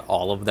world got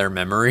all of their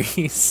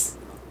memories.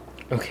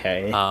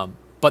 Okay.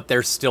 But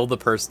they're still the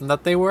person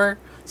that they were.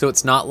 So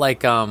it's not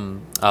like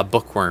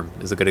Bookworm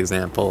is a good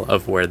example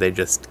of where they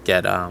just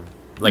get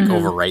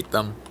overwrite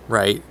them,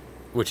 right?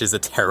 Which is a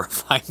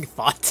terrifying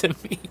thought to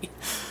me.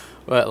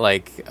 But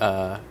like,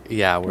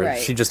 where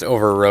she just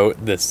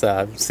overwrote this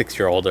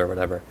 6-year-old or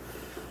whatever.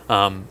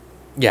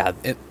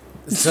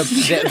 So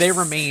they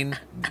remain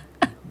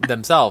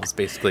themselves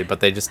basically, but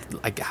they just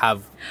like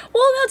have.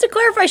 Well, no, to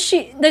clarify,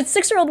 the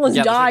 6-year-old was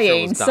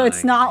dying, so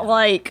it's not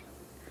like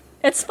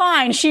it's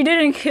fine. She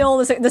didn't kill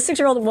the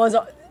 6-year-old was.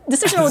 The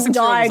 6-year-old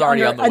died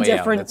under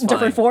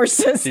different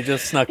forces. She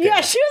just snuck in. Yeah,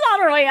 she was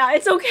on her way out.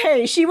 It's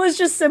okay. She was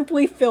just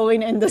simply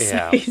filling in the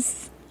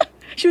space.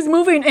 She was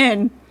moving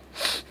in.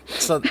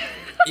 So,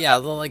 yeah,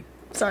 like...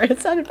 Sorry, it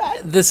sounded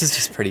bad. This is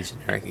just pretty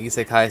generic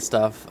isekai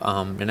stuff.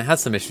 And it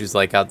has some issues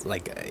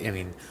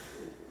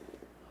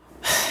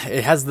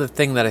it has the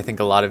thing that I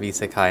think a lot of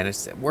isekai, and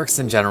it works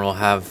in general,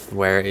 have,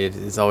 where it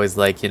is always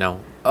like, you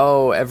know,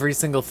 every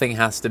single thing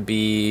has to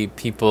be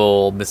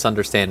people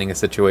misunderstanding a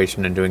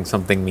situation and doing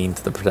something mean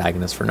to the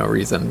protagonist for no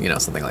reason, you know,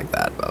 something like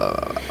that.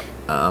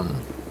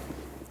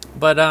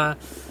 But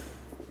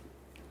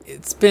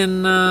it's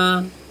been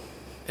okay.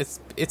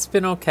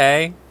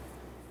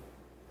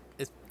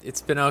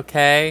 It's been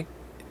okay.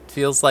 It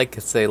feels like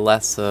it's a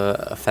less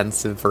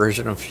offensive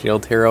version of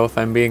Shield Hero, if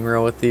I'm being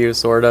real with you,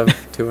 sort of,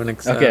 to an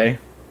extent. Okay.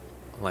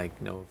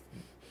 Like, no...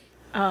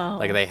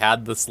 Like, they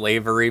had the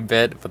slavery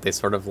bit, but they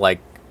sort of,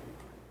 like,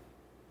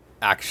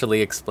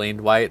 actually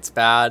explained why it's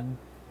bad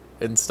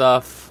and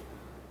stuff.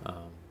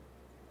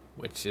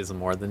 Which is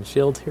more than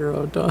Shield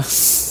Hero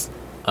does.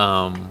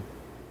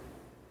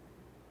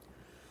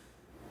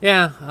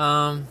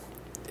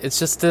 It's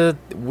just a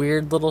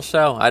weird little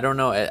show. I don't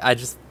know. I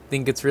just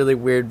think it's really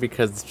weird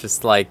because it's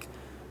just, like...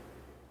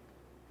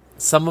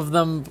 Some of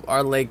them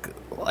are like,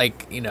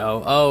 you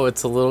know,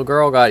 it's a little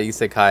girl got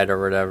isekai'd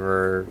or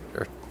whatever,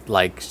 or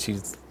like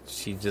she's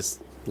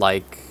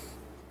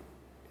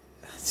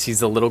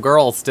a little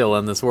girl still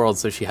in this world,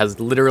 so she has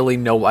literally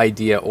no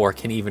idea or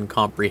can even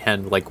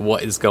comprehend like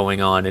what is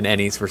going on in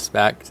any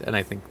respect. And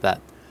I think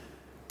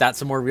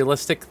that's a more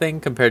realistic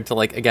thing compared to,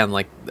 like, again,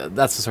 like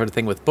that's the sort of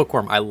thing with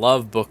Bookworm. I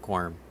love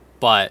Bookworm,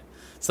 but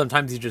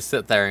sometimes you just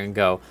sit there and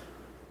go,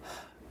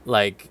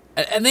 like.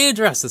 And they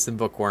address this in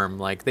Bookworm,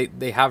 like,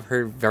 they have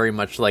her very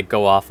much, like,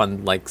 go off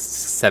on, like,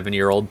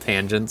 7-year-old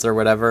tangents or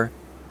whatever.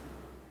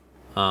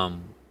 But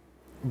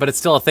it's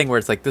still a thing where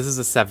it's like, this is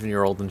a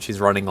 7-year-old and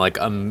she's running, like,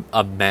 a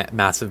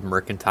massive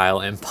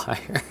mercantile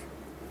empire.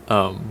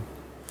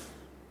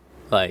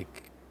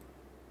 Like,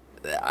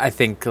 I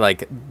think,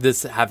 like,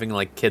 this having,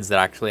 like, kids that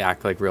actually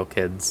act like real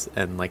kids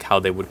and, like, how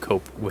they would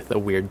cope with a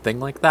weird thing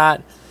like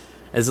that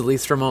is at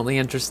least remotely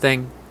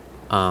interesting.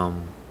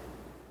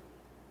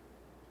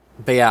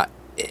 But yeah,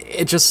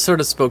 it just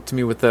sort of spoke to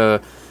me with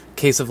the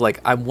case of,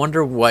 like, I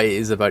wonder what it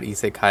is about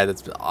isekai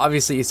that's...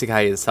 Obviously,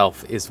 isekai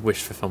itself is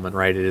wish fulfillment,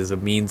 right? It is a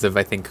means of,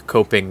 I think,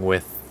 coping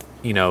with,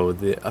 you know,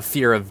 a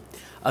fear of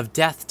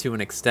death to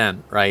an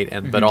extent, right?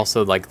 And But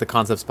also, like, the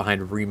concepts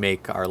behind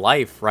remake our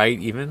life, right?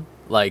 Even,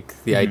 like,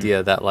 the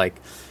idea that, like,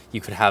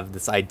 you could have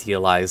this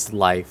idealized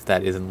life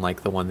that isn't,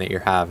 like, the one that you're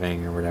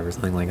having or whatever,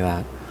 something like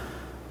that.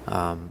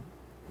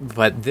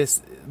 But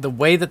the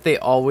way that they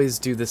always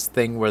do this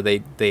thing where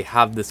they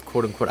have this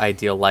quote-unquote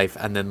ideal life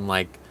and then,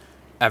 like,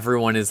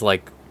 everyone is,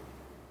 like,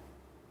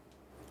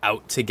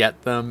 out to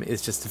get them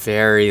is just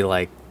very,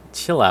 like,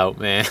 chill out,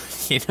 man.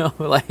 You know,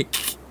 like,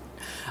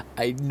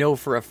 I know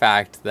for a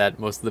fact that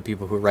most of the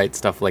people who write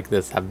stuff like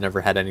this have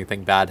never had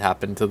anything bad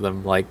happen to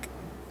them, like,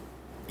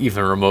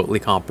 even remotely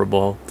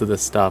comparable to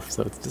this stuff.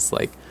 So it's just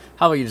like,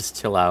 how about you just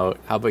chill out?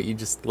 How about you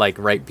just like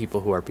write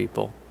people who are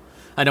people?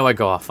 I know I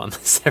go off on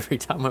this every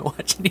time I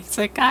watch an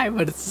isekai,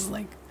 but it's just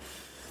like,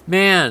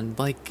 man,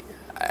 like,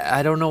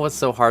 I don't know what's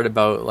so hard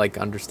about like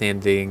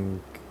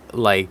understanding,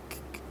 like,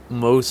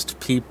 most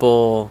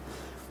people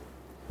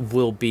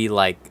will be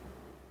like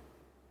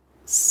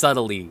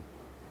subtly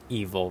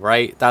evil,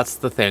 right? That's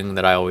the thing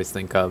that I always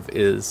think of,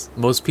 is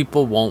most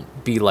people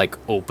won't be like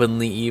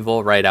openly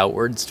evil right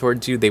outwards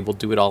towards you. They will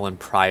do it all in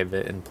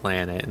private and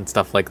plan it and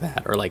stuff like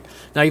that, or like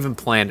not even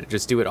plan it,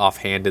 just do it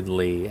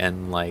offhandedly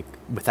and like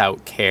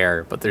without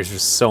care. But there's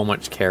just so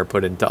much care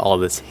put into all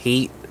this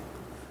hate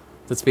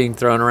that's being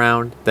thrown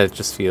around that it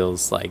just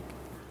feels like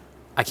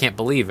I can't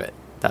believe it.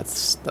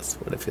 That's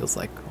what it feels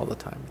like all the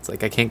time. It's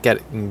like I can't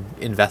get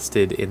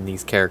invested in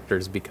these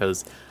characters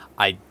because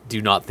I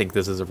do not think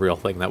this is a real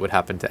thing that would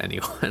happen to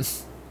anyone.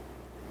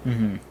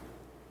 Mm-hmm.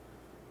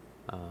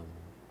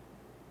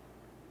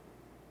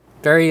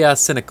 Very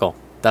cynical.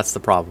 That's the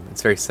problem.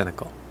 It's very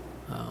cynical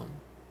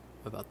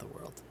about the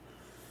world.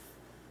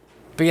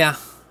 But yeah,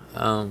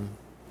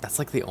 that's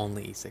like the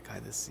only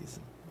isekai this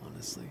season,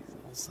 honestly.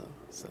 Also,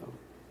 so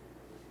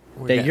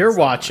that you're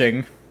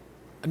watching.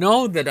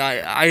 No, that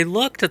I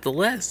looked at the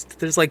list.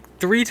 There's like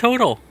 3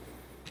 total.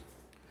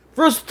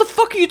 Rose, what the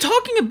fuck are you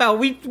talking about?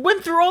 We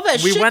went through all that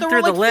shit. We went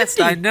through the like list.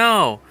 50. I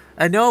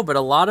know, but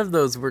a lot of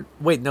those were.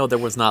 Wait, no, there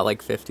was not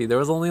like 50. There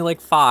was only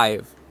like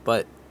 5,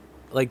 but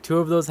like 2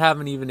 of those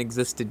haven't even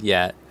existed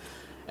yet.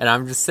 And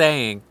I'm just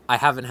saying, I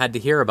haven't had to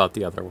hear about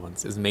the other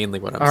ones. Is mainly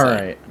what I'm saying. All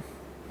right.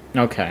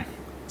 Okay.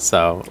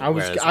 So I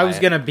was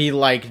gonna be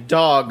like,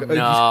 dog.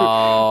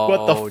 No.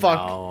 What the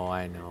fuck? No,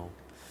 I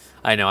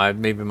know.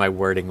 Maybe my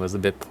wording was a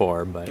bit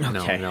poor, but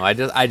okay. No.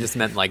 I just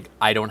meant like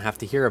I don't have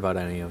to hear about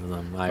any of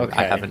them. I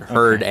Okay, haven't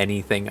heard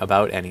anything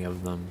about any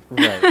of them.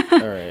 Right. All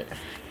right.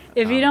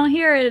 If you don't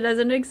hear it, it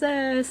doesn't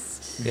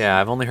exist. Yeah,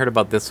 I've only heard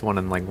about this one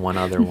and like one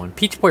other one.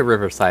 Peach Boy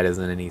Riverside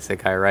isn't an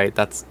isekai, right?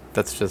 That's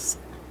just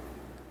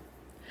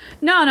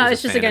No, It's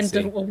it's a just again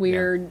fantasy. a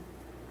weird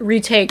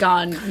retake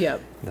on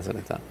that's what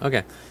I thought.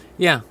 Okay,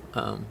 yeah,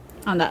 on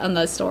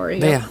the story.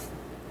 but yeah,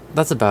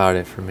 that's about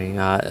it for me.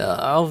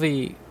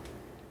 Alvi,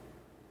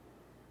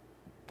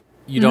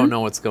 you don't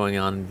know what's going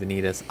on in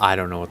Vanitas. I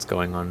don't know what's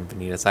going on in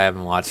Vanitas. I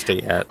haven't watched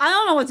it yet. I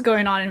don't know what's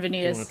going on in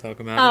Vanitas. You want to talk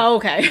about Oh,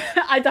 okay.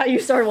 I thought you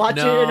started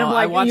watching it, and I'm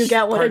I like, watched you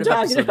get what part I'm of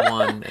talking episode about.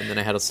 1, and then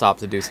I had to stop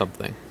to do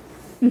something.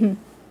 Oh.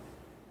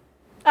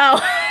 I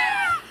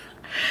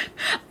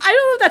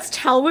don't know if that's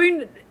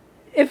telling.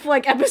 If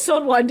like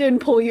episode 1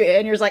 didn't pull you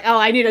in, you're just like, oh,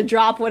 I need to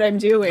drop what I'm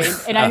doing,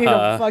 and I need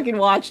to fucking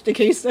watch the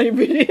case study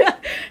video.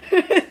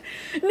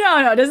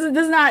 No, this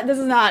is not.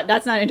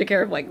 That's not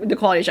indicative of like the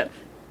quality of the show.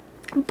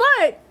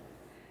 But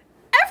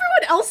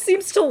everyone else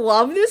seems to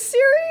love this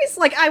series.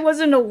 Like, I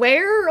wasn't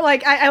aware.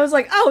 Like, I was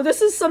like, oh,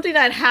 this is something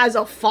that has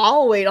a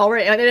following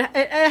already. And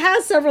it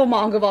has several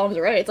manga volumes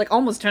already. It's like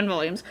almost 10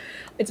 volumes.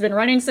 It's been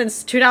running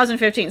since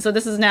 2015. So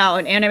this is now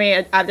an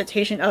anime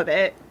adaptation of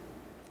it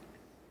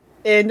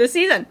in this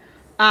season.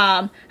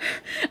 I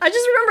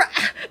just remember,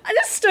 it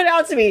just stood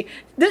out to me.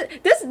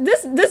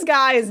 This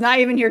guy is not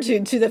even here to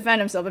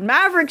defend himself. And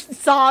Maverick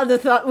saw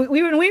when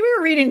we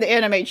were reading the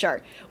anime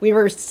chart, I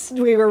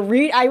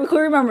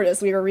clearly remember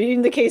this. We were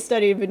reading the case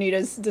study of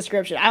Vanita's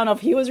description. I don't know if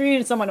he was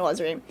reading, someone was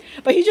reading,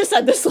 but he just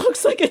said this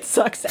looks like it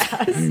sucks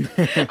ass. I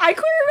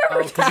clearly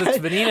remember that. Because it's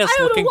Vanitas I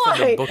don't looking know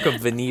for why. the Book of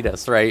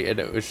Vanitas, right? And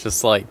it was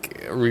just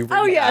like rereading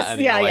Oh that, yes,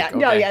 and yeah, you're yeah, like,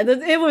 no, okay. yeah.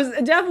 It was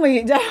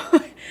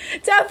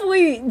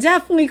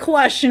definitely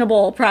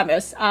questionable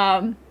premise.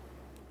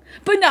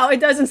 But no, it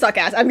doesn't suck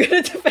ass. I'm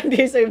gonna defend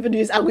Ace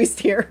News at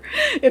least here,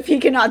 if he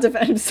cannot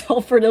defend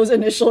himself for those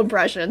initial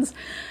impressions.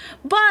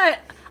 But I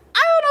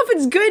don't know if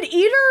it's good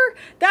either.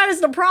 That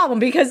is the problem,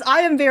 because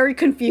I am very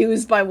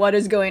confused by what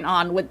is going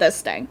on with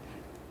this thing.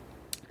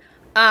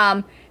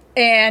 And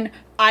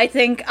I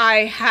think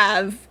I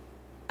have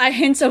a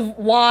hint of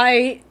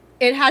why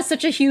it has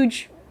such a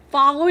huge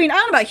following. I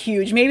don't know about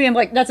huge. Maybe I'm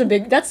like,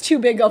 that's too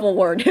big of a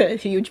word.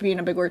 Huge being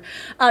a big word.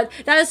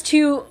 That is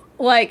too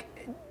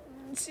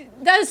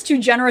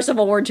generous of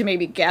a word to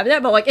maybe give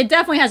it, but like it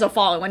definitely has a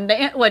following.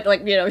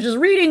 Just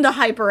reading the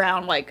hype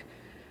around like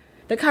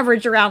the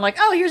coverage around like,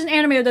 oh, here's an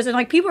anime of this, and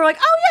like people are like,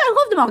 oh yeah, I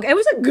love the manga. It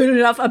was a good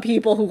enough of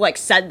people who like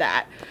said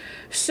that.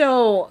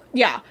 So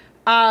yeah,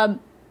 and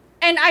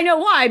I know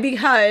why,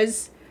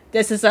 because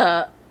this is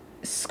a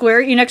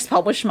Square Enix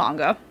published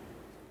manga.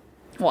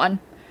 One.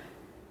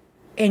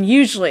 And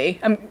usually,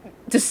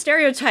 to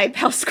stereotype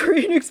how Square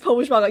Enix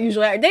published manga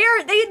usually are,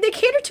 they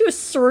cater to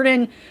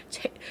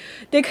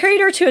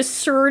a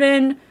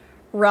certain,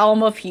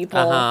 realm of people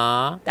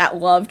that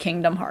love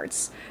Kingdom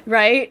Hearts,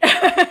 right?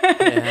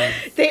 Yeah.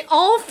 They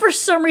all, for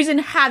some reason,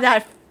 have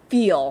that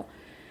feel.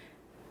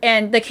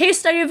 And the case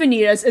study of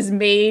Vanitas is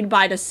made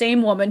by the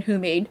same woman who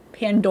made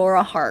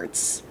Pandora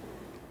Hearts.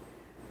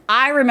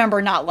 I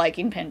remember not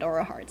liking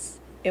Pandora Hearts.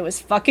 It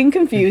was fucking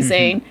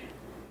confusing.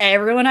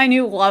 Everyone I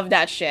knew loved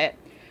that shit.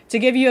 to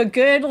give you a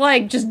good,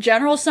 like, just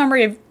general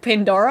summary of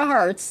Pandora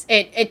Hearts,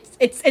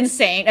 it's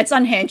insane. It's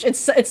unhinged.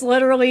 It's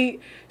literally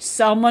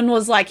someone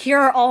was like, here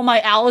are all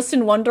my Alice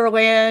in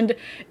Wonderland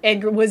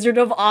and Wizard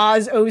of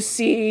Oz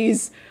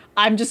OCs.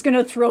 I'm just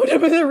gonna throw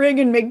them in the ring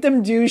and make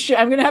them do shit.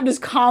 I'm gonna have this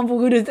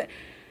convoluted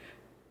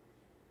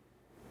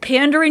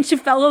pandering to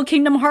fellow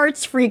Kingdom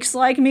Hearts freaks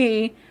like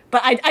me.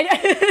 But I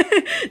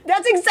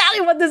that's exactly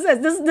what this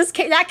is.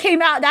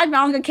 That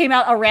manga came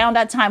out around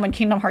that time when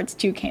Kingdom Hearts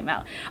 2 came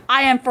out.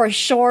 I am for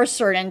sure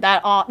certain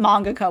that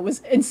mangaka was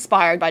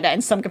inspired by that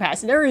in some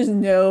capacity. There is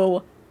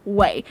no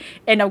way.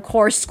 And of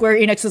course, Square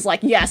Enix is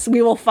like, yes,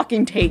 we will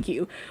fucking take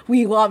you.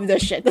 We love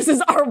this shit. This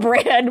is our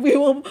brand. We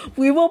will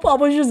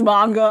publish this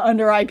manga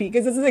under IP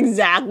because this is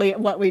exactly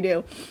what we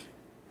do.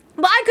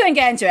 But I couldn't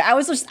get into it. I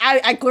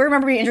clearly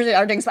remember being interested in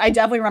other things, but I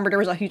definitely remember there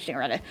was a huge thing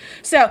around it.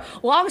 So,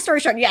 long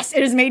story short, yes,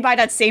 it is made by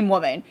that same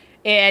woman.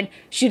 And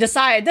she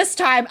decided this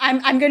time,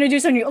 I'm going to do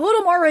something a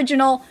little more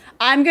original.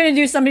 I'm going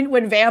to do something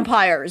with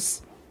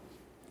vampires.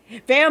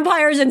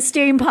 Vampires and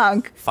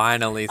steampunk.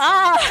 Finally,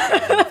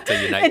 to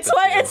unite it's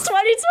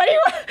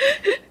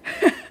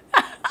 2021.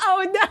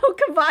 Oh no,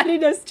 combining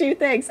those two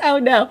things. Oh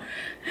no.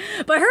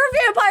 But her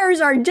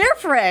vampires are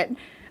different.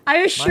 I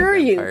assure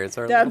you,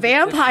 the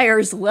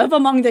vampires live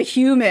among the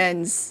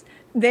humans.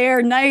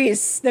 They're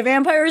nice. The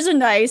vampires are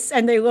nice,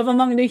 and they live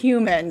among the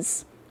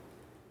humans.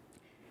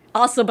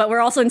 Also, but we're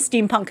also in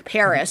steampunk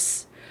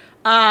Paris.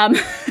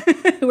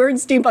 We're in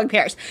steampunk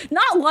Paris.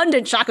 Not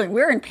London, shockingly.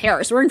 We're in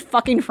Paris. We're in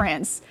fucking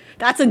France.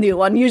 That's a new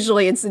one.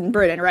 Usually it's in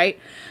Britain, right?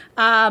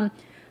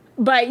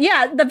 But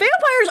yeah, the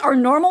vampires are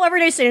normal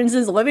everyday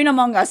citizens living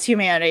among us,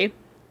 humanity.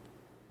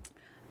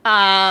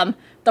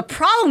 The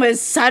problem is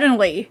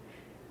suddenly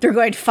they're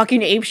going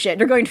fucking apeshit.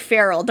 They're going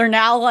feral. They're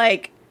now,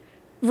 like,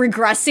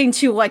 regressing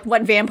to, like,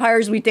 what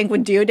vampires we think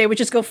would do. They would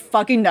just go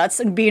fucking nuts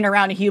and being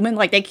around a human.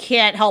 Like, they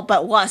can't help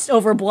but lust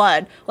over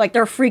blood. Like,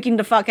 they're freaking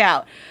the fuck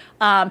out.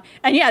 And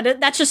yeah,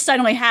 that's just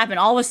suddenly happened.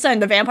 All of a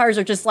sudden, the vampires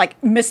are just,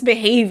 like,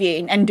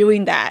 misbehaving and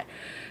doing that.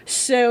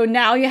 So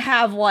now you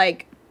have,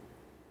 like,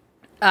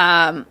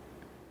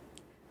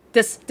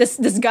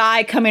 this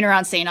guy coming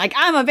around saying, like,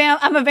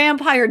 I'm a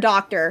vampire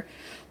doctor,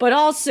 but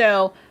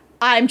also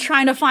I'm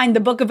trying to find the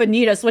Book of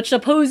Anitas, which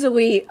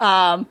supposedly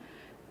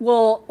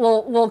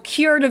will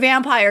cure the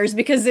vampires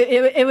because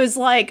it was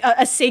like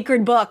a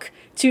sacred book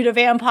to the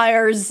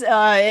vampires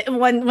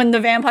when the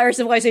vampire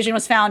civilization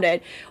was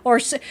founded, or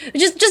just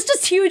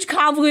this huge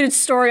convoluted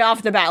story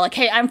off the bat. Like,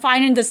 hey, I'm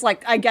finding this,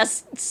 like, I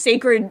guess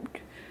sacred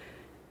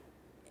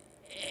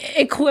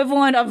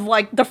equivalent of,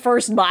 like, the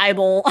first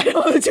Bible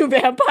to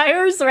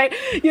vampires, right?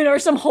 You know, or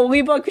some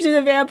holy book to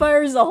the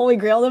vampires, the holy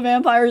grail of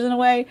vampires in a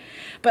way.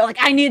 But, like,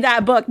 I need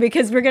that book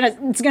because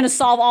it's gonna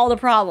solve all the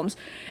problems.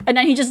 And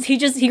then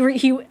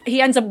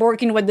he ends up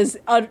working with this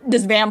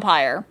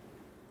vampire.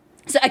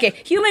 So, okay,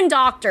 human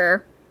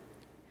doctor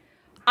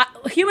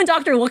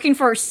looking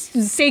for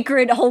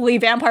sacred holy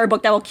vampire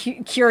book that will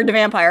cure the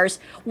vampires,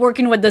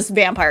 working with this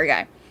vampire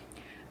guy.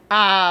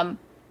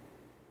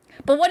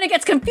 But when it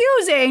gets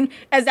confusing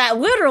is that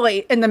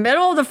literally in the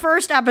middle of the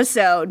first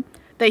episode,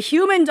 the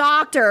human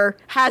doctor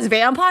has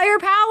vampire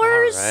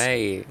powers. All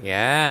right,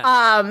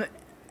 yeah.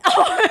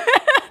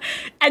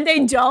 And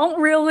they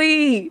don't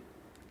really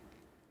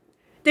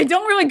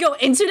go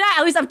into that,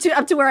 at least up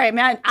to where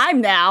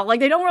I'm now.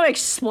 Like, they don't really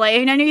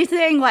explain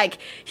anything. Like,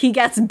 he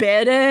gets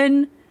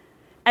bitten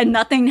and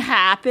nothing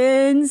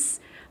happens.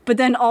 But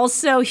then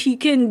also he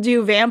can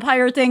do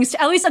vampire things.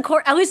 At least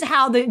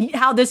how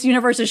this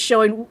universe is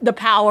showing the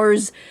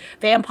powers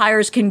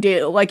vampires can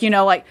do. Like, you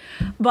know, like,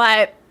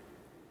 but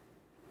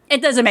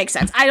it doesn't make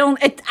sense.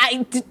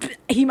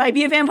 He might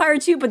be a vampire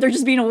too, but they're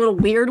just being a little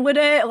weird with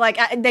it. Like,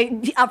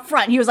 they up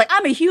front, he was like,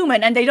 I'm a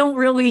human, and they don't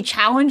really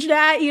challenge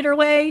that either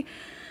way.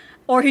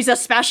 Or he's a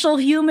special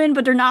human,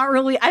 but they're not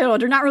really. I don't know.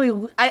 They're not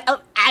really. I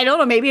don't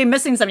know. Maybe I'm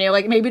missing something.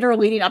 Like, maybe they're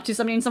leading up to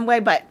something in some way,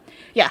 but.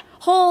 Yeah,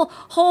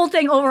 whole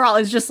thing overall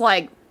is just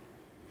like,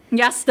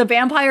 yes, the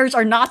vampires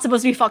are not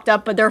supposed to be fucked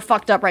up, but they're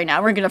fucked up right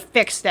now. We're gonna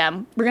fix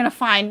them. We're gonna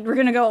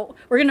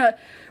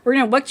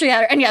look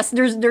together. And yes,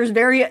 there's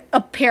very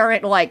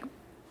apparent, like,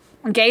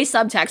 gay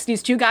subtext.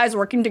 These two guys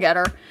working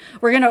together.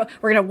 We're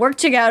gonna work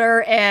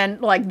together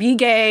and, like, be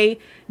gay,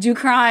 do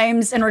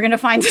crimes, and we're gonna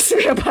find this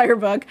vampire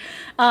book.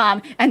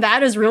 And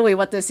that is really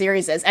what this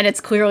series is. And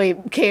it's clearly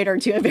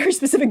catered to a very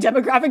specific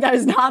demographic that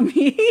is not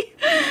me.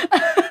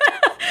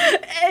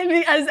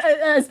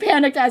 As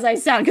panicked as I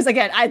sound, because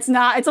again,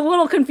 it's a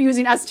little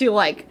confusing as to,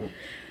 like,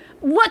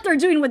 what they're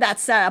doing with that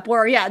setup.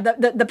 Where, yeah,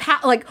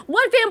 like,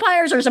 what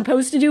vampires are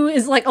supposed to do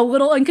is, like, a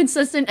little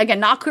inconsistent. Again,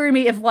 not clear to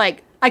me if,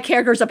 like, a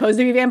character is supposed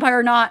to be a vampire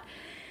or not,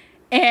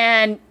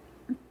 and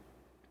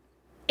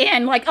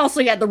like,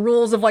 also, yeah, the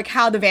rules of, like,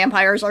 how the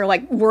vampires are,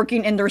 like,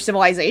 working in their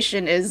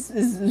civilization is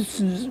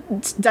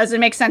doesn't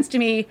make sense to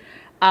me.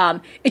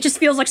 It just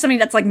feels like something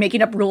that's, like,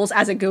 making up rules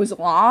as it goes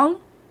along.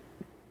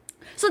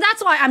 So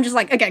that's why I'm just,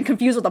 like, again,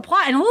 confused with the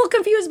plot and a little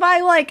confused by,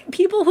 like,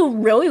 people who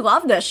really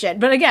love this shit.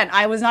 But again,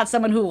 I was not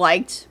someone who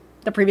liked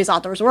the previous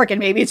author's work, and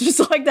maybe it's just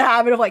like the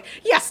habit of like,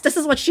 yes, this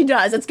is what she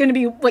does. It's gonna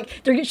be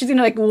like she's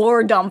gonna like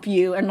lore dump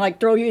you and like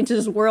throw you into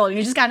this world, and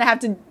you just kind of have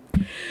to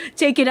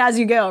take it as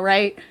you go,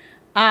 right?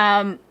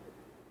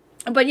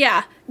 But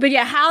yeah,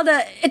 how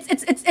the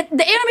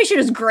the animation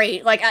is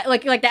great. Like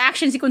the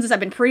action sequences have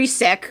been pretty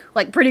sick,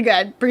 like pretty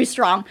good, pretty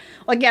strong.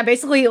 Like yeah,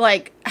 basically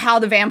like how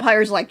the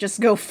vampires like just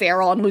go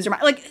feral and lose their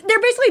mind. Like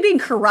they're basically being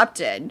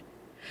corrupted.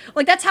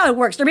 Like that's how it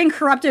works. They're being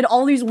corrupted.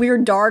 All these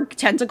weird dark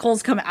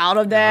tentacles come out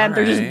of them.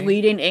 They're just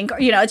bleeding ink.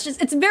 You know,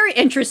 it's very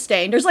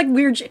interesting. There's like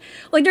weird,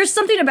 like there's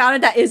something about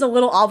it that is a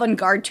little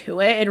avant-garde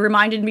to it. It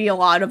reminded me a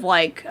lot of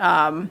like.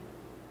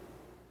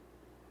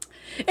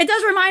 It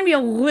does remind me a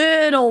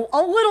little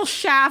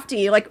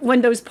Shafty, like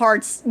when those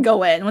parts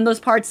go in, when those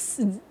parts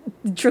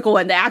trickle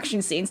in the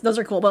action scenes. Those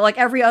are cool, but like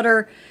every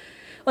other,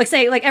 like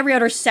say like every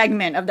other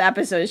segment of the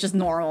episode is just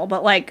normal.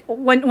 But like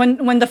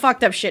when the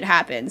fucked up shit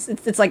happens,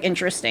 it's like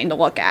interesting to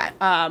look at.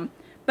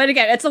 But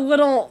again, it's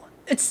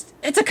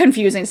a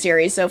confusing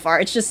series so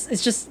far. It's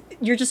just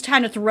you're just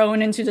kind of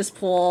thrown into this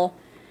pool.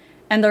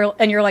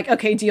 And you're like,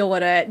 okay, deal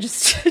with it.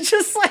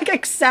 Just like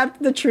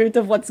accept the truth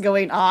of what's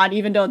going on,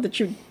 even though the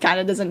truth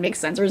kind of doesn't make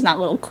sense or is not a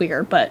little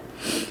clear. But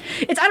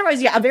it's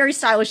otherwise, yeah, a very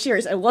stylish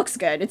series. It looks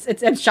good.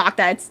 I'm shocked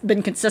that it's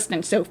been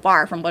consistent so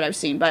far from what I've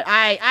seen. But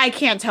I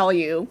can't tell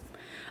you.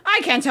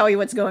 I can't tell you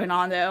what's going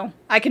on though.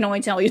 I can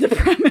only tell you the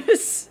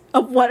premise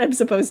of what I'm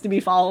supposed to be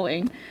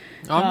following.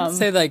 I'm gonna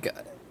say like.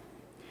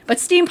 But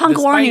steampunk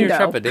warning, your though.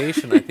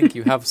 trepidation, I think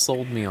you have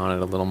sold me on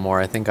it a little more.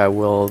 I think I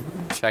will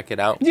check it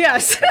out.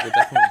 Yes. It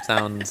definitely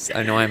sounds.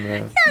 I know I'm a.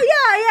 Yeah.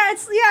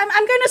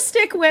 I'm gonna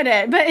stick with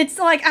it, but it's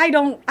like I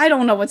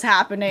don't know what's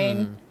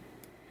happening.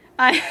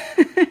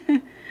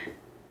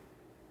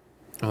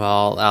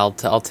 Well,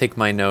 I'll take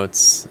my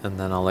notes and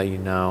then I'll let you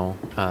know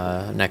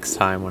next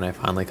time when I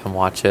finally come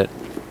watch it.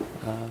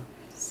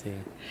 See.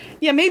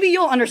 Yeah, maybe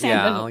you'll understand.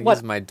 Yeah, I'll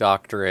use my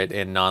doctorate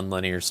in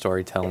nonlinear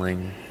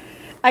storytelling.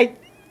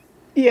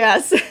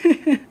 Yes.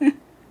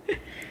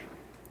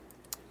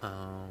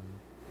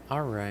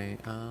 All right.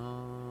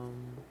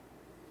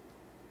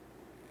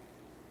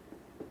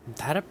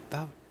 That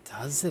about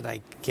does it,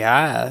 I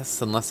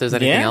guess. Unless there's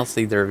anything else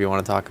either of you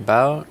want to talk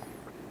about.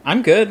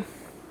 I'm good.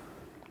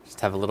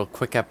 Just have a little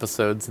quick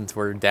episode since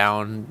we're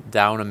down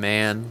a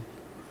man.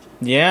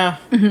 Yeah.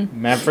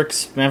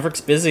 Maverick's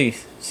busy.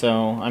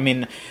 So, I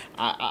mean,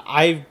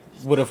 I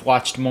would have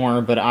watched more,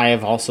 but I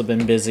have also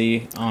been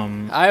busy.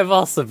 I have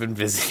also been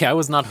busy. I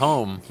was not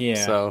home.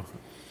 Yeah. So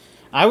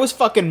I was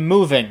fucking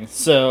moving.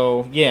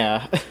 So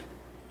yeah.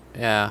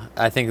 Yeah,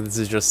 I think this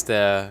is just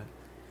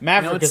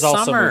Maverick is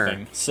also summer.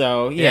 moving.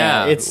 So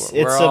yeah, it's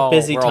a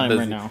busy time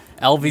right now.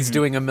 Elvie's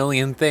doing a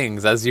million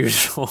things as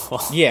usual.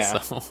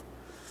 Yeah. So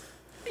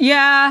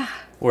Yeah.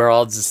 we're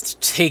all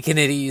just taking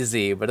it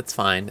easy, but it's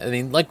fine. I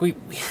mean, like we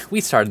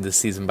started this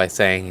season by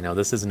saying, you know,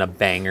 this isn't a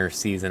banger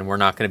season. We're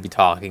not going to be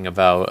talking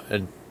about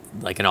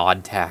like an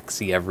odd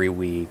taxi every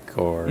week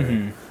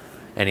or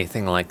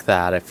anything like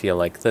that. I feel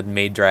like the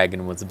Maid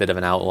Dragon was a bit of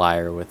an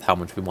outlier with how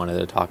much we wanted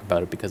to talk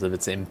about it because of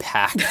its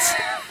impact,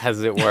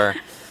 as it were.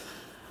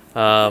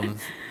 But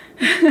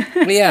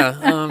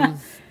yeah,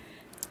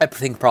 I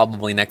think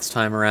probably next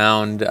time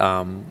around.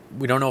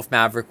 We don't know if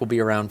Maverick will be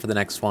around for the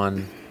next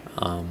one.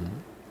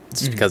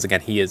 Just because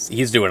again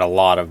he's doing a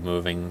lot of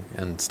moving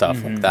and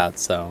stuff like that,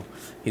 so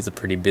he's a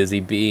pretty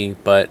busy bee.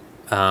 But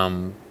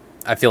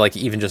I feel like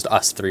even just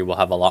us three will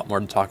have a lot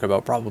more to talk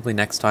about probably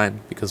next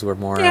time because we're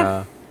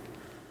more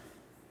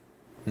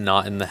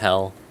not in the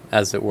hell,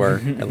 as it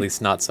were. At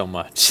least not so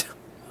much.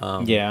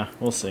 Yeah,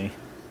 we'll see.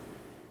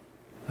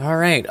 All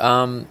right.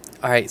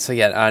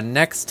 So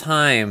next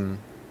time.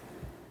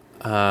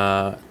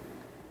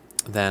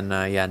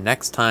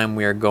 Next time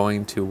we are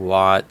going to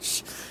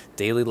watch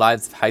Daily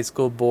Lives of High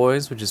School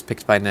Boys, which is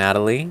picked by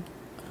Natalie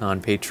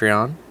on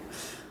Patreon.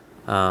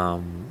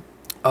 I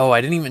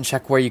didn't even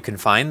check where you can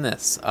find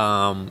this.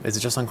 Is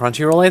it just on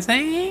Crunchyroll, I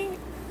think?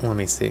 Let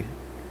me see.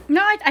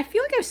 No, I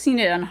feel like I've seen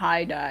it on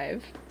High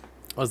Dive.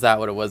 Was that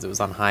what it was? It was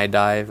on High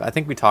Dive. I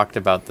think we talked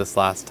about this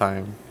last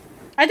time.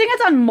 I think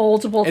it's on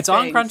multiple things. It's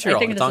on Crunchyroll. I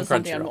think it's on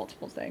something Crunchyroll. on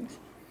multiple things.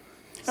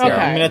 So Okay.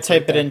 I'm going to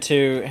type it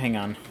into... Hang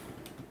on.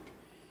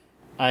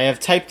 I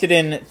have typed it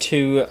in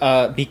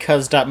to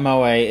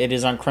because.moe. It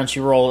is on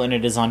Crunchyroll and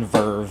it is on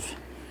Verve.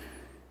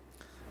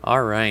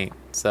 All right.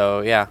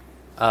 So, yeah.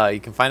 You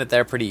can find it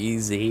there pretty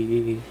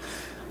easy.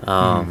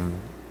 We're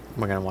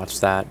going to watch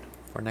that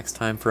for next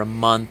time for a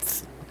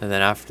month. And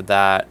then after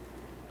that,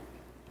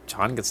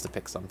 John gets to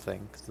pick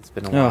something because it's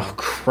been a while. Oh,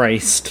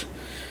 Christ.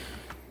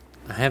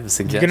 I have a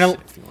suggestion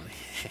if you want.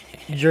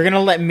 You're going to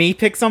let me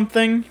pick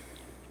something?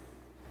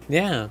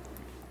 Yeah.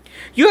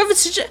 You have a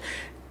suggestion?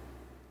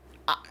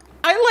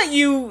 I let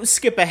you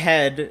skip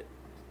ahead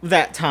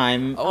that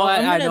time. Oh,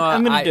 I know.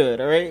 I'm gonna do it.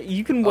 All right,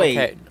 you can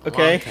wait.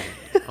 Okay.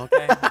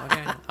 Okay.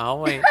 I'll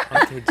wait.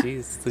 Okay.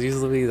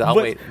 Jeez, Louise. I'll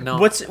wait. No.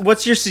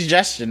 What's your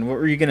suggestion? What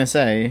were you gonna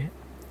say?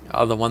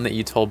 Oh, the one that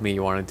you told me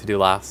you wanted to do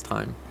last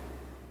time.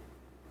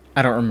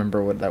 I don't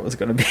remember what that was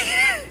gonna be.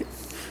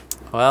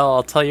 Well,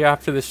 I'll tell you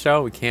after the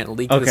show. We can't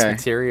leak this Okay.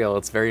 material.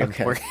 It's very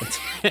Okay. important.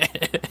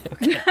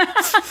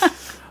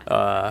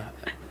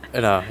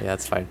 No, yeah,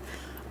 it's fine.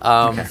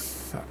 All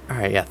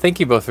right, yeah. Thank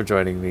you both for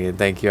joining me, and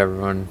thank you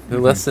everyone who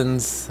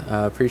listens.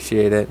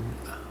 Appreciate it.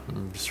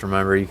 Just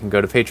remember, you can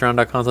go to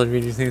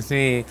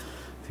patreon.com/VGThingsMe.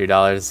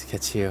 $3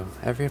 gets you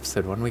every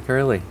episode 1 week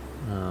early.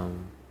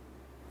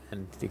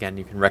 And again,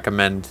 you can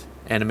recommend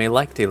anime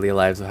like Daily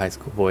Lives of High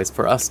School Boys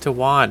for us to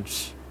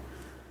watch.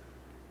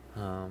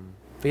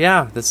 But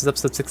yeah, this is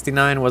episode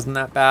 69. Wasn't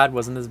that bad?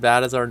 Wasn't as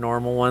bad as our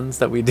normal ones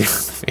that we do on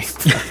the main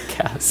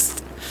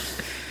podcast.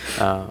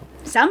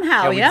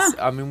 Somehow, yeah.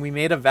 We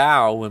made a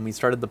vow when we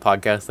started the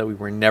podcast that we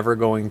were never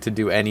going to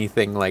do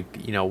anything like,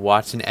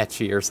 watch an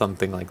ecchi or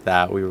something like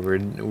that. We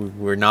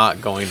were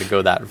not going to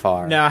go that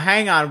far. Now,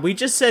 hang on. We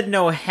just said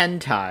no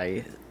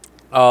hentai.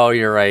 Oh,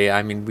 you're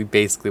right. We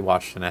basically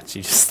watched an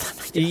ecchi just then.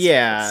 I guess.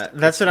 Yeah,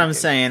 that's what I'm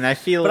saying. I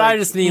feel But like... I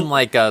just mean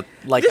this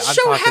This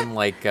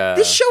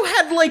show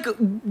had, like,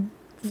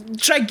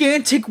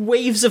 gigantic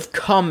waves of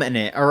cum in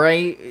it,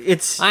 alright?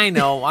 It's... I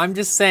know. I'm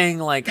just saying,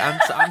 like, I'm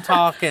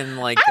talking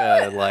like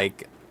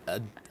Well,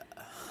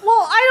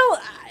 I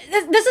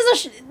don't. This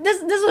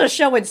is a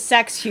show with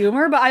sex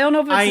humor, but I don't know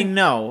if it's. I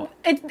know.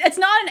 It's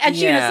not an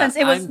ecchi in the sense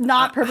it was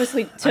not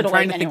purposely I'm trying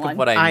titillating to think anyone. of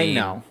what I mean. I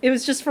know. It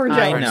was just for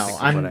I jokes. know.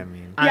 What I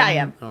mean. Yeah, I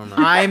am. I don't know.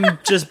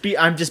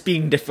 I'm just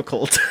being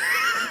difficult.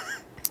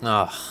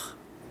 Ugh.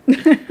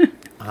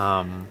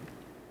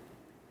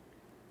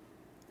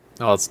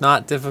 Well, it's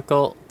not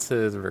difficult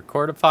to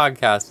record a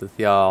podcast with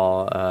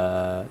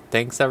y'all.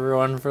 Thanks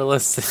everyone for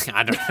listening.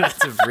 I don't know.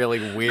 That's a really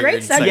weird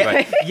Great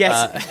segue.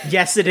 Yes,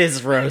 yes, it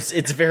is, Rose.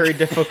 It's very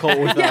difficult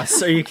with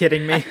us. Are you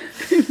kidding me?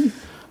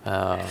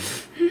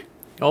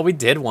 Well, we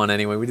did one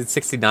anyway. We did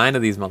 69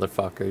 of these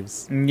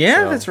motherfuckers.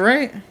 Yeah, So, that's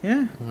right.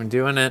 Yeah. We're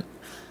doing it.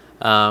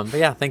 But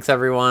yeah, thanks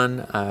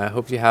everyone. I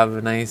hope you have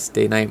a nice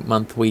day, night,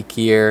 month, week,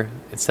 year,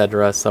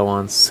 etc., so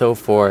on, so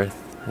forth.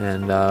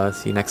 And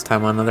see you next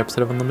time on another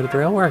episode of Unlimited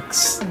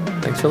Railworks.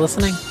 Thanks for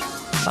listening.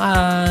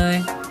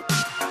 Bye.